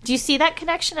 do you see that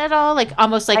connection at all? Like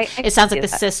almost like it sounds like the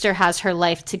sister has her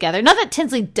life together. Not that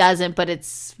Tinsley doesn't, but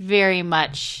it's very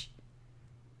much,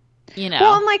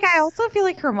 Well, and like I also feel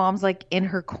like her mom's like in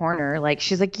her corner. Like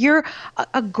she's like, you're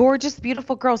a gorgeous,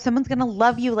 beautiful girl. Someone's gonna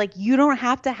love you. Like you don't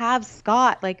have to have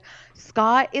Scott. Like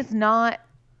Scott is not.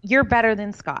 You're better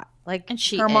than Scott. Like and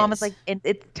her mom is like,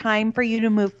 it's time for you to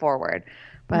move forward.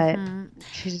 But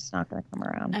she's just not going to come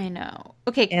around. I know.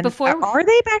 Okay, and before are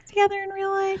they back together in real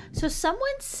life? So someone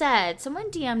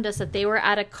DM'd us that they were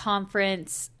at a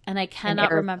conference, and I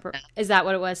cannot remember. Is that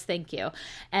what it was? Thank you.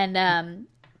 And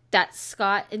that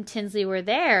Scott and Tinsley were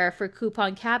there for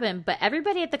Coupon Cabin, but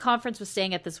everybody at the conference was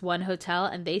staying at this one hotel,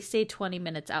 and they stayed 20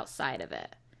 minutes outside of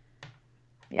it.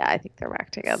 Yeah, I think they're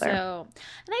back together. So,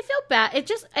 and I feel bad.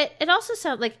 It also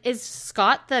sounds like, is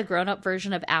Scott the grown-up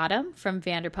version of Adam from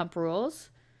Vanderpump Rules?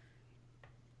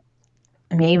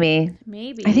 Maybe.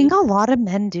 I think a lot of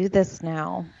men do this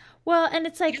now. Well, and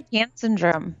it's like Ant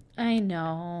syndrome. I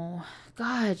know.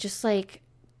 God, just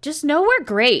know we're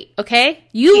great, okay?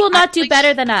 You will not do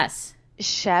better than us.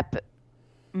 Shep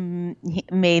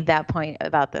made that point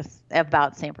about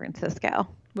San Francisco.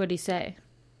 What did he say?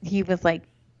 He was like,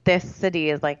 this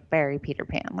city is like very Peter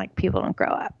Pan. Like people don't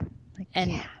grow up. Like,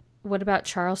 and what about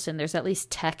Charleston? There's at least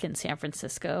tech in San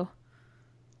Francisco.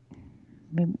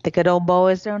 The good old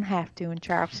boys don't have to in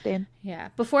Charleston. Yeah.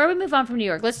 Before we move on from New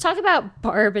York, let's talk about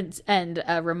Barb and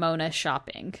Ramona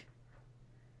shopping.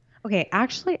 Okay,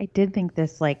 actually, I did think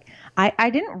this, like, I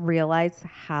didn't realize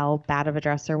how bad of a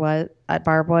dresser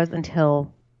Barb was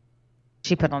until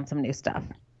she put on some new stuff.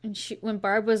 And when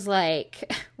Barb was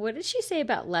like, what did she say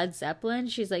about Led Zeppelin?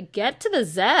 She's like, get to the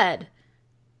Zed.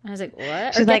 I was like,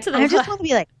 what? She's like, I just want to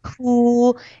be like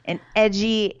cool and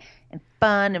edgy and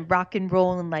fun and rock and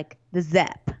roll and like the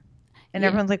Zepp. And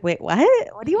everyone's like, wait, what?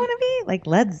 What do you want to be? Like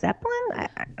Led Zeppelin?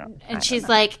 And she's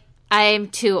like, I'm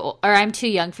too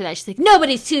young for that. She's like,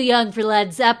 nobody's too young for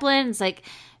Led Zeppelin. It's like,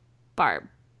 Barb.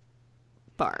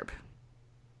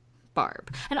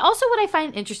 And also what I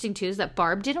find interesting too is that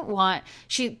Barb didn't want,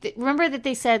 remember that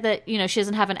they said that, she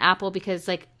doesn't have an apple because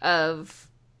like of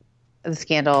the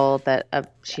scandal that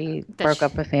she broke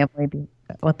up a family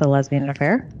with the lesbian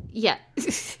affair. Yeah.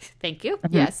 Thank you.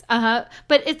 Mm-hmm. Yes.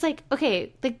 But it's like,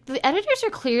 okay, the editors are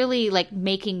clearly like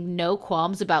making no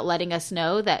qualms about letting us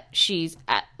know that she's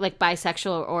like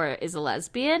bisexual or is a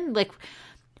lesbian. Like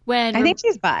when I think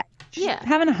she's bi. She's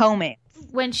having a homemade.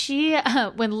 When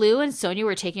when Lou and Sonia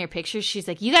were taking her pictures, she's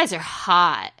like, you guys are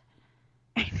hot.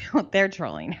 I know, they're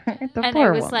trolling her.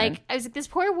 I was like, this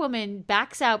poor woman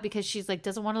backs out because she's like,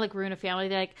 doesn't want to like ruin a family.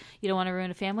 They're like, you don't want to ruin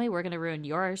a family? We're going to ruin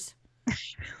yours.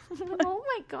 Oh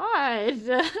my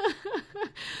God.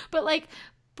 But like,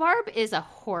 Barb is a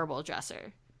horrible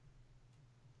dresser.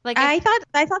 Like I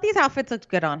thought these outfits looked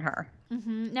good on her.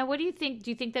 Mm-hmm. Now, what do you think?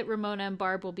 Do you think that Ramona and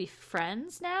Barb will be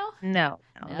friends now? No.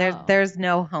 There's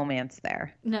no romance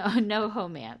there. No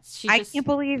romance. I can't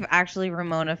believe actually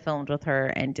Ramona filmed with her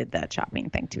and did that shopping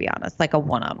thing, to be honest, like a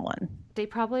one-on-one. They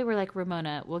probably were like,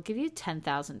 Ramona, we'll give you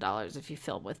 $10,000 if you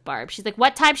film with Barb. She's like,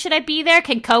 what time should I be there?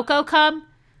 Can Coco come?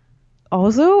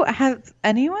 Also, has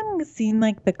anyone seen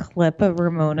like the clip of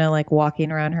Ramona like walking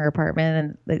around her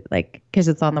apartment and like because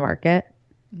it's on the market?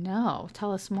 No,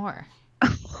 tell us more.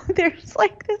 There's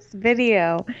like this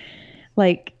video,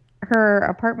 like her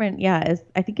apartment. Yeah,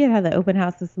 I think it had the open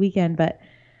house this weekend, but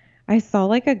I saw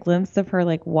like a glimpse of her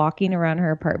like walking around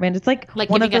her apartment. It's like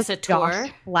one of giving us those a tour?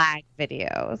 Josh Flag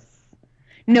videos.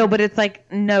 No, but it's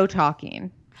like no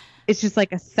talking. It's just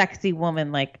like a sexy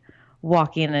woman like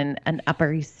walking in an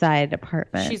Upper East Side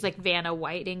apartment. She's like Vanna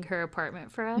Whiting her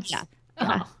apartment for us? Yeah.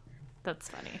 Oh, that's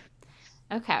funny.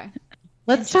 Okay.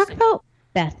 Let's talk about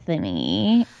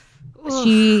Bethany.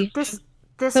 Oof, this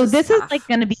is tough. like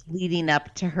going to be leading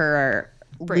up to her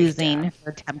losing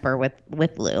her temper with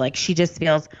Lou. Like she just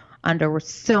feels under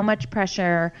so much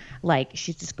pressure. Like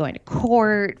she's just going to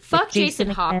court. Fuck Jason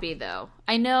Hoppy though.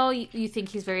 I know you think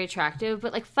he's very attractive,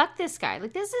 but like fuck this guy.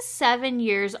 Like this is 7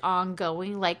 years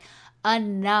ongoing. Like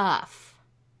enough.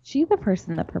 She's the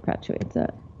person that perpetuates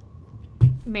it.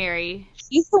 Mary.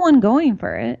 She's the one going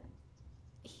for it.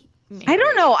 Mary. I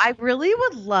don't know. I really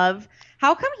would love.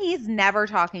 How come he's never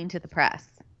talking to the press?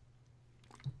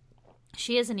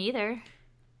 She isn't either.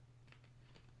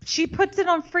 She puts it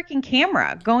on freaking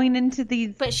camera going into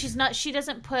these. But she's not. She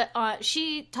doesn't put on.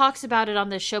 She talks about it on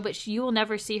this show, but you will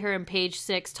never see her in Page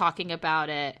 6 talking about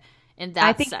it in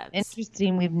that sense.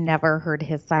 Interesting. We've never heard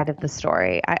his side of the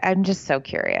story. I'm just so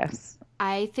curious.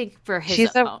 I think for his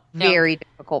she's a very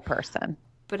difficult person.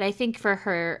 But I think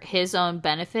for his own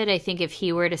benefit, I think if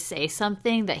he were to say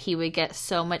something that he would get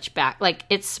so much back. Like,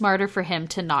 it's smarter for him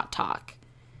to not talk.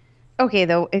 Okay,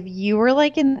 though, if you were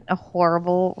like in a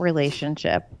horrible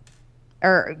relationship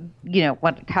or,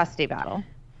 what custody battle.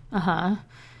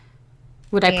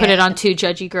 Would I put it on 2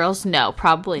 judgy girls? No,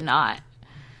 probably not.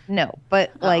 No,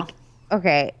 but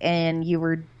okay, and you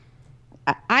were,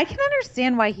 I can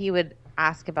understand why he would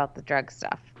ask about the drug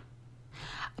stuff.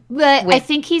 But I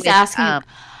think he's asking.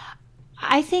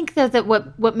 I think that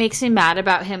what makes me mad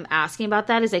about him asking about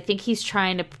that is I think he's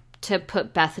trying to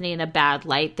put Bethany in a bad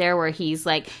light there, where he's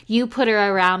like, you put her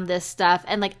around this stuff,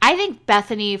 and like I think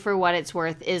Bethany, for what it's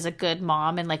worth, is a good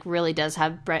mom and like really does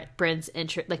have Bryn's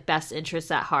best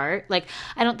interests at heart. Like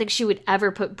I don't think she would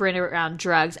ever put Bryn around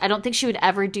drugs. I don't think she would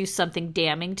ever do something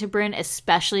damning to Bryn,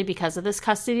 especially because of this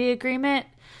custody agreement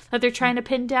that they're trying to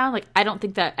pin down. Like I don't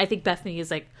think that. I think Bethany is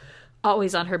like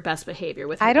always on her best behavior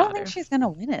with her I don't daughter. think she's going to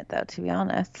win it, though, to be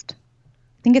honest.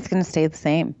 I think it's going to stay the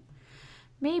same.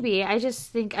 Maybe. I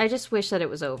just wish that it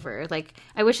was over. Like,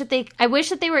 I wish that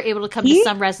they were able to come to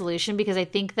some resolution, because I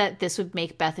think that this would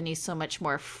make Bethany so much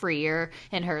more freer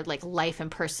in her, like, life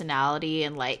and personality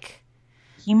and, like...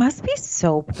 He must be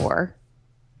so poor.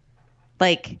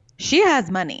 Like, she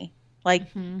has money. Like,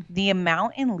 the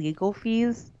amount in legal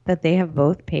fees that they have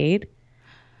both paid...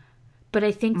 But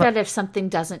I think that if something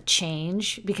doesn't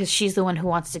change, because she's the one who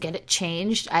wants to get it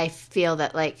changed, I feel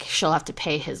that, like, she'll have to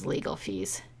pay his legal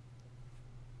fees.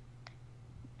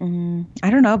 I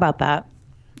don't know about that.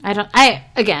 It's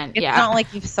not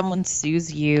like if someone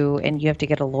sues you and you have to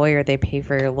get a lawyer, they pay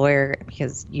for your lawyer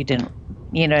because you didn't,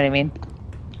 you know what I mean?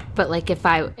 But, like,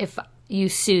 if you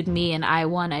sued me and I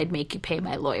won, I'd make you pay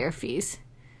my lawyer fees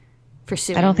for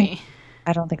suing me.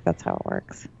 I don't think that's how it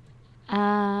works.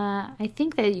 I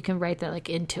think that you can write that like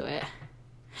into it.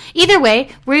 Either way,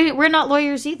 we're not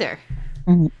lawyers either.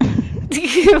 We've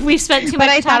spent too much time. But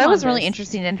I thought it was on really this.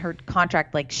 interesting in her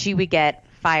contract. Like she would get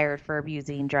fired for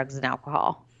abusing drugs and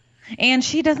alcohol, and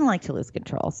she doesn't like to lose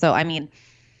control. So I mean,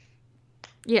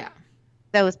 yeah,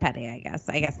 that was petty. I guess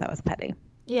that was petty.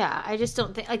 Yeah, I just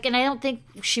don't think and I don't think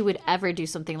she would ever do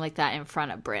something like that in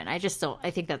front of Bryn. I just don't.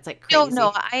 I think that's like crazy.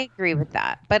 No, I agree with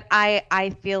that. But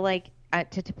I feel like.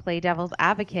 To play devil's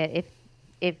advocate,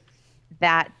 if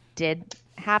that did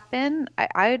happen,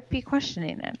 I would be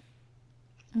questioning it.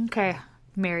 Okay,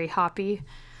 Mary Hoppy.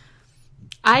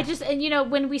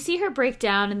 And when we see her break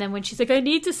down, and then when she's like, I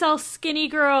need to sell Skinny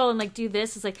Girl and like do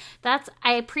this, it's like,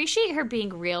 I appreciate her being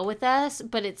real with us,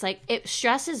 but it's like, it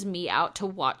stresses me out to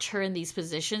watch her in these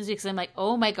positions, because I'm like,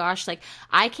 oh my gosh, like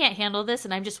I can't handle this,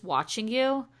 and I'm just watching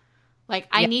you. Like,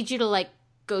 I need you to like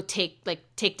go take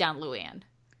down Luann.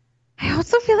 I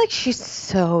also feel like she's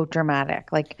so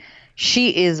dramatic. Like,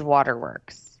 she is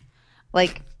Waterworks.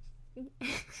 Like, I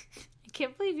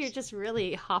can't believe you're just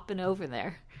really hopping over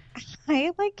there.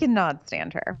 I cannot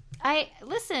stand her.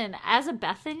 Listen, as a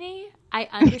Bethany, I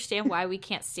understand why we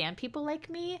can't stand people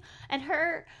like me and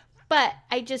her, but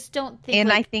I just don't think.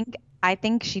 And I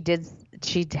think she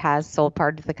has sold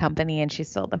part of the company, and she's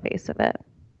still the face of it.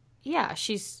 Yeah,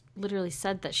 she's literally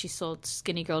said that she sold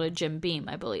Skinny Girl to Jim Beam,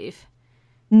 I believe.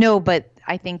 No, but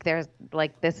I think there's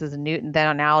this is a new.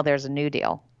 Then now there's a new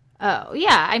deal. Oh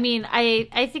yeah, I mean,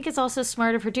 I think it's also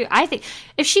smart of her too. I think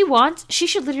if she wants, she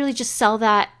should literally just sell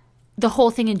the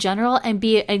whole thing in general and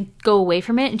go away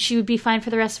from it, and she would be fine for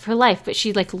the rest of her life. But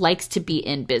she likes to be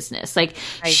in business. Like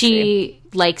she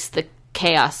likes the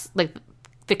chaos, like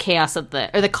the chaos of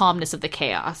the calmness of the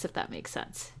chaos, if that makes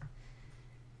sense.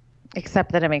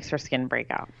 Except that it makes her skin break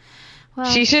out.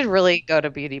 Well, She should really go to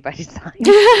Beauty by Design.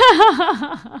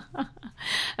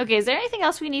 Okay, is there anything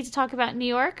else we need to talk about in New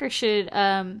York, or should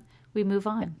we move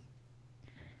on?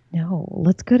 No,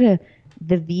 let's go to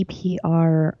the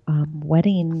VPR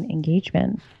wedding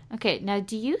engagement. Okay, now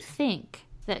do you think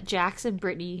that Jax and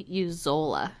Brittany use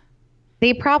Zola?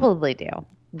 They probably do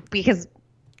because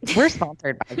we're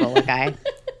sponsored by Zola Guy.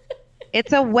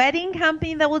 It's a wedding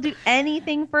company that will do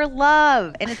anything for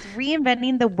love, and it's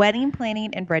reinventing the wedding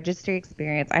planning and registry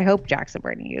experience. I hope Jax and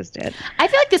Brittany used it. I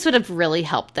feel like this would have really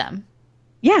helped them.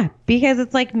 Yeah, because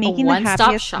it's like making the one-stop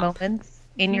happiest shop. moments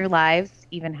in your lives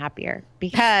even happier.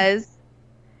 Because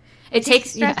It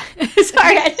takes stress-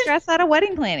 Sorry, I stress out of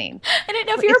wedding planning. didn't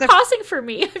know if you were pausing for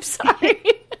me. I'm sorry.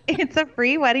 It's a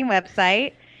free wedding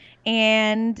website,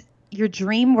 and your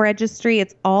dream registry.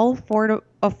 It's all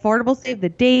affordable. Save the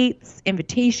dates,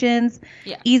 invitations,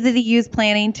 easy to use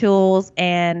planning tools,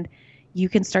 and you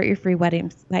can start your free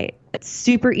wedding site. It's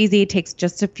super easy. It takes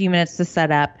just a few minutes to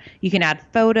set up. You can add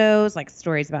photos, like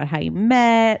stories about how you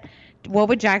met. What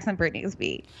would Jax and Brittany's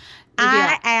be?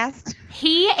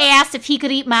 He asked if he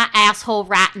could eat my asshole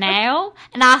right now,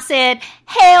 and I said,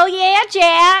 hell yeah,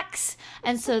 Jax.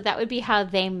 And so that would be how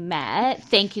they met.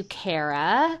 Thank you,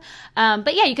 Kara.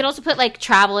 But yeah, you could also put like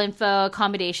travel info,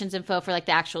 accommodations info for like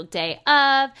the actual day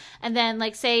of. And then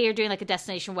like say you're doing like a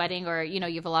destination wedding, or you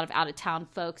have a lot of out of town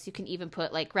folks. You can even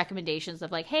put like recommendations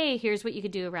of like, hey, here's what you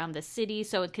could do around the city.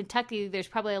 So in Kentucky, there's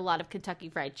probably a lot of Kentucky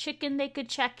Fried Chicken they could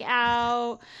check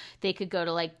out. They could go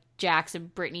to like Jax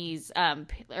and Brittany's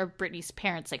or Brittany's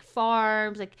parents like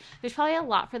farms. Like there's probably a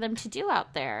lot for them to do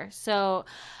out there. So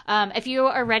if you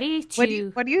are ready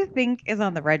to what do you think is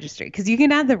on the registry? Because you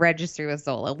can add the registry with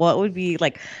Zola. What would be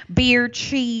like beer,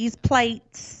 cheese,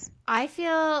 plates? I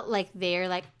feel like they're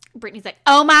like Brittany's like,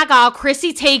 oh my god,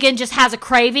 Chrissy Teigen just has a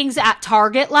cravings at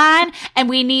Target line and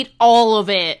we need all of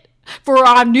it for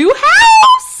our new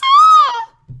house.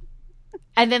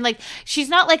 And then, like, she's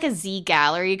not like a Z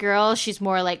Gallery girl. She's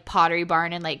more like Pottery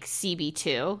Barn and like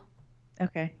CB2.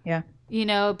 Okay, yeah.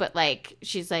 But like,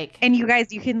 she's like. And you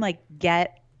guys, you can like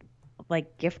get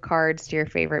like gift cards to your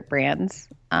favorite brands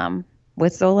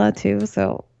with Zola too.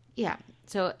 So yeah.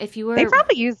 So if you were. They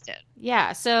probably used it.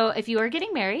 Yeah. So if you are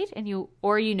getting married and you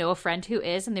know a friend who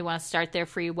is and they want to start their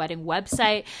free wedding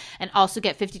website and also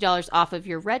get $50 off of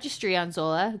your registry on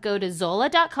Zola, go to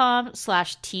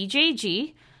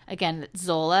zola.com/TJG. Again,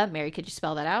 Zola. Mary, could you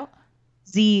spell that out?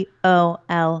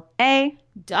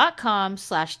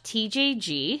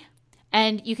 ZOLA.com/TJG.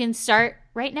 And you can start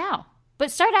right now.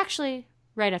 But start actually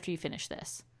right after you finish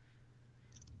this.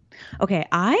 Okay,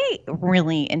 I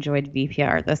really enjoyed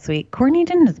VPR this week. Courtney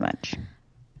didn't as much.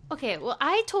 Okay, well,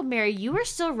 I told Mary you were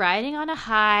still riding on a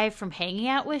high from hanging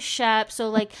out with Shep. So,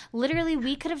 like, literally,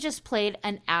 we could have just played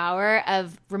an hour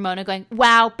of Ramona going,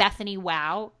 wow, Bethany,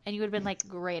 wow. And you would have been like,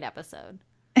 great episode.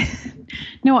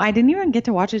 No, I didn't even get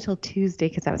to watch it till Tuesday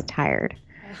because I was tired.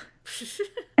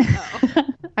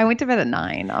 I went to bed at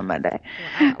 9 on Monday.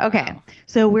 Wow, okay, wow.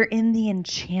 So we're in the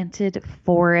Enchanted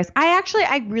Forest. I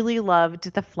really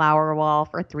loved the flower wall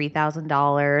for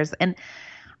 $3,000. And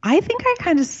I think I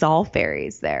kind of saw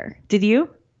fairies there. Did you?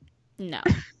 No.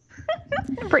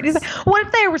 Brittany's like, what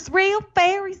if there was real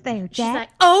fairies there, Jack? She's like,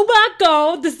 oh my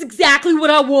God, this is exactly what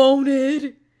I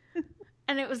wanted.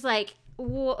 And it was like,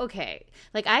 well, okay.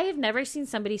 Like, I have never seen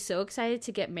somebody so excited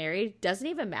to get married. Doesn't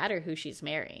even matter who she's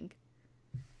marrying.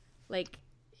 Like,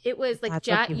 it was like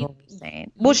Jack.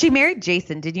 Well, she married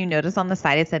Jason. Did you notice on the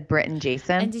side it said Britt and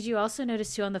Jason? And did you also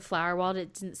notice too on the flower wall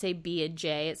it didn't say B and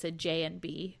J, it said J and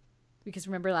B? Because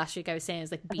remember last week I was saying it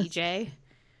was like BJ.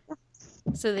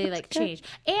 So they like changed.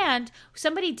 And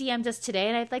somebody DM'd us today,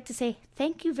 and I'd like to say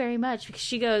thank you very much, because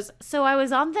she goes, so I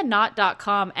was on the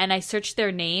knot.com and I searched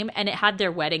their name and it had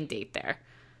their wedding date there.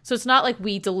 So it's not like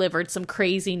we delivered some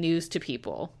crazy news to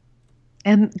people.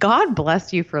 And God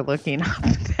bless you for looking up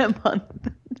them on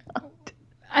the knot.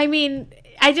 I mean,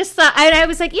 I just thought, I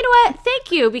was like, you know what?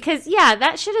 Thank you, because yeah,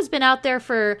 that shit has been out there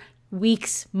for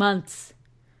weeks, months.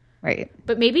 Right.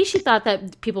 But maybe she thought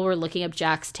that people were looking up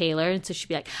Jax Taylor, and so she'd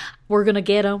be like, we're going to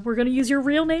get him. We're going to use your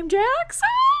real name, Jax.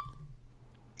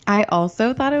 I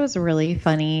also thought it was really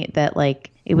funny that, like,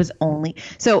 it was only...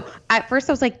 So, at first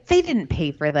I was like, they didn't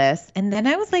pay for this. And then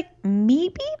I was like,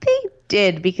 maybe they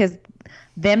did, because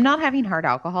them not having hard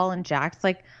alcohol and Jax,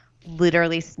 like,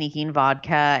 literally sneaking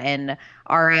vodka and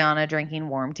Ariana drinking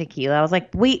warm tequila. I was like,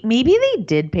 wait, maybe they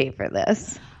did pay for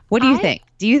this. What do you think?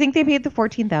 Do you think they paid the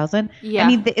 $14,000? Yeah. I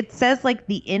mean, it says like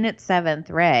the Inn at 7th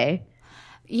Ray.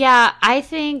 Yeah, I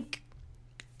think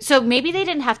So maybe they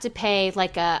didn't have to pay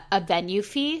like a venue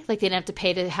fee. Like they didn't have to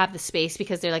pay to have the space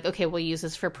because they're like, okay, we'll use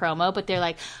this for promo. But they're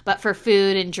like, but for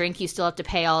food and drink, you still have to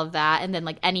pay all of that. And then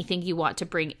like anything you want to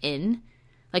bring in,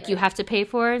 like you have to pay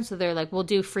for. And so they're like, we'll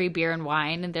do free beer and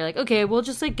wine. And they're like, okay, we'll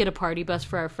just like get a party bus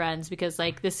for our friends because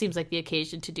like this seems like the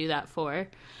occasion to do that for.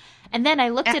 And then I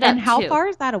looked it up. And how too. far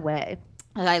is that away?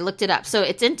 And I looked it up. So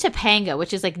it's in Topanga,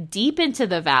 which is like deep into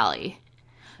the valley.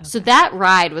 So that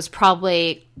ride was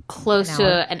probably close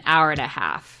to an hour and a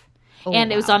half.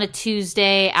 And it was on a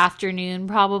Tuesday afternoon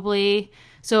probably.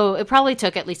 So it probably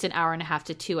took at least an hour and a half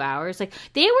to 2 hours. Like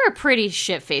they were pretty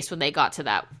shit-faced when they got to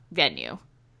that venue.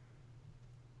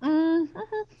 Mm-hmm.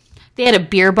 They had a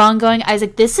beer bong going. I was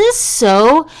like,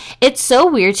 it's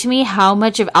so weird to me how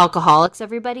much of alcoholics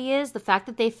everybody is. The fact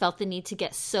that they felt the need to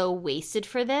get so wasted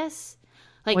for this.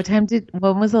 Like,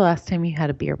 when was the last time you had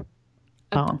a beer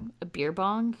bong? A beer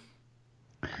bong?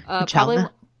 Probably.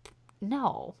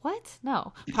 No. What?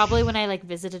 No. Probably when I like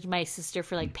visited my sister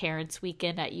for like parents'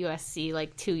 weekend at USC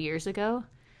like 2 years ago.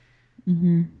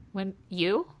 Mm-hmm. When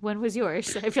was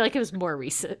yours? I feel like it was more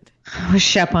recent. It was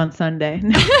Shep on Sunday.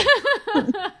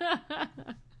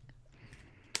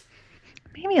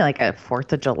 Maybe like a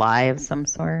 4th of July of some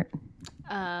sort.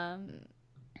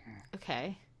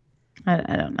 Okay.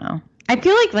 I don't know. I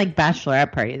feel like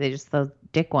bachelorette party. Those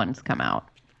dick ones come out.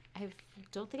 I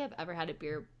don't think I've ever had a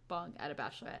beer bong at a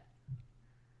bachelorette.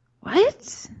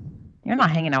 What? You're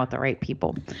not hanging out with the right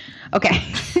people. Okay.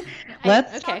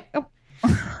 Let's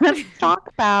talk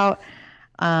about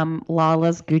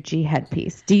Lala's Gucci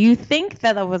headpiece. Do you think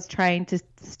that it was trying to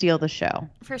steal the show?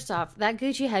 First off, that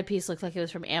Gucci headpiece looked like it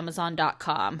was from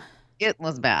Amazon.com. It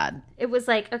was bad. It was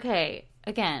like, okay,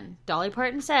 again, Dolly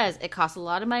Parton says it costs a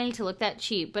lot of money to look that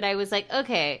cheap. But I was like,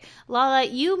 okay, Lala,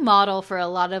 you model for a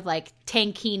lot of like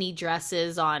tankini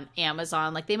dresses on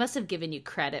Amazon. Like they must have given you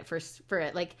credit for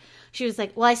it. Like she was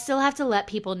like, well, I still have to let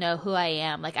people know who I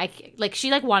am.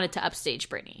 She wanted to upstage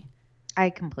Britney. I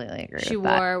completely agree. She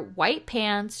wore white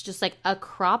pants, just like a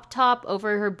crop top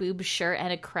over her boob shirt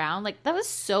and a crown. Like that was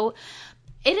so.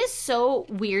 It is so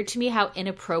weird to me how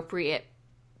inappropriate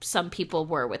some people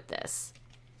were with this,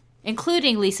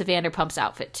 including Lisa Vanderpump's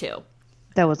outfit too.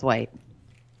 That was white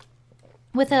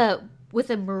with a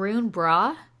maroon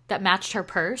bra that matched her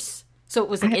purse, so it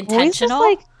was like intentional.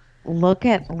 Always just, look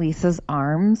at Lisa's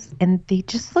arms, and they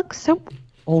just look so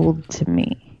old to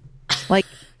me. Like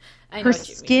her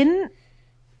skin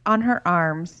on her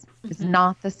arms is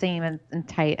not the same and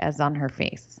tight as on her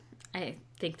face. I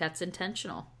think that's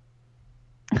intentional.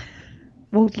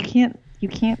 Well, you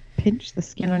can't pinch the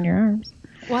skin on your arms.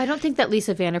 Well, I don't think that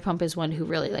Lisa Vanderpump is one who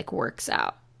really works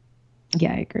out.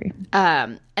 Yeah, I agree.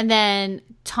 And then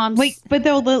Tom's but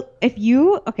though if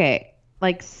you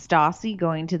Stassi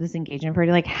going to this engagement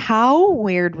party, how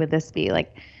weird would this be?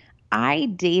 I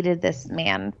dated this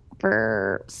man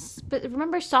But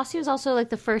remember, Stassi was also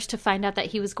the first to find out that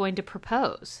he was going to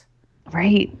propose.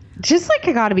 Right. Just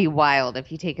it got to be wild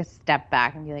if you take a step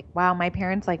back and be like, wow, my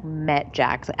parents met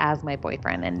Jax as my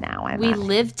boyfriend and now we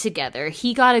lived together.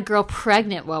 He got a girl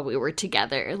pregnant while we were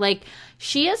together.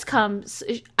 She has come.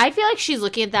 I feel like she's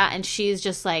looking at that and she's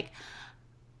just I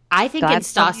think in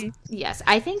Stassi, yes,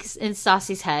 I think in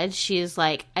Stassi's head, she is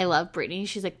I love Britney.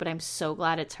 She's but I'm so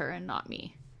glad it's her and not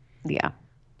me. Yeah.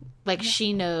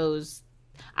 She knows.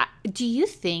 Do you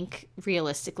think,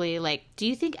 realistically, do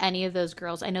you think any of those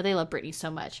girls, I know they love Britney so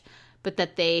much, but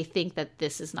that they think that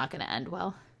this is not going to end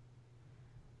well?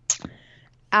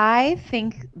 I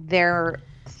think their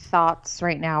thoughts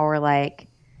right now are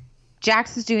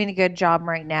Jax is doing a good job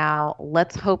right now.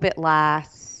 Let's hope it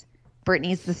lasts.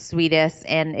 Britney's the sweetest,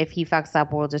 and if he fucks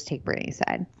up, we'll just take Britney's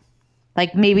side.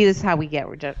 Maybe this is how we get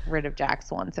rid of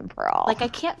Jax once and for all. I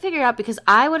can't figure out because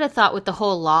I would have thought with the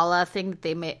whole Lala thing that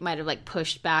they might have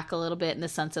pushed back a little bit in the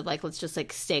sense of let's just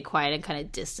stay quiet and kind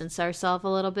of distance ourselves a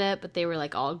little bit. But they were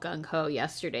all gung-ho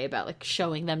yesterday about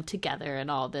showing them together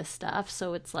and all this stuff.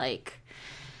 So it's I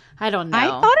don't know. I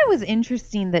thought it was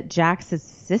interesting that Jax's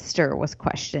sister was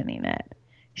questioning it.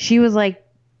 She was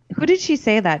who did she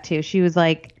say that to? She was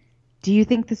do you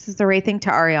think this is the right thing to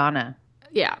Ariana?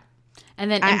 Yeah. And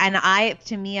then,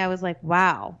 to me, I was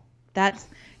wow,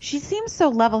 she seems so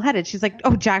level headed. She's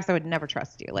oh, Jax, I would never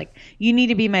trust you. You need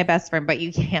to be my best friend, but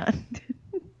you can't.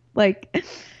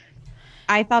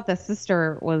 I thought the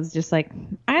sister was just I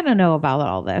don't know about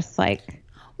all this.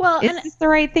 well, is this the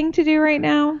right thing to do right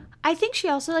now? I think she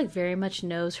also very much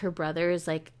knows her brother is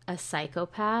a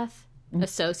psychopath, a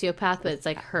sociopath, but it's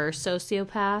her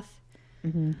sociopath.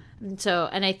 Mm-hmm.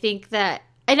 And I think that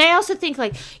And I also think,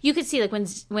 like, you could see, like,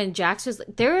 when Jax was,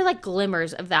 there were, like,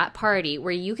 glimmers of that party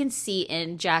where you can see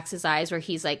in Jax's eyes where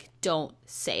he's like, don't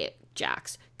say it,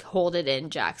 Jax. Hold it in,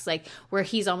 Jax. Like, where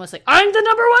he's almost like, I'm the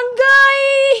number one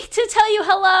guy to tell you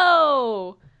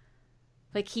hello.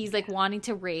 Like, he's, like, wanting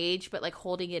to rage, but, like,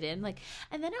 holding it in. Like,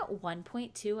 and then at one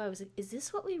point, too, I was like, is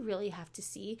this what we really have to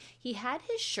see? He had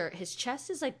his shirt. His chest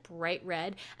is, like, bright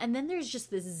red. And then there's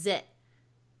just this zit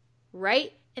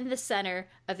right in the center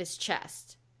of his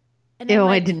chest. And Ew,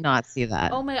 like, I did not see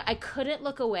that. Oh, my God. I couldn't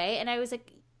look away. And I was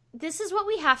like, this is what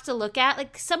we have to look at.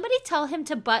 Like, somebody tell him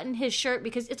to button his shirt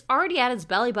because it's already at his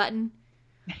belly button.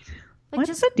 Like,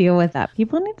 what's the deal with that?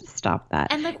 People need to stop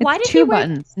that. And, like, it's why did two he wear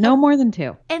buttons? No more than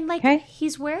two. And, like, okay?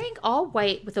 He's wearing all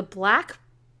white with a black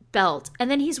belt, and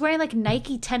then he's wearing, like,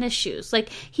 Nike tennis shoes. Like,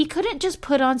 he couldn't just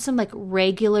put on some, like,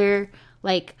 regular,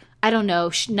 like, I don't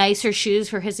know, nicer shoes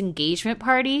for his engagement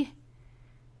party.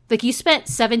 Like, you spent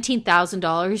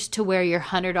 $17,000 to wear your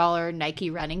 $100 Nike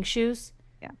running shoes.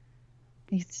 Yeah,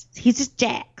 he's just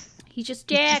Jax. He just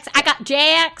Jaxed. I got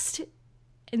Jaxed.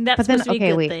 And that's supposed to be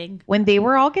a good thing. When they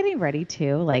were all getting ready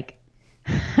to, like,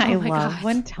 I love God.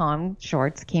 when Tom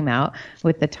Schwartz came out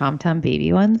with the Tom Tom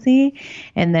baby onesie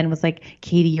and then was like,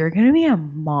 Katie, you're going to be a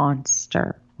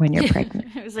monster when you're pregnant.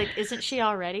 I was like, isn't she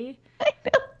already?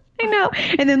 I know.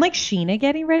 And then, like, Sheena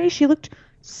getting ready, she looked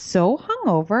so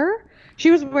hungover.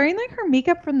 She was wearing, like, her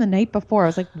makeup from the night before. I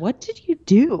was like, what did you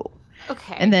do?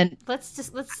 Okay. And then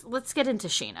let's get into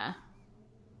Sheena.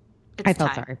 I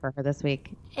felt sorry for her this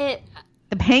week.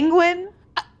 The penguin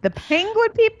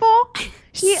people,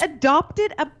 he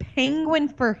adopted a penguin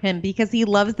for him because he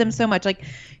loves them so much. Like,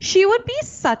 she would be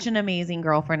such an amazing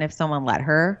girlfriend if someone let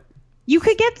her. You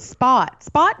could get Spot.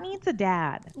 Spot needs a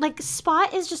dad. Like,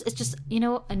 Spot is just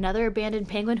another abandoned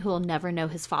penguin who will never know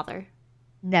his father.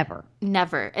 Never.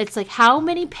 It's like, how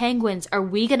many penguins are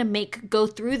we going to make go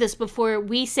through this before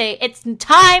we say it's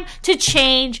time to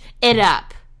change it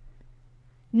up?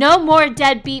 No more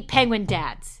deadbeat penguin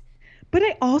dads. But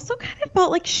I also kind of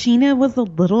felt like Sheena was a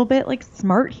little bit, like,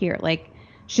 smart here. Like,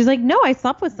 she's like, no, I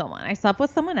slept with someone. I slept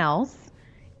with someone else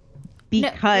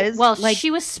because, like,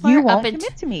 she was smart. You won't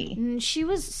commit to me. She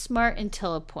was smart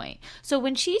until a point. So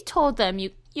when she told them,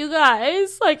 you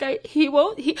guys, like, he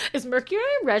is Mercury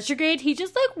in retrograde. He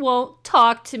just, like, won't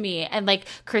talk to me. And, like,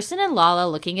 Kristen and Lala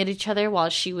looking at each other while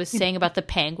she was saying about the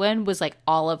penguin was, like,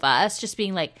 all of us just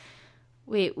being like,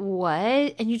 wait,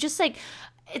 what? And you just, like,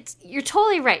 you're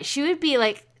totally right. She would be,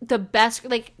 like, the best,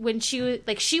 like, when she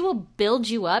will build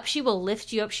you up, she will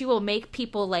lift you up, she will make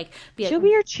people, like, she'll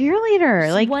be your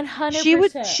cheerleader, like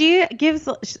 100%. She gives,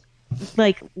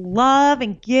 like, love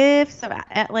and gifts,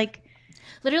 like,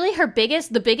 literally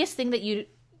the biggest thing that you,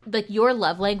 like, your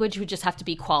love language would just have to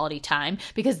be quality time,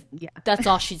 because that's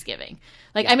all she's giving.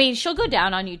 Like, I mean, she'll go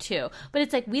down on you too, but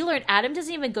it's like, we learned Adam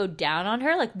doesn't even go down on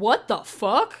her. Like, what the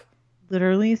fuck?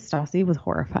 Literally, Stassi was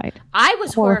horrified. I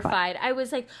was horrified. I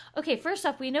was like, okay, first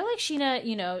off, we know, like,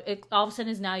 Sheena, all of a sudden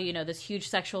is now, this huge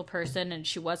sexual person, and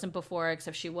she wasn't before,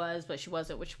 except she was, but she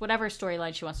wasn't, which, whatever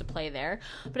storyline she wants to play there.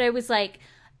 But I was like,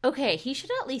 okay, he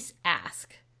should at least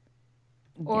ask.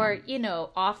 Or,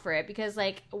 offer it, because,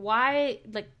 like, why,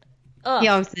 like, ugh. He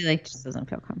obviously, like, just doesn't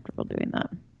feel comfortable doing that.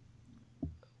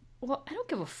 Well, I don't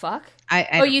give a fuck.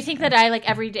 You think that I, like,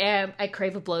 every day I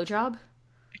crave a blowjob?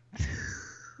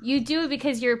 You do,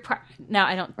 because you're no,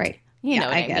 I don't. Right. You know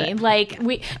what I mean? It. Like,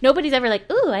 nobody's ever like,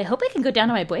 ooh, I hope I can go down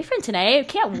on my boyfriend tonight. I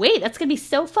can't wait. That's gonna be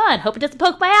so fun. Hope it doesn't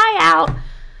poke my eye out.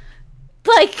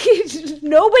 Like,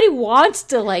 nobody wants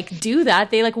to, like, do that.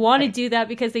 They, like, want to do that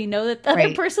because they know that the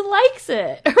other person likes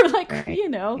it, or, like,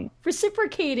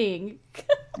 reciprocating.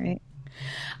 Right.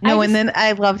 No, and then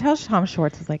I loved how Tom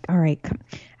Schwartz was like, all right, come,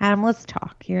 Adam, let's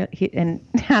talk here. And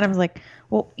Adam's like,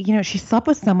 well, she slept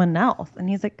with someone else. And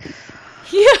he's like,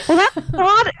 yeah. Well, that's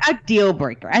not a deal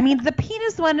breaker. I mean, the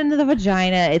penis went into the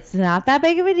vagina. It's not that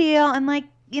big of a deal. And, like,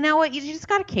 you know what? You just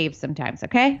got to cave sometimes,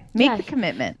 okay? Make the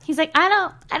commitment. He's like,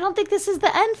 I don't think this is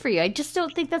the end for you. I just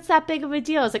don't think that's that big of a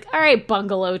deal. I was like, all right,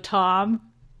 Bungalow Tom.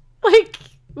 Like,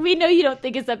 we know you don't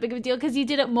think it's that big of a deal because you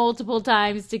did it multiple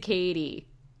times to Katie.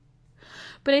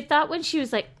 But I thought when she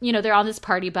was like, they're on this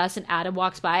party bus and Adam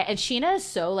walks by, and Sheena is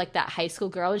so, like, that high school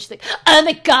girl, and she's like, oh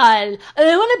my god,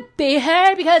 I want to be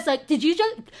her because, like, did you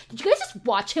guys just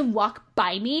watch him walk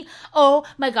by me? Oh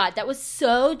my god, that was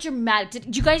so dramatic.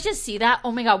 Did you guys just see that?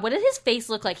 Oh my god, what did his face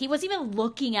look like? He wasn't even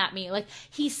looking at me. Like,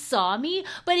 he saw me,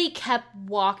 but he kept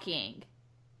walking.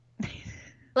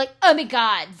 Like, oh my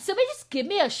god, somebody just give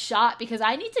me a shot because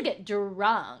I need to get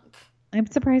drunk. I'm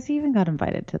surprised he even got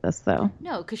invited to this, though.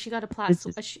 No, because she got a plus.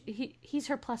 He's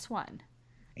her +1.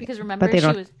 Because remember, But they she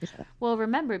don't- was well.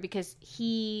 Remember, because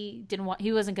he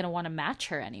wasn't going to want to match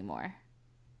her anymore.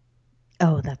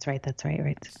 Oh, that's right.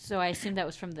 Right. So I assume that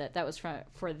was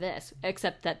for this,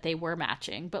 except that they were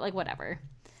matching. But like whatever.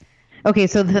 Okay,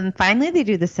 so then finally they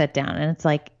do the sit down, and it's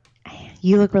like,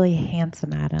 you look really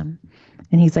handsome, Adam.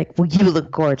 And he's like, well, you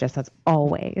look gorgeous as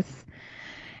always.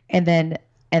 And then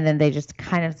they just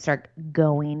kind of start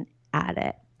going at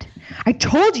it. I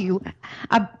told you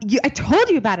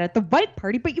about it at the white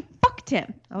party, but you fucked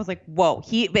him. I was like, whoa.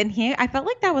 I felt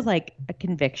like that was like a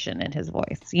conviction in his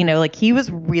voice. You know, like he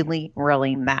was really,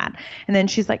 really mad. And then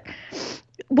she's like,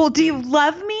 well, do you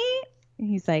love me? And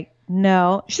he's like,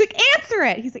 no. She's like, answer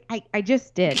it. He's like, I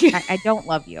just did. I don't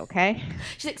love you, okay?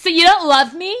 She's like, so you don't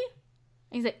love me?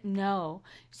 And he's like, no.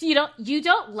 So you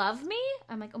don't love me?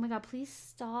 I'm like, oh my God, please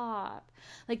stop.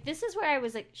 Like, this is where I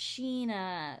was like,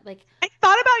 Sheena, like, I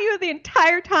thought about you the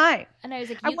entire time. and I was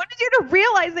like, I wanted you to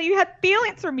realize that you had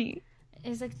feelings for me.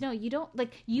 it's like, no, you don't,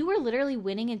 like, you were literally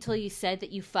winning until you said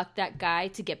that you fucked that guy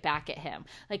to get back at him.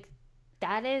 Like,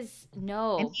 that is,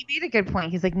 no. And he made a good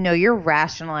point. He's like, no, you're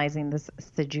rationalizing this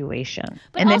situation.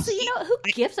 But and also, who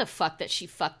gives a fuck that she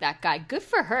fucked that guy? Good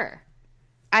for her.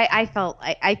 I felt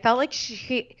like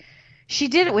she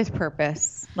did it with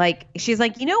purpose. Like, she's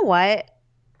like, you know what?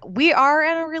 We are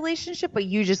in a relationship, but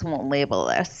you just won't label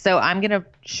this. So I'm going to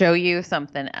show you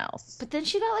something else. But then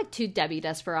she got like too Debbie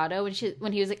Desperado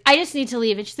when he was like, I just need to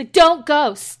leave. And she's like, don't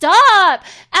go. Stop.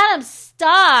 Adam,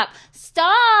 stop.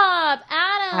 Stop.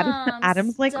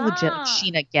 Adam's like, stop. legit,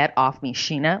 Sheena, get off me.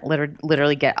 Sheena,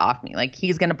 literally get off me. Like,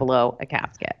 he's going to blow a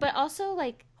casket. But also,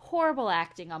 like, horrible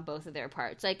acting on both of their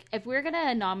parts. Like, if we're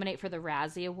gonna nominate for the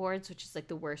Razzie Awards, which is like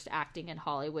the worst acting in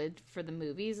Hollywood for the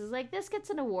movies, is like, this gets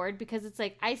an award because it's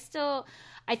like, I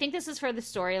think this is for the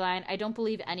storyline. I don't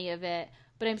believe any of it,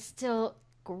 but I'm still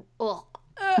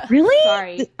Really?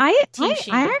 Sorry. I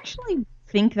Sheena. actually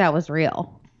think that was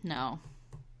real. No.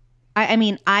 I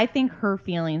mean, I think her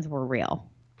feelings were real.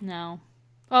 No.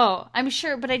 Oh, I'm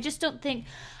sure, but I just don't think.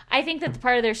 I think that the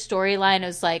part of their storyline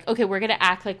is like, okay, we're gonna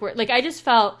act like we're like. I just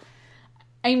felt.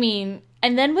 I mean,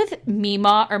 and then with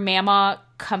Mama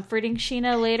comforting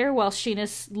Sheena later, while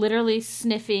Sheena's literally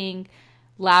sniffing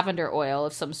lavender oil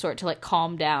of some sort to like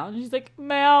calm down. She's like,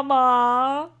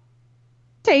 Mama,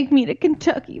 take me to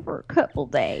Kentucky for a couple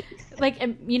days. Like,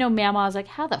 and Mama's like,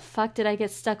 how the fuck did I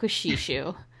get stuck with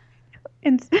Shishu?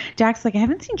 And Jack's like, I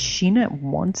haven't seen Sheena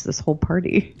once this whole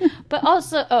party. But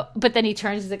also, but then he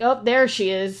turns, he's like, oh, there she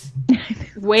is.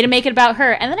 Way to make it about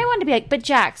her. And then I wanted to be like, but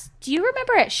Jax, do you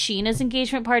remember at Sheena's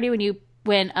engagement party when you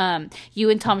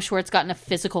and Tom Schwartz got in a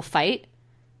physical fight?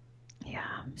 Yeah.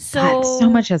 So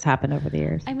much has happened over the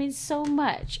years. I mean, so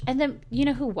much. And then, you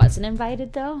know who wasn't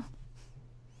invited, though?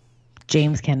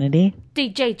 James Kennedy.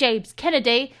 DJ James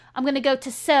Kennedy. I'm going to go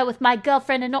to Sir with my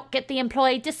girlfriend and not get the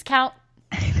employee discount.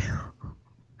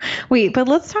 Wait, but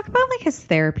let's talk about like his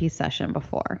therapy session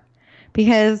before,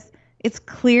 because it's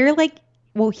clear, like,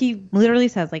 well, he literally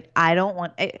says like, I don't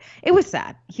want it. It was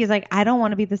sad. He's like, I don't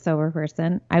want to be the sober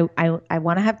person. I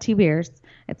want to have 2 beers.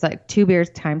 It's like 2 beers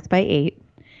times by 8.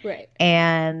 Right.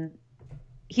 And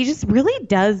he just really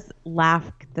does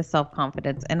lack the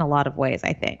self-confidence in a lot of ways,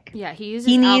 I think. Yeah, he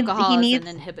uses alcohol as an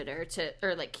inhibitor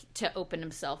to open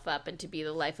himself up and to be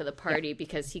the life of the party,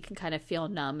 because he can kind of feel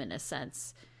numb in a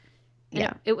sense. And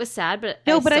yeah, it was sad, but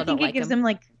I still think don't it like gives him. him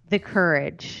like the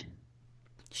courage.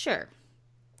 Sure,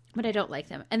 but I don't like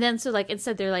them. And then so like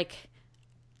instead they're like,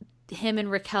 him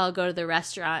and Raquel go to the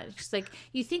restaurant. She's like,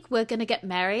 "You think we're gonna get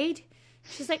married?"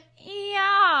 She's like,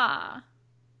 "Yeah."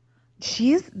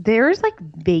 There's like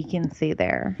vacancy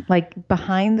there, like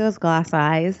behind those glass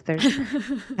eyes. There's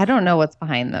I don't know what's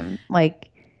behind them.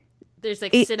 Like there's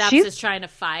like synapses trying to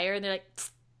fire, and they're like,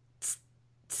 tss, tss,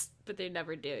 tss, but they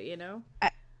never do. You know.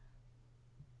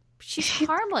 She's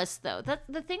harmless though. That's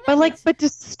the thing. But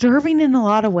disturbing in a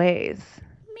lot of ways.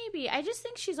 Maybe I just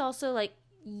think she's also like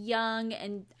young,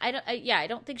 and I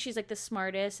don't think she's like the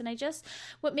smartest. And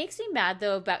what makes me mad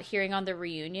though about hearing on the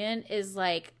reunion is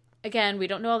like, again, we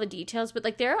don't know all the details, but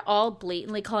like they're all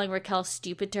blatantly calling Raquel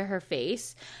stupid to her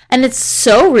face, and it's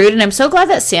so rude. And I'm so glad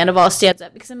that Sandoval stands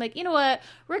up, because I'm like, you know what,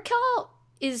 Raquel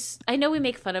is, I know we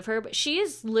make fun of her, but she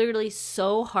is literally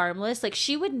so harmless. Like,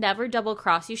 she would never double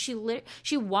cross you.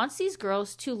 She wants these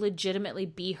girls to legitimately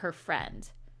be her friend.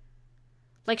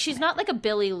 Like, she's not like a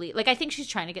Billie Lee. Like, I think she's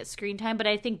trying to get screen time, but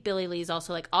I think Billie Lee's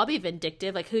also like, I'll be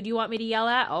vindictive. Like, who do you want me to yell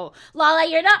at? Oh, Lala,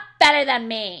 you're not better than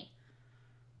me.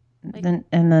 Like, and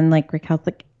then like Raquel's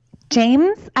like,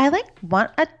 James, I like want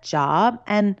a job,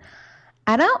 and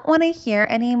I don't want to hear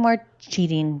any more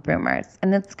cheating rumors.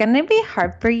 And it's going to be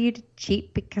hard for you to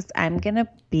cheat because I'm going to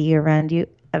be around you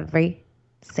every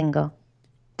single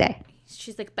day.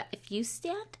 She's like, but if you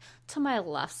stand to my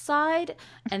left side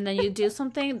and then you do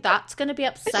something, that's going to be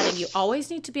upsetting. You always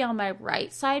need to be on my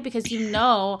right side because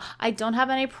I don't have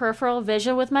any peripheral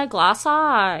vision with my glass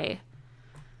eye.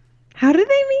 How did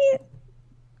they meet?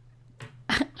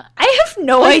 I have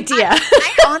no idea.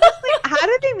 I honestly, how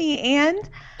did they meet? And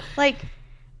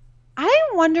I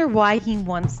wonder why he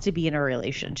wants to be in a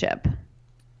relationship.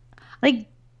 I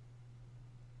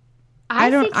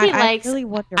really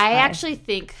wonder why. I actually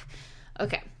think,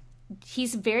 okay,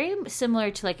 he's very similar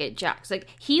to a Jax.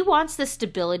 He wants the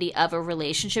stability of a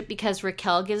relationship because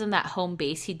Raquel gives him that home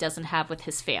base he doesn't have with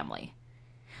his family.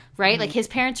 Right? Mm-hmm. His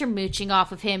parents are mooching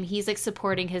off of him. He's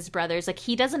supporting his brothers.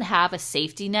 He doesn't have a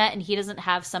safety net and he doesn't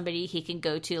have somebody he can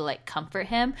go to comfort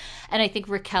him. And I think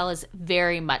Raquel is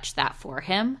very much that for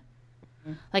him.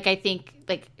 I think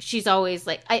she's always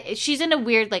she's in a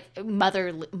weird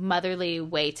motherly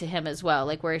way to him as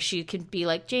well, where she can be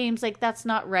James, that's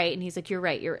not right, and he's you're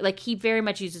right, he very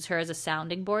much uses her as a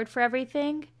sounding board for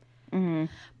everything. Mm-hmm.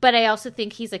 But I also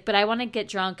think he's but I want to get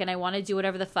drunk and I want to do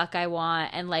whatever the fuck I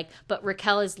want, and but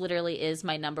Raquel is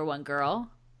my number one girl.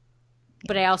 Yeah.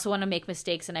 But I also want to make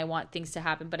mistakes and I want things to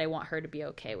happen, but I want her to be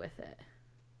okay with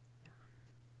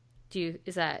it.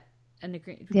 Is that an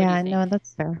agreement? Yeah, no,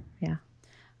 that's fair. Yeah.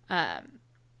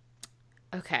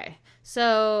 Okay.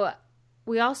 So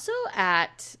we also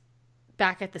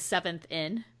back at the 7th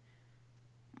Inn,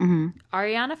 mm-hmm.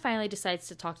 Ariana finally decides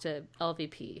to talk to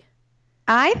LVP.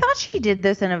 I thought she did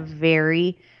this in a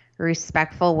very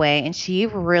respectful way, and she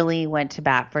really went to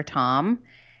bat for Tom.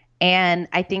 And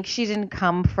I think she didn't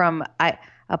come from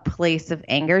a place of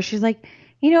anger. She's like,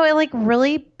 it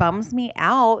really bums me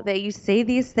out that you say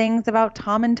these things about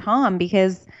Tom and Tom,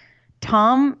 because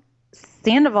Tom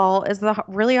Sandoval is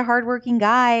really a hardworking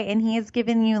guy, and he has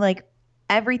given you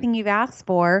everything you've asked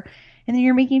for, and then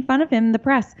you're making fun of him in the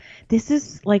press. This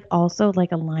is also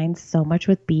aligns so much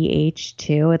with BH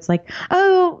too. It's then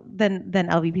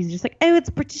LVP's just oh, it's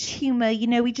British humor,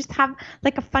 we just have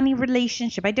a funny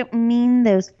relationship. I don't mean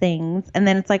those things. And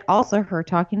then it's also her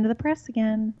talking to the press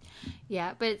again.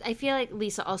 Yeah, but I feel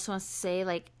Lisa also wants to say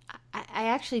I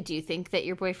actually do think that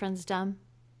your boyfriend's dumb.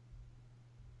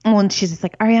 Oh, and she's just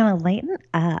Ariana, lighten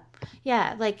up.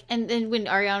 Yeah, and then when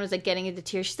Ariana was getting into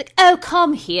tears, she's oh,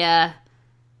 come here.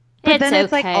 But then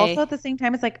it's okay. Also at the same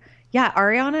time, it's yeah,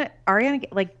 Ariana,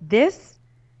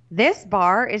 this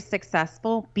bar is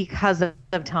successful because of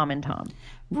Tom and Tom.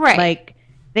 Right.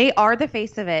 They are the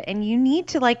face of it, and you need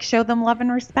to show them love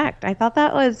and respect. I thought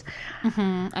that was.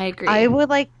 Mm-hmm, I agree. I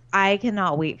would I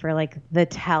cannot wait for the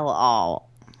tell all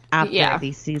after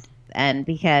these seasons end,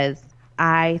 because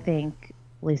I think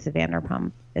Lisa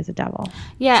Vanderpump is a devil.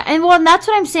 Yeah, and that's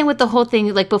what I'm saying with the whole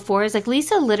thing before is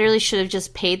Lisa literally should have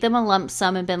just paid them a lump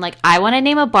sum and been I want to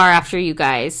name a bar after you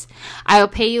guys. I will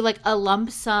pay you a lump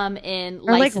sum in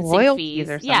licensing fees.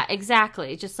 Or something. Yeah,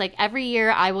 exactly. Just every year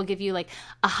I will give you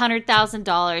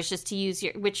 $100,000 just to use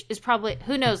your, which is probably,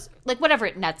 who knows, whatever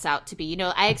it nets out to be.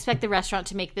 I expect the restaurant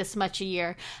to make this much a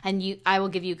year, and I will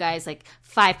give you guys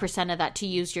 5% of that to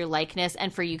use your likeness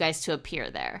and for you guys to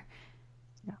appear there.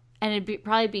 And it'd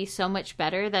probably be so much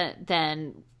better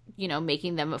than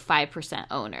making them a 5%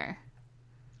 owner.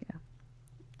 Yeah.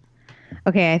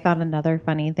 Okay, I thought another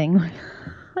funny thing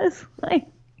was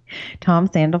Tom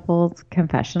Sandoval's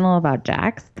confessional about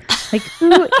Jax.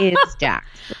 Who is Jax?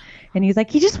 And he's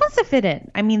he just wants to fit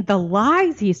in. I mean, the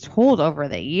lies he's told over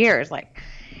the years,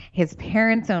 his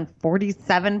parents own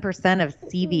 47% of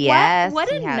CBS.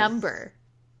 What a number.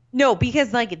 No, because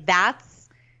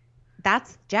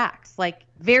that's Jax.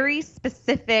 Very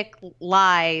specific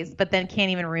lies, but then can't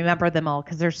even remember them all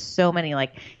because there's so many.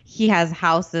 He has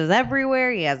houses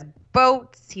everywhere. He has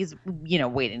boats. He's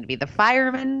waiting to be the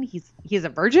fireman. He's a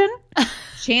virgin.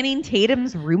 Channing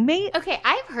Tatum's roommate. Okay,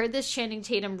 I've heard this Channing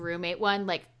Tatum roommate one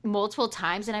multiple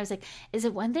times, and I was is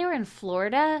it when they were in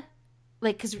Florida?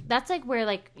 Because that's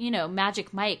where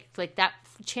Magic Mike, that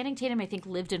Channing Tatum I think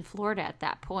lived in Florida at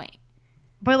that point.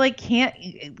 But can't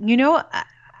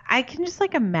I can just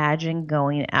imagine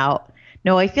going out.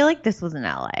 No, I feel this was in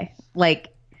LA.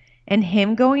 And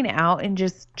him going out and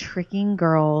just tricking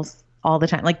girls all the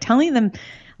time. Telling them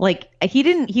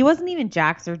he wasn't even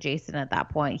Jax or Jason at that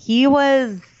point. He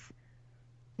was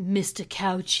Mr.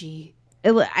 Couchy.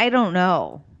 I don't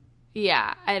know.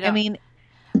 Yeah, I don't. I mean,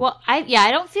 well, I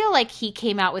don't feel he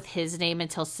came out with his name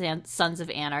until Sons of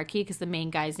Anarchy, because the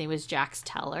main guy's name was Jax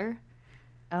Teller.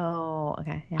 Oh,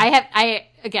 okay. Yeah.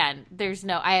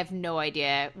 I have no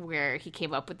idea where he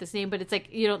came up with this name, but it's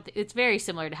it's very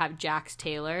similar to have Jax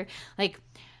Taylor.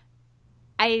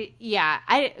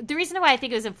 The reason why I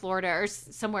think it was in Florida or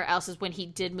somewhere else is when he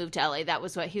did move to LA. That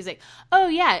was what he was like, oh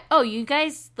yeah, oh, you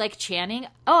guys like Channing?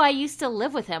 Oh, I used to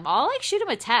live with him. I'll like shoot him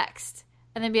a text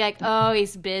and then be like, oh,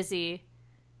 he's busy.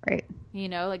 Right. You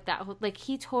know, like that, like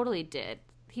he totally did.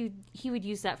 He would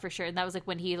use that for sure. And that was like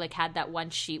when he like had that one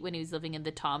sheet when he was living in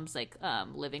the Tom's like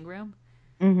living room.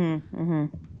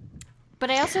 But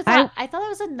I also thought I thought that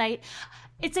was a night.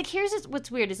 It's like, here's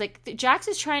what's weird is like Jax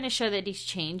is trying to show that he's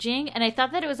changing, and I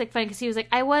thought that it was like fun because he was like,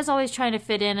 I was always trying to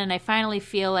fit in, and I finally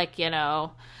feel like, you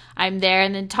know, I'm there.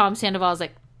 And then Tom Sandoval was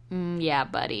like, yeah,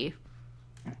 buddy.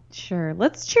 Sure,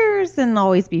 let's cheers and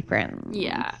always be friends.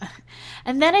 Yeah.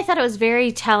 And then I thought it was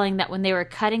very telling that when they were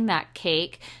cutting that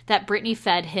cake, that Brittany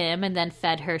fed him and then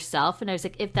fed herself. And I was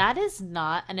like, if that is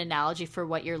not an analogy for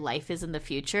what your life is in the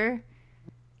future,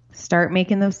 start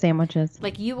making those sandwiches.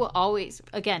 like you will always,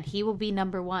 again, he will be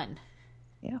number one.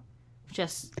 Yeah.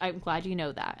 Just, I'm glad you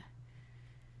know that.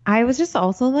 I was just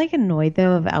also like annoyed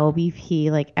though of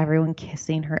LVP, like everyone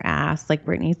kissing her ass, like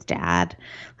Brittany's dad.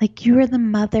 Like, you were the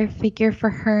mother figure for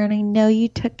her and I know you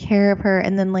took care of her.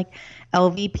 And then like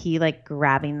LVP like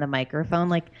grabbing the microphone,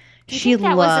 like Do you she think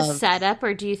that loves... was a setup,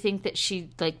 or do you think that she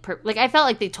like like I felt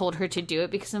like they told her to do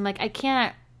it because I'm like, I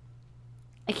can't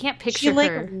picture She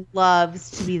like her.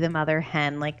 loves to be the mother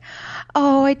hen. Like,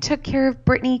 oh, I took care of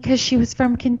Brittany because she was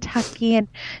from Kentucky, and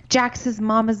Jax's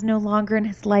mom is no longer in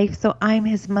his life, so I'm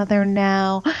his mother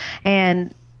now.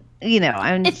 And you know,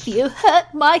 If you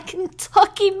hurt my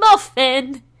Kentucky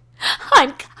muffin,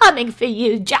 I'm coming for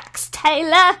you, Jax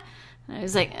Taylor. And I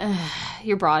was like,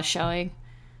 your bra's showing.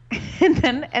 and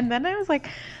then I was like,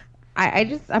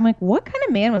 I'm like, what kind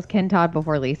of man was Ken Todd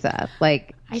before Lisa?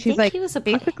 Like, she's think like, he was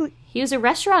basically. He was a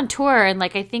restaurateur and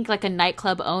like I think like a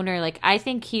nightclub owner. Like I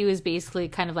think he was basically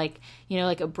kind of like, you know,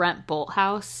 like a Brent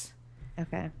Bolthouse.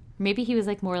 Okay. Maybe he was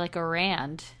like more like a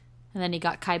Rand. And then he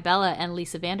got Kai Bella and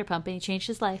Lisa Vanderpump and he changed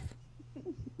his life.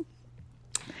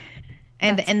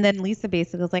 And then Lisa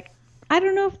basically was like, I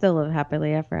don't know if they'll live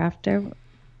happily ever after.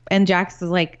 And Jax is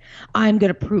like, I'm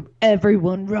going to prove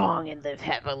everyone wrong and live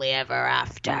happily ever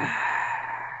after.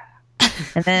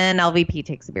 And then LVP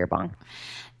takes a beer bong.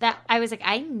 That I was like,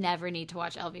 I never need to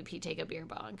watch LVP take a beer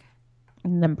bong.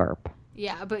 And then burp.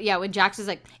 Yeah, but yeah, when Jax was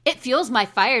like, it fuels my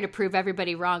fire to prove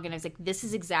everybody wrong. And I was like, this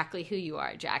is exactly who you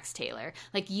are, Jax Taylor.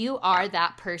 Like, you are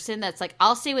that person that's like,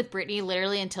 I'll stay with Brittany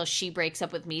literally until she breaks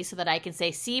up with me so that I can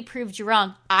say, see, proved you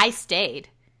wrong. I stayed.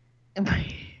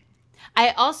 I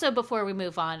also, before we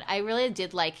move on, I really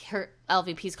did like her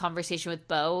LVP's conversation with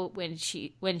Beau when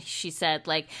she said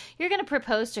like, you're going to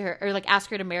propose to her or like ask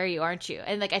her to marry you, aren't you?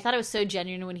 And like, I thought it was so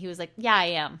genuine when he was like, yeah, I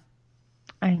am.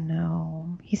 I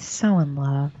know. He's so in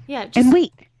love. Yeah. Just, and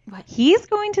wait, what? He's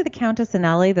going to the Countess in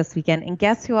LA this weekend. And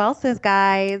guess who else is,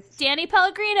 guys? Danny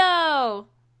Pellegrino.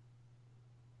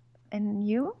 And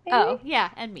you? Maybe? Oh,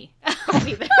 yeah. And me. I'll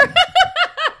be there.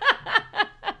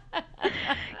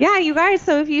 Yeah, you guys.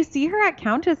 So if you see her at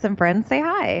Countess and Friends, say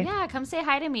hi. Yeah, come say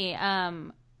hi to me.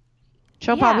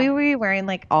 She'll probably be wearing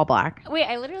like all black. Wait,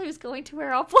 I literally was going to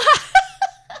wear all black.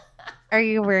 Are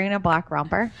you wearing a black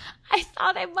romper? I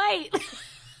thought I might.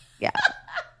 Yeah.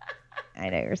 I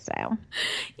know your style.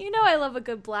 You know I love a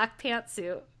good black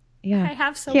pantsuit. Yeah. I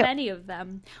have so many of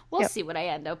them. We'll see what I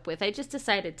end up with. I just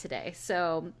decided today.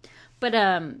 So, but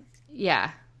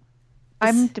yeah.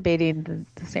 I'm debating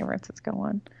the San Francisco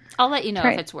one. I'll let you know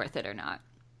if it's worth it or not.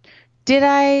 Did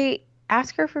I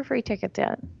ask her for free tickets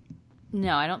yet?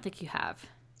 No, I don't think you have.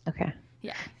 Okay.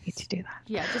 Yeah. Need to do that.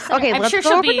 Yeah. Just okay. I'm sure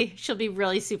she'll be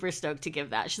really super stoked to give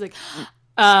that. She's like,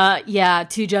 yeah,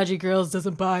 Two Judgy Girls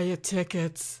doesn't buy you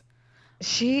tickets.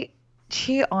 She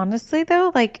honestly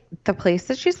though, like the place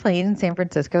that she's playing in San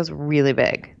Francisco is really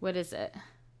big. What is it?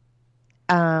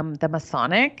 The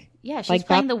Masonic. Yeah, she's like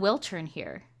playing the Wiltern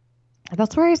here.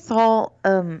 That's where I saw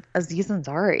Aziz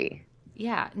Ansari.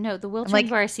 Yeah, no, the Wiltern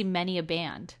where I see many a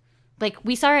band. Like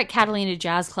we saw her at Catalina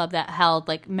Jazz Club that held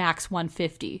like max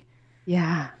 150.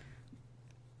 Yeah.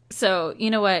 So you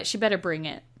know what? She better bring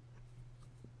it.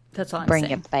 That's all I'm saying.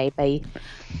 Bring it, baby.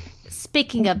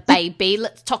 Speaking of baby,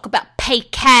 let's talk about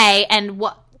PK and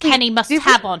what Kenny must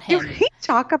have on him. Did we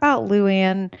talk about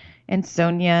Luann and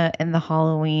Sonia in the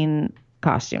Halloween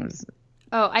costumes?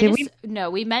 Oh,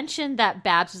 we mentioned that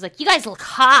Babs was like, you guys look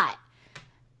hot.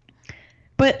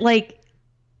 But like,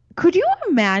 could you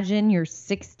imagine your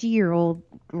 60-year-old,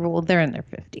 they're in their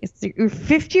 50s, your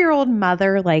 50-year-old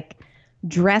mother like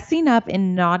dressing up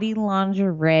in naughty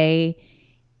lingerie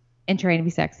and trying to be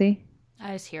sexy?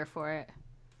 I was here for it.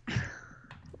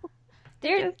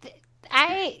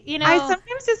 I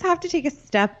sometimes just have to take a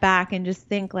step back and just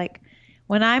think like,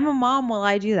 When I'm a mom, will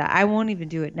I do that? I won't even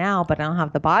do it now, but I don't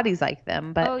have the bodies like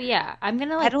them. But oh yeah, I'm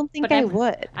gonna. Like, I don't think I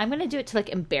would. I'm gonna do it to like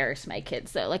embarrass my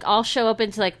kids though. Like I'll show up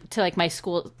into like my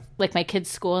school, like my kids'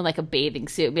 school in like a bathing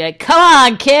suit, and be like, "Come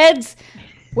on, kids,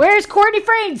 where's Courtney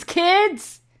Frains,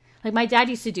 kids?" Like my dad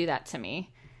used to do that to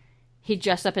me. He'd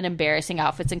dress up in embarrassing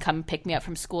outfits and come and pick me up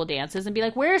from school dances and be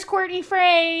like, "Where's Courtney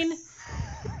Frayne?"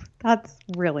 That's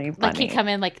really funny. Like he'd come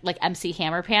in like MC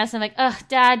Hammer pants. And I'm like, "Ugh,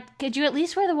 Dad, could you at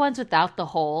least wear the ones without the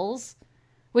holes?"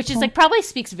 Which is like probably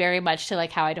speaks very much to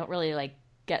like how I don't really like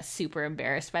get super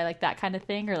embarrassed by like that kind of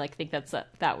thing or like think that's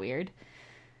that weird.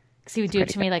 Because he would do it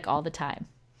to me like all the time.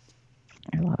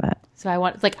 I love it. So I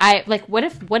want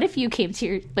what if you came to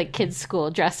your like kids' school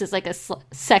dressed as like a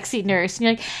sexy nurse and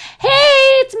you're like, "Hey,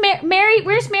 it's Mary.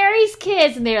 Where's Mary's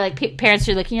kids?" And they're like parents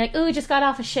are looking, you're like, "Ooh, just got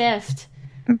off a shift."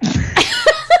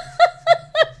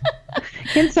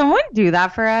 Can someone do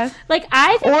that for us? Like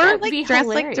I think or that would like be dress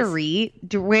hilarious. like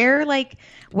Dorit,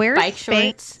 wear bike Spanx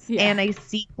shorts and a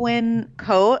sequin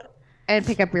coat and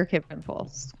pick up your kid from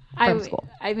school.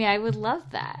 I mean, I would love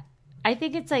that. I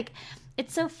think it's like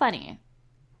it's so funny.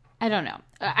 I don't know.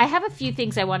 I have a few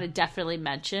things I want to definitely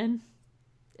mention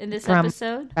in this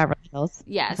episode. Beverly Hills.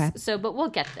 Yes. Okay. So, but we'll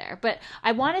get there. But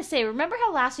I want to say, remember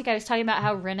how last week I was talking about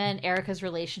how Rinna and Erica's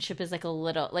relationship is like a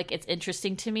little, like it's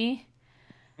interesting to me?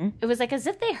 Mm-hmm. It was like as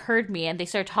if they heard me and they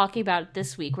started talking about it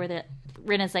this week where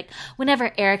Rinna's like,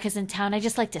 "Whenever Erica's in town, I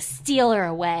just like to steal her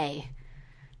away."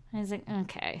 And I was like,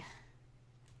 okay.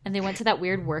 And they went to that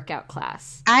weird workout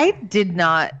class. I did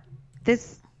not.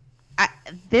 This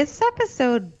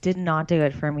episode did not do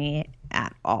it for me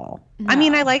at all. No. I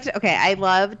mean, I loved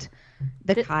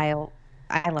Kyle.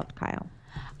 I loved Kyle.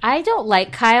 I don't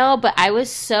like Kyle, but I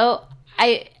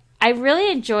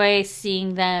really enjoy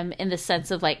seeing them in the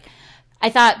sense of like, I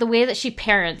thought the way that she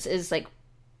parents is like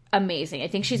amazing. I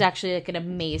think she's actually like an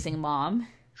amazing mom.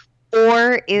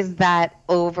 Or is that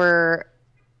overbearing,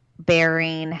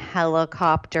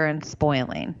 helicopter, and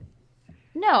spoiling?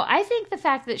 No, I think the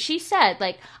fact that she said,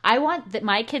 like, I want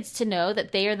my kids to know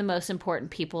that they are the most important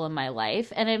people in my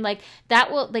life. And I'm like,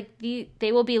 that will, like,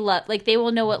 they will be loved. Like, they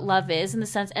will know what love is in the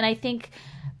sense. And I think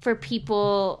for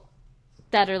people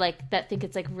that are like, that think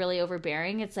it's like really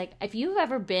overbearing, it's like, if you've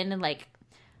ever been in like,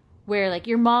 where like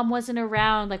your mom wasn't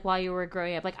around, like while you were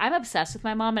growing up, like I'm obsessed with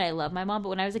my mom and I love my mom. But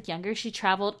when I was like younger, she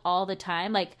traveled all the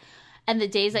time. Like, and the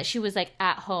days that she was like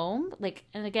at home, like,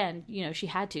 and again, you know, she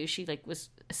had to, she like was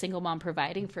a single mom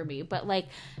providing for me. But like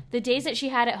the days that she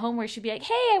had at home where she'd be like,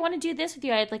 "Hey, I want to do this with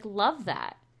you." I'd like love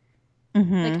that.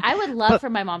 Mm-hmm. Like I would love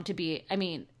for my mom to be, I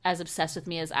mean, as obsessed with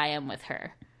me as I am with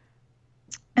her.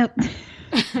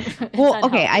 Well,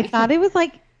 okay. I thought it was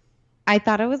like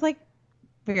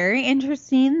very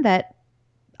interesting that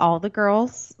all the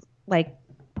girls, like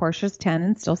Portia's 10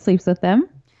 and still sleeps with them.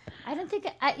 I don't think,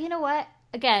 you know what?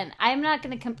 Again, I'm not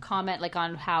going to comment like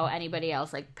on how anybody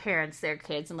else like parents their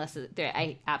kids unless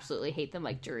I absolutely hate them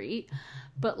like Dorit.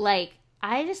 But like,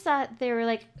 I just thought they were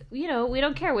like, you know, we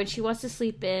don't care when she wants to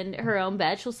sleep in her own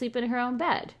bed, she'll sleep in her own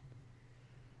bed.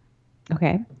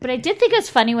 Okay. But I did think it was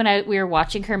funny when we were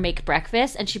watching her make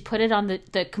breakfast and she put it on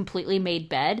the completely made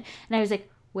bed. And I was like,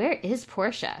 where is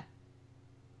Portia?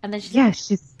 And then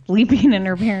she's sleeping in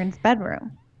her parents'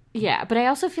 bedroom. Yeah, but I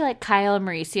also feel like Kyle and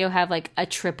Mauricio have like a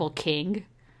triple king.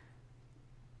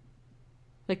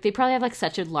 Like they probably have like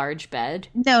such a large bed.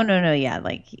 No. Yeah,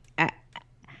 like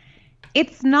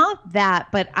it's not that,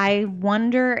 but I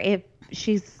wonder if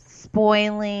she's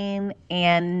spoiling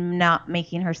and not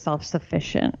making herself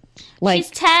sufficient. Like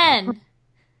she's 10.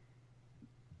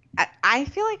 I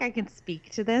feel like I can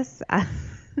speak to this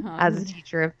as a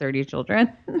teacher of 30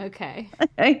 children. Okay.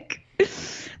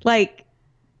 like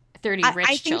 30 rich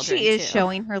I think children. She is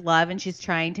showing her love and she's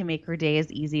trying to make her day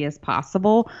as easy as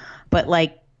possible. But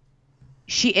like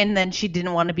then she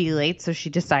didn't want to be late, so she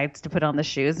decides to put on the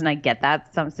shoes. And I get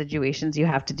that. Some situations you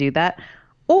have to do that.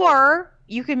 Or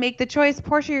you can make the choice,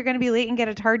 Portia, you're going to be late and get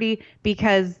a tardy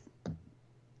because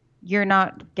you're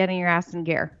not getting your ass in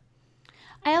gear.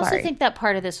 I also think that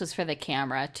part of this was for the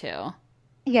camera too.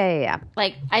 Yeah.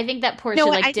 Like I think that Portia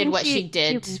did what she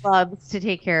did. She loves to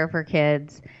take care of her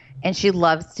kids. And she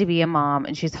loves to be a mom,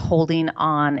 and she's holding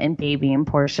on and babying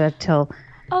Portia till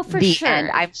the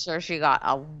end. I'm sure she got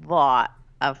a lot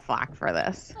of flack for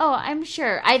this. Oh, I'm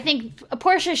sure. I think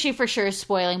Portia, she for sure is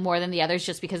spoiling more than the others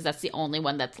just because that's the only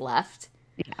one that's left.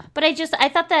 Yeah. But I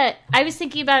thought that, I was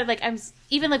thinking about it, like, I was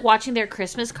even, like, watching their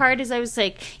Christmas card as I was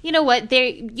like, you know what,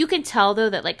 you can tell,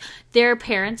 though, that, like, their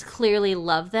parents clearly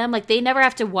love them. Like, they never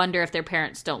have to wonder if their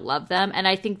parents don't love them. And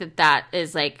I think that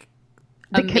is, like,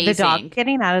 amazing. The dog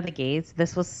getting out of the gates,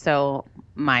 this was so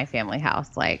my family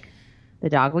house. Like, The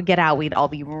dog would get out. We'd all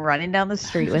be running down the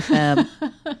street with him.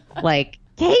 Like,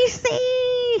 Casey!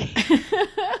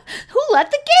 Who let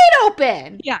the gate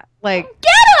open? Yeah. Like,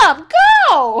 get up,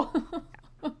 go!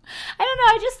 I don't know.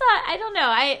 I just thought, I don't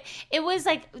know.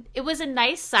 It was a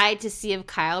nice side to see of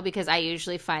Kyle, because I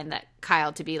usually find that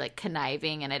Kyle to be like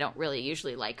conniving, and I don't really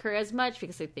usually like her as much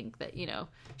because I think that, you know,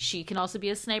 she can also be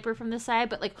a sniper from the side.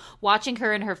 But like watching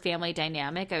her and her family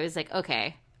dynamic, I was like,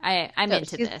 okay, I'm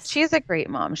into this. She's a great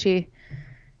mom. She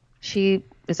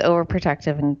is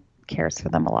overprotective and cares for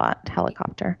them a lot.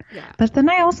 Helicopter. Yeah. But then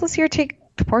I also see her take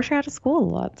Portia out of school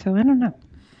a lot. So I don't know.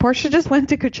 Portia just went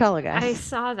to Coachella, guys. I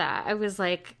saw that. I was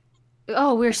like,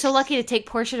 oh, we were so lucky to take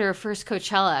Portia to her first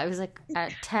Coachella. I was like,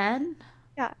 at 10?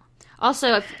 Yeah.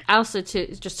 Also,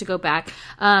 to go back,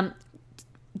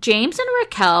 James and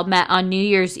Raquel met on New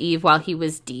Year's Eve while he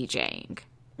was DJing.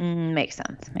 Makes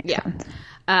sense. Makes sense.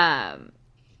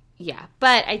 Yeah.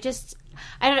 But I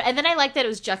don't know. And then I like that it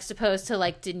was juxtaposed to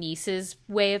like Denise's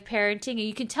way of parenting. And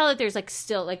you can tell that there's like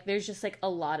still like there's just like a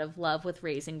lot of love with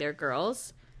raising their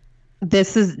girls.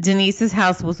 Denise's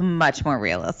house was much more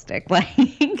realistic. Like,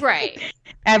 right.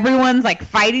 Everyone's like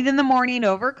fighting in the morning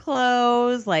over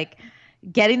clothes, like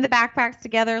getting the backpacks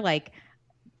together. Like,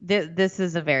 this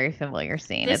is a very familiar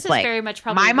scene. This it's is like very much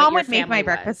probably my mom would make my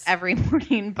breakfast every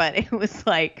morning, but it was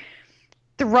like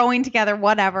throwing together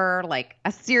whatever, like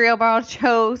a cereal bar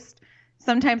toast,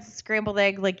 sometimes a scrambled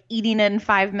egg, like eating it in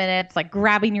 5 minutes, like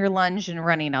grabbing your lunch and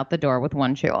running out the door with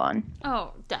one shoe on.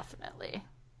 Oh, definitely.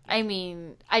 I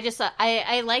mean, I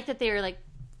like that they were like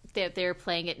they were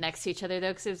playing it next to each other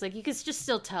though, because it was like you could just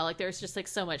still tell like there was just like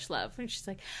so much love. And she's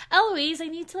like, Eloise, I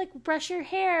need to like brush your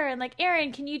hair, and like,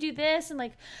 Aaron, can you do this? And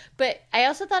like, but I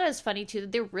also thought it was funny too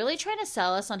that they're really trying to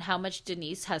sell us on how much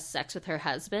Denise has sex with her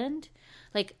husband.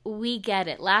 Like, we get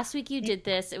it. Last week you did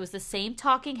this. It was the same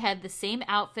talking head, the same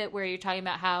outfit where you're talking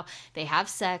about how they have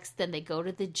sex, then they go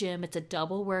to the gym. It's a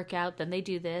double workout. Then they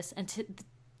do this. And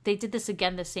they did this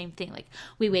again, the same thing. Like,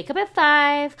 we wake up at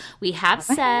 5, we have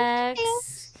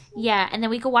sex. Yeah, and then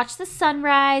we go watch the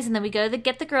sunrise, and then we go to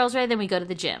get the girls ready, then we go to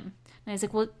the gym. And I was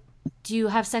like, well, do you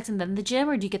have sex and then the gym,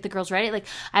 or do you get the girls ready? Like,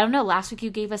 I don't know. Last week you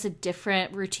gave us a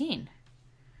different routine.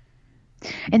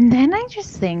 And then I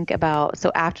just think about,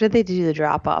 so after they do the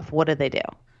drop off, what do they do?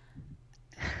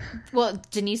 Well,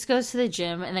 Denise goes to the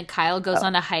gym, and then Kyle goes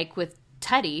on a hike with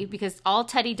Teddy, because all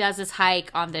Teddy does is hike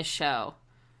on this show.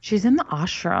 She's in the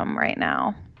ashram right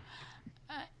now.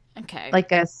 Okay.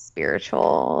 Like a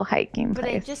spiritual hiking place.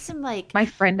 But I just am like... My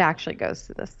friend actually goes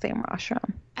to the same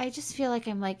ashram. I just feel like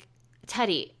I'm like,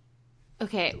 Teddy,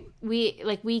 okay,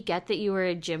 we get that you were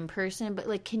a gym person, but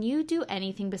like, can you do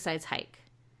anything besides hike?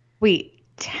 Wait,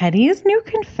 Teddy's new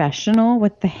confessional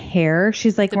with the hair.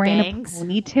 She's like wearing bangs? a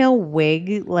ponytail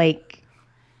wig. Like,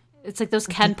 it's like those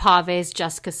Ken Paves,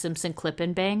 Jessica Simpson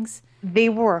clip-in bangs. They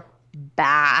were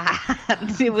bad.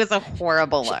 It was a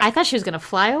horrible look. I thought she was going to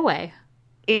fly away.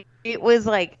 It was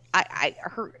like, I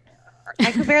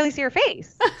could barely see her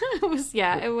face.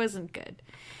 It wasn't good.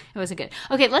 It wasn't good.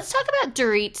 Okay, let's talk about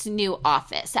Dorit's new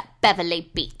office at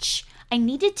Beverly Beach. I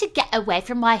needed to get away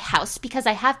from my house because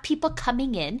I have people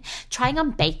coming in, trying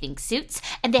on bathing suits,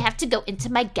 and they have to go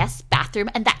into my guest bathroom,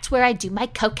 and that's where I do my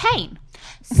cocaine.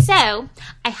 So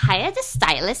I hired a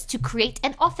stylist to create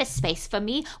an office space for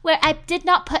me where I did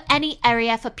not put any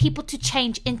area for people to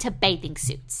change into bathing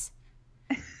suits.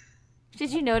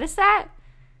 Did you notice that?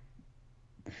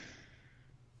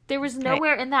 There was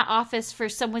nowhere in that office for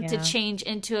someone to change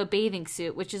into a bathing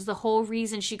suit, which is the whole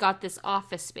reason she got this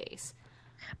office space.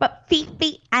 But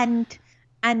Fifi and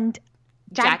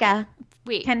Jagga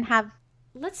can have...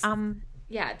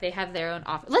 Yeah, they have their own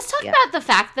office. Let's talk about the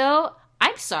fact, though,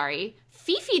 I'm sorry,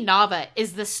 Fifi Nava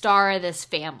is the star of this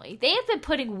family. They have been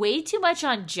putting way too much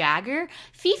on Jagger.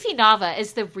 Fifi Nava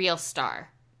is the real star.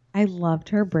 I loved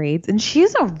her braids, and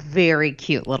she's a very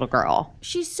cute little girl.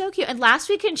 She's so cute. And last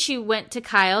weekend she went to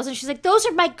Kyle's, and she's like, those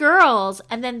are my girls.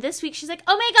 And then this week she's like,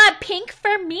 oh my God, pink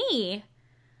for me.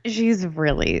 She's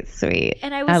really sweet.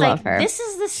 And I love her. This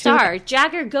is the star.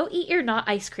 Jagger, go eat your not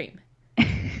ice cream.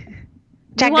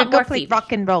 Jagger, go play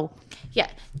rock and roll. Yeah.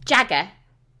 Jagger,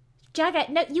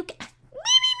 no, you...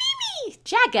 Mimi!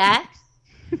 Jagger.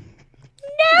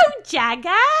 No, Jagger.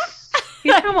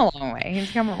 He's come a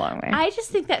long way. I just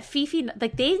think that Fifi,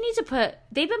 like, they've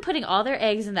been putting all their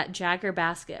eggs in that Jagger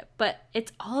basket, but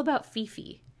it's all about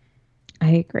Fifi. I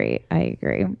agree.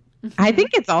 Mm-hmm. I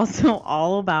think it's also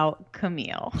all about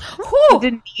Camille.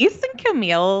 Denise and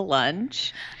Camille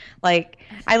lunch. Like,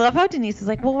 I love how Denise is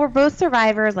like, well, we're both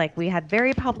survivors. Like, we had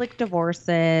very public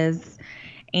divorces.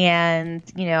 And,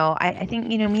 I think,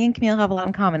 me and Camille have a lot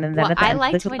in common. And then at the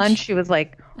end of the lunch, she was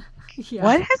like, Yeah.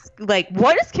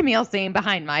 What is Camille saying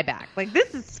behind my back? Like,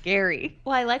 this is scary.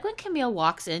 Well, I like when Camille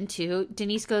walks in too.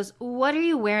 Denise goes, "What are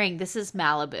you wearing? This is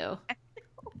Malibu."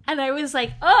 And I was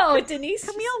like, "Oh, Denise."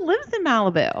 Camille lives in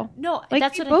Malibu. No, Like,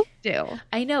 that's we what both do.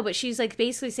 I know, but she's like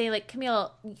basically saying like,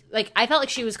 Camille, like I felt like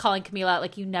she was calling Camille out,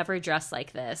 like, you never dress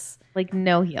like this. Like,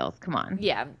 no heels. Come on.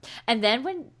 Yeah. And then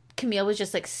when Camille was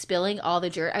just like spilling all the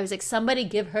dirt, I was like, somebody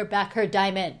give her back her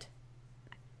diamond.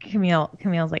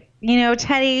 Camille's like,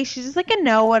 Teddy, she's just like a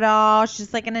know-it-all.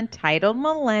 She's like an entitled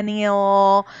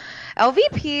millennial.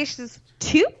 LVP, she's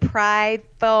too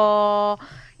prideful.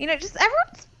 Just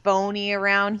everyone's phony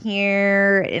around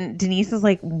here. And Denise is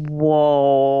like,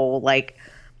 whoa, like,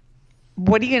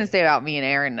 what are you going to say about me and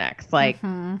Aaron next? Like,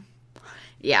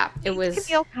 yeah, it was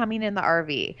Camille coming in the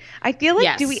RV. I feel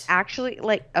like, do we actually,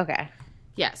 like, okay.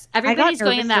 Yes, everybody's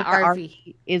going in that the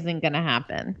RV. Isn't going to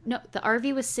happen. No, the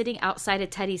RV was sitting outside of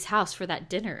Teddy's house for that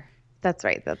dinner. That's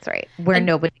right. Where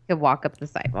nobody could walk up the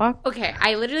sidewalk. Okay,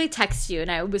 I literally texted you and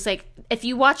I was like, if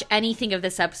you watch anything of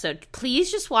this episode,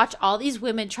 please just watch all these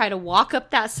women try to walk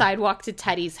up that sidewalk to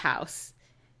Teddy's house.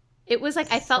 It was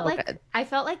like, I felt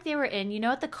like they were in,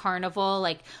 at the carnival,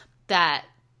 like that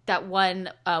one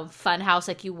fun house,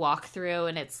 like you walk through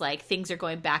and it's like things are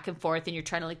going back and forth and you're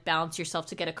trying to like balance yourself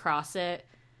to get across it.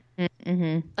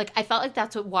 Mm-hmm. Like I felt like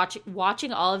that's what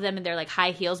watching all of them in their like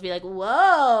high heels be like,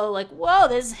 whoa,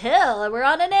 this hill, we're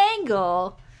on an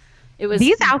angle. It was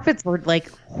These outfits were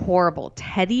like horrible.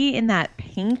 Teddy in that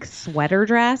pink sweater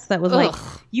dress that was like,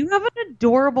 you have an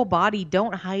adorable body,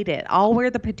 don't hide it. I'll wear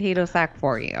the potato sack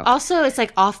for you. Also, it's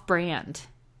like off brand.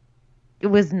 It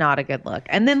was not a good look.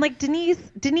 And then like Denise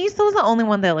was the only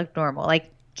one that looked normal, like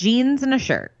jeans and a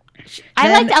shirt.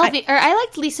 I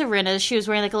liked Lisa Rinna's. She was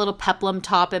wearing like a little peplum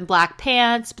top and black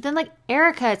pants. But then like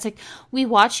Erica, it's like, we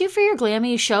watch you for your glam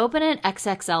and you show up in an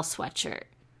XXL sweatshirt.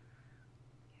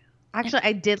 Actually,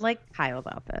 I did like Kyle's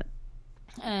outfit.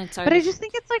 But I just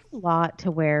think it's like a lot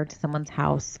to wear to someone's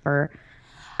house for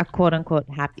a quote unquote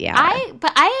happy hour.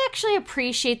 I actually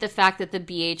appreciate the fact that the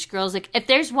BH girls, like, if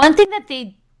there's one thing that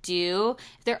they do,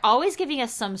 they're always giving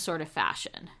us some sort of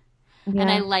fashion. Yeah.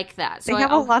 And I like that. So they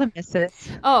have a lot of misses.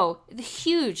 Oh,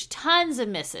 huge. Tons of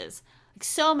misses. Like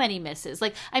so many misses.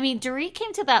 Like, I mean, Dorit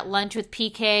came to that lunch with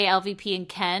PK, LVP, and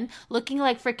Ken looking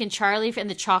like freaking Charlie in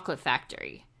the Chocolate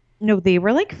Factory. No, they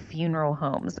were like funeral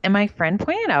homes. And my friend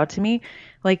pointed out to me,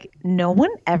 like, no one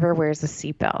ever wears a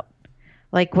seatbelt.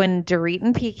 Like, when Dorit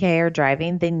and PK are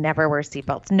driving, they never wear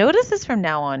seatbelts. Notice this from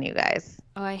now on, you guys.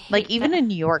 Oh, I hate like, even in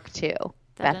New York, too.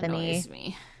 That Bethany. Annoys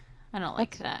me. I don't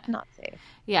like that. Not safe.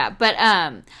 Yeah, but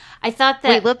I thought that.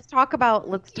 Wait, let's talk about.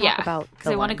 Because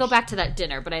I want to go back to that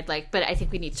dinner, but I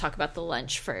think we need to talk about the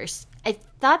lunch first. I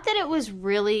thought that it was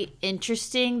really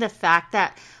interesting the fact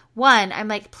that one, I'm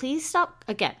like, please stop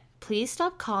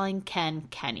calling Ken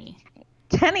Kenny.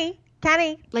 Kenny.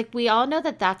 Like, we all know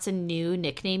that that's a new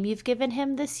nickname you've given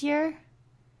him this year,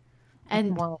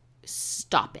 and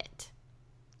stop it.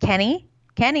 Kenny.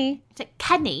 It's like,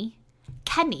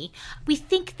 Kenny, we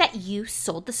think that you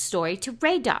sold the story to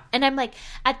Radar. And I'm like,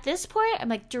 at this point, I'm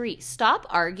like, Dorit, stop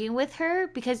arguing with her,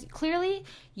 because clearly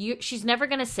she's never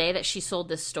going to say that she sold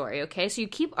this story, okay? So you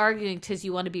keep arguing because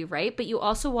you want to be right, but you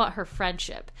also want her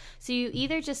friendship. So you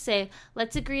either just say,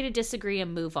 let's agree to disagree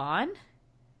and move on.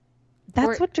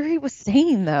 That's what Dorit was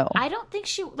saying, though. I don't think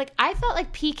I felt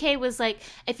like PK was like,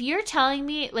 if you're telling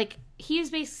me, like, he was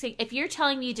basically saying, if you're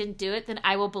telling me you didn't do it, then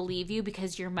I will believe you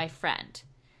because you're my friend.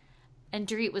 And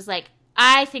Dorit was like,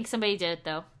 I think somebody did it,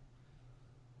 though.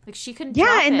 Like, she couldn't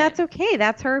drop it. That's okay.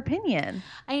 That's her opinion.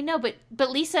 I know, but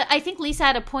I think Lisa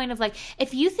had a point of like,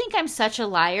 if you think I'm such a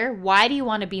liar, why do you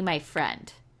want to be my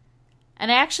friend?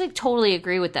 And I actually totally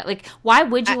agree with that. Like, why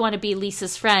would you want to be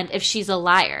Lisa's friend if she's a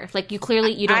liar? Like, you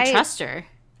don't trust her.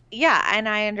 Yeah, and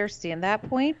I understand that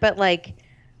point. But, like,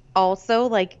 also,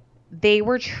 like, they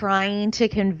were trying to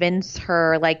convince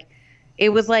her, like, it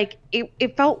was like,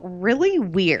 it felt really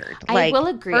weird. Like, I will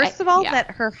agree. First of all, that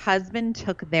her husband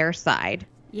took their side.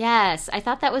 Yes, I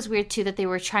thought that was weird too, that they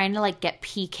were trying to like get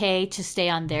PK to stay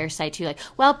on their side too. Like,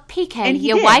 well, PK,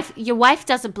 your wife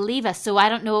doesn't believe us, so I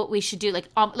don't know what we should do. Like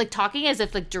talking as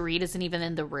if like Dorit isn't even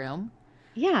in the room.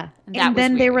 Yeah, and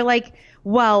then they were like,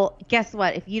 well, guess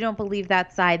what? If you don't believe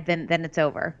that side, then it's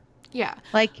over. Yeah,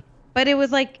 like, but it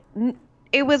was like.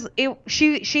 She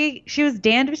was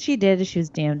damned if she did, she was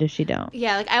damned if she don't.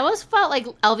 Yeah, like I almost felt like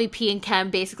LVP and Ken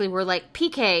basically were like,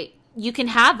 PK, you can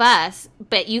have us,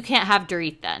 but you can't have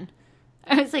Dorit then.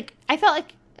 I was like, I felt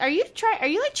like, are you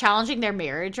like challenging their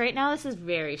marriage right now? This is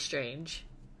very strange.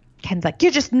 Ken's like,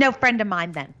 you're just no friend of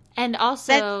mine then. And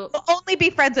also, Then we'll only be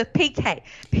friends with PK.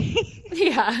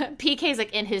 yeah, PK's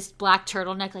like in his black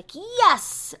turtleneck, like,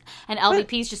 yes! And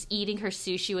LVP's just eating her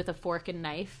sushi with a fork and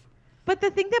knife. But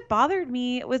the thing that bothered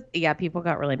me was, yeah, people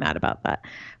got really mad about that.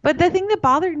 But the thing that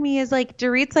bothered me is, like,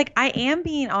 Dorit's like, I am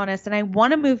being honest and I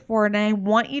want to move forward and I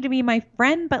want you to be my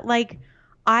friend. But, like,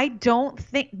 I don't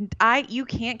think you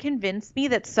can't convince me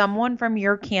that someone from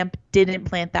your camp didn't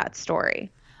plant that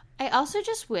story. I also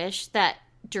just wish that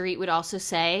Dorit would also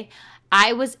say,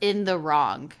 I was in the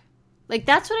wrong. Like,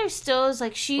 that's what I still is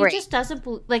like, she Right. just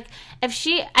doesn't, like, I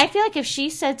feel like if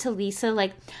she said to Lisa,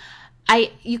 like,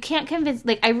 you can't convince,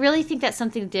 like, I really think that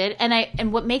something did.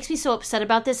 And what makes me so upset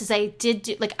about this is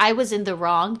I was in the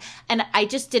wrong and I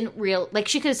just didn't like,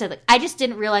 she could have said, like, I just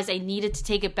didn't realize I needed to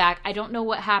take it back. I don't know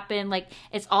what happened. Like,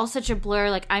 it's all such a blur.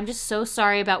 Like, I'm just so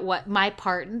sorry about what my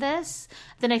part in this.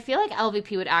 Then I feel like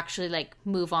LVP would actually, like,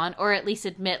 move on or at least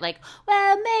admit, like,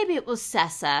 well, maybe it was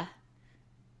Sessa.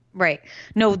 Right.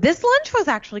 No, this lunch was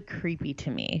actually creepy to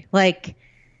me. Like,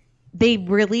 they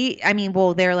really, I mean,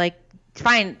 well, they're like,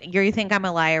 fine, you think I'm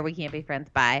a liar, we can't be friends,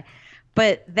 bye.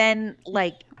 But then,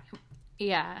 like,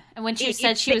 yeah. And when she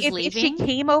said she was leaving. If she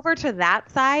came over to that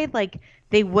side, like,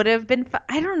 they would have been,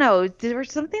 I don't know, there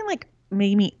was something, like,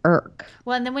 made me irk.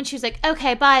 Well, and then when she was like,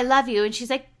 okay, bye, love you. And she's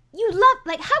like,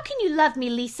 how can you love me,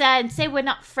 Lisa, and say we're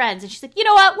not friends? And she's like, you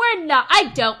know what? We're not. I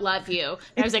don't love you.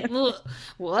 And I was like,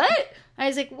 what? I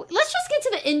was like, let's just get to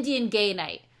the Indian gay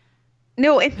night.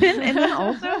 No, and then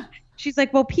also, she's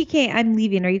like, well, PK, I'm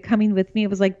leaving. Are you coming with me? It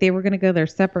was like they were going to go their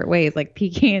separate ways, like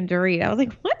PK and Dorit. I was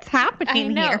like, what's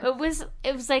happening here?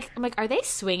 It was like, I'm like, are they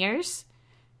swingers?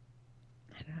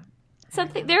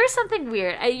 There was something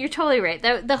weird. You're totally right.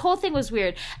 The whole thing was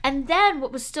weird. And then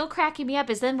what was still cracking me up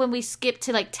is then when we skipped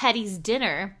to, like, Teddy's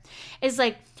dinner, is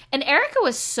like, and Erica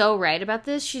was so right about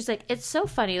this. She's like, it's so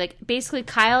funny. Like, basically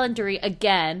Kyle and Dorit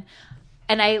again.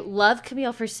 And I love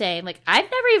Camille for saying, like, I've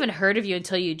never even heard of you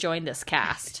until you joined this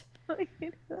cast.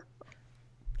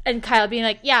 And Kyle being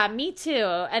like, yeah, me too.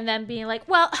 And then being like,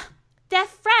 well, they're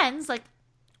friends. Like,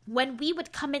 when we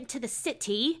would come into the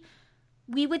city,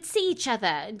 we would see each other.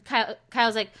 And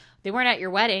Kyle's like, they weren't at your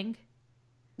wedding.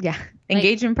 Yeah.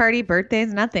 Engagement party,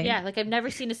 birthdays, nothing. Yeah. Like, I've never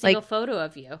seen a single photo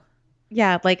of you.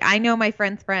 Yeah. Like, I know my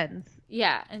friend's friends.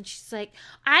 Yeah. And she's like,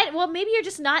 well, maybe you're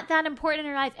just not that important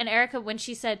in her life. And Erica, when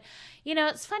she said, you know,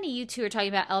 it's funny you two are talking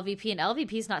about LVP and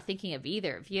LVP's not thinking of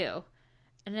either of you.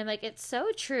 And I'm like, it's so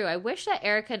true. I wish that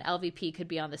Erica and LVP could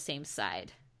be on the same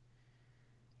side.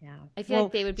 Yeah. I feel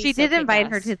like they would be. She did invite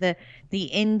her to the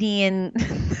Indian,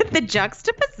 the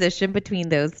juxtaposition between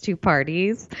those two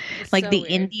parties. Like, the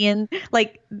weird. Indian,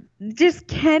 like, just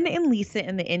Ken and Lisa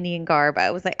in the Indian garb. I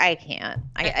was like, I can't.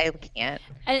 I can't.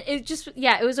 And it just,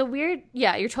 it was a weird,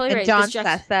 you're totally and right. John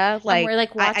Sessa, like, we're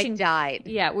like watching, I died.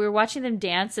 Yeah, we were watching them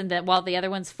dance, and then while the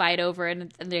other ones fight over,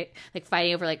 and they're like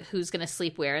fighting over, like, who's going to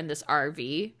sleep where in this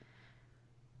RV.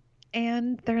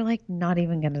 And they're like not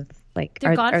even gonna like.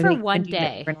 They're gone for one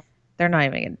day. They're not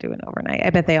even gonna do it overnight.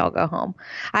 I bet they all go home.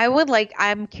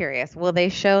 I'm curious. Will they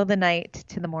show the night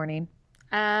to the morning?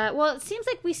 Well, it seems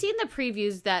like we see in the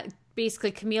previews that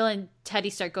basically Camille and Teddy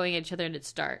start going at each other and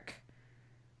it's dark.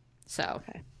 So,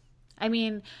 okay. I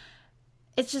mean,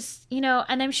 it's just, you know,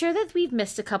 and I'm sure that we've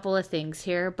missed a couple of things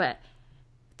here, but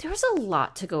there was a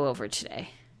lot to go over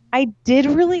today. I did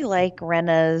really like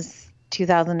Rena's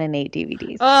 2008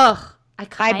 DVDs. Oh, I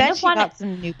bet she got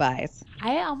some new buys.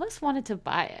 I almost wanted to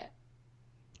buy it.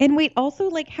 And wait, also,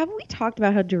 like, haven't we talked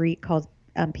about how Dorit calls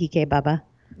PK Bubba?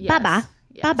 Yes. Bubba.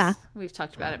 Yes. Bubba. We've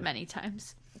talked about it many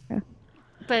times. Okay.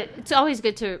 But it's always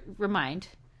good to remind.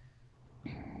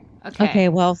 Okay,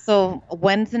 well, so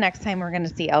when's the next time we're going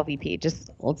to see LVP? Just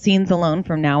scenes alone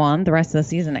from now on, the rest of the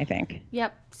season, I think.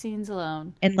 Yep, scenes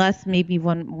alone. Unless maybe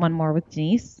one more with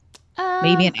Denise.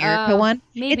 Maybe an Erica one.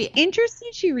 Maybe. It's interesting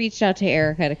she reached out to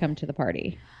Erica to come to the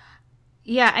party.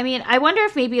 Yeah, I mean, I wonder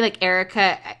if maybe like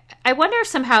Erica, I wonder if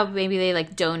somehow maybe they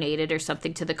like donated or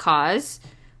something to the cause,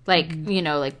 like, you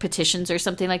know, like petitions or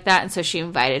something like that. And so she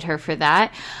invited her for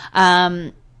that.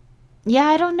 Yeah,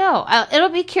 I don't know. It'll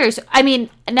be curious. I mean,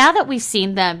 now that we've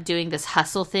seen them doing this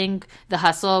hustle thing, the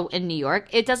hustle in New York,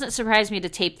 it doesn't surprise me to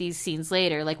tape these scenes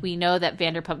later. Like, we know that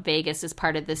Vanderpump Vegas is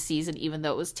part of this season, even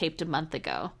though it was taped a month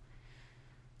ago.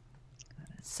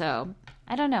 So,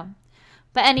 I don't know.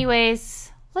 But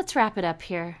anyways, let's wrap it up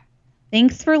here.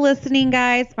 Thanks for listening,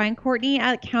 guys. Find Courtney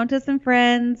at Countess and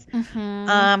Friends.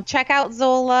 Mm-hmm. Check out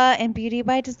Zola and Beauty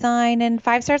by Design and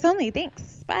 5 stars only.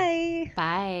 Thanks. Bye.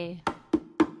 Bye.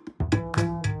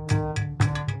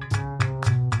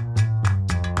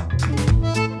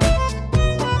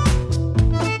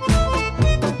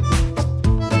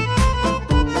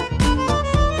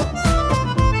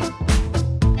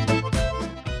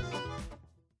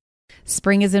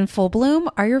 Spring is in full bloom.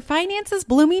 Are your finances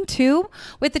blooming too?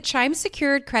 With the Chime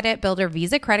Secured Credit Builder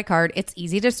Visa credit card, it's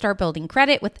easy to start building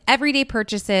credit with everyday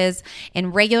purchases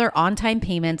and regular on-time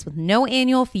payments with no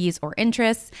annual fees or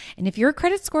interest. And if your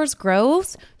credit scores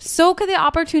grows, so could the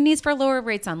opportunities for lower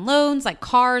rates on loans like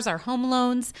cars or home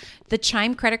loans. The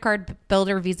Chime Credit Card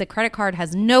Builder Visa credit card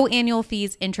has no annual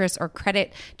fees, interest, or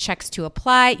credit checks to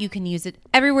apply. You can use it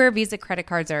everywhere Visa credit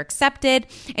cards are accepted,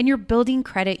 and you're building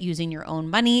credit using your own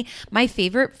money. My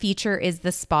favorite feature is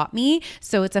the Spot Me.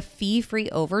 So it's a fee-free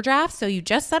overdraft. So you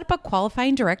just set up a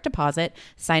qualifying direct deposit,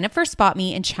 sign up for Spot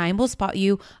Me, and Chime will spot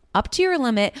you up to your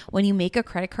limit when you make a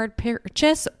credit card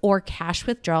purchase or cash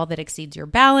withdrawal that exceeds your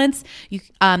balance.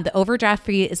 The overdraft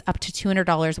fee is up to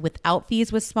 $200 without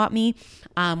fees with Spot Me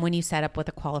when you set up with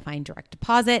a qualifying direct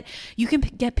deposit. You can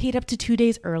get paid up to 2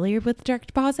 days earlier with direct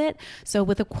deposit. So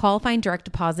with a qualifying direct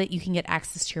deposit, you can get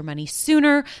access to your money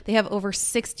sooner. They have over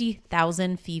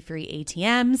 60,000 fee-free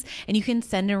ATMs, and you can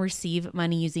send and receive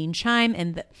money using Chime.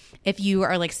 And if you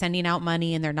are like sending out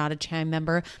money and they're not a Chime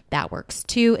member, that works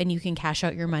too. And you can cash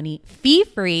out your money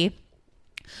fee-free.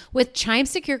 With Chime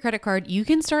Secure Credit Card, you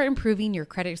can start improving your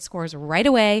credit scores right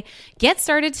away. Get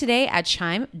started today at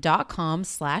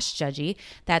chime.com/judgy.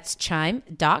 That's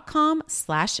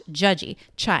chime.com/judgy.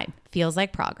 Chime feels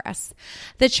like progress.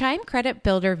 The Chime Credit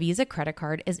Builder Visa credit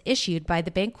card is issued by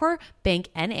the Bancorp Bank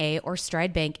N.A. or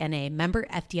Stride Bank N.A. member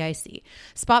FDIC.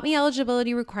 Spot Me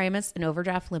eligibility requirements and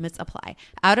overdraft limits apply.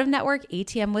 Out-of-network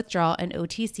ATM withdrawal and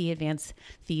OTC advance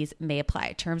fees may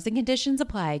apply. Terms and conditions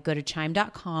apply. Go to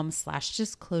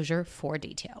chime.com/disclosure for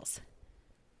details.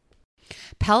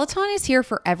 Peloton is here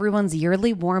for everyone's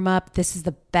yearly warm-up. This is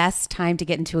the best time to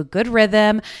get into a good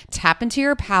rhythm, tap into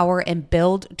your power, and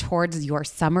build towards your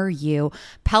summer you.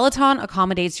 Peloton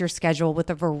accommodates your schedule with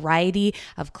a variety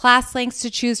of class lengths to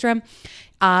choose from.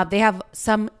 They have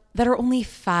some that are only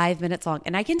 5 minutes long.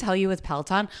 And I can tell you with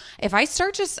Peloton, if I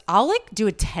start I'll like do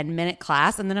a 10-minute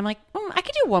class and then I'm like, I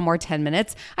could do one more 10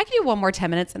 minutes. I could do one more 10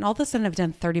 minutes. And all of a sudden I've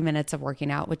done 30 minutes of working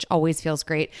out, which always feels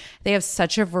great. They have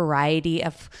such a variety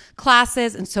of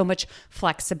classes and so much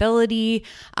flexibility.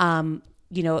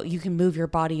 You can move your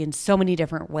body in so many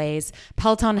different ways.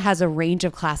 Peloton has a range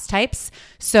of class types.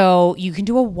 So you can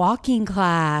do a walking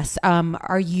class.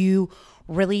 Are you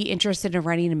really interested in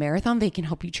running a marathon? They can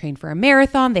help you train for a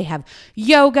marathon. They have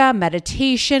yoga,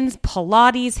 meditations,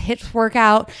 Pilates, HIIT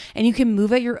workout, and you can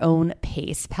move at your own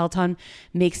pace. Peloton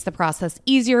makes the process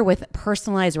easier with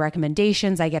personalized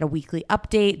recommendations. I get a weekly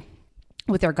update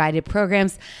with their guided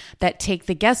programs that take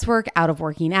the guesswork out of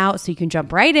working out so you can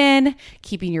jump right in,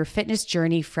 keeping your fitness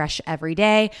journey fresh every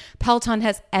day. Peloton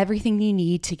has everything you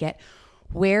need to get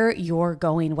where you're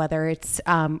going, whether it's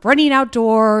running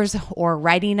outdoors or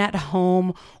riding at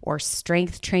home or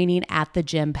strength training at the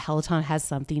gym. Peloton has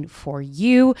something for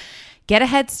you. Get a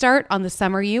head start on the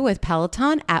summer you with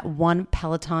Peloton at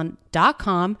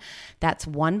onepeloton.com. That's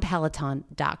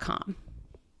onepeloton.com.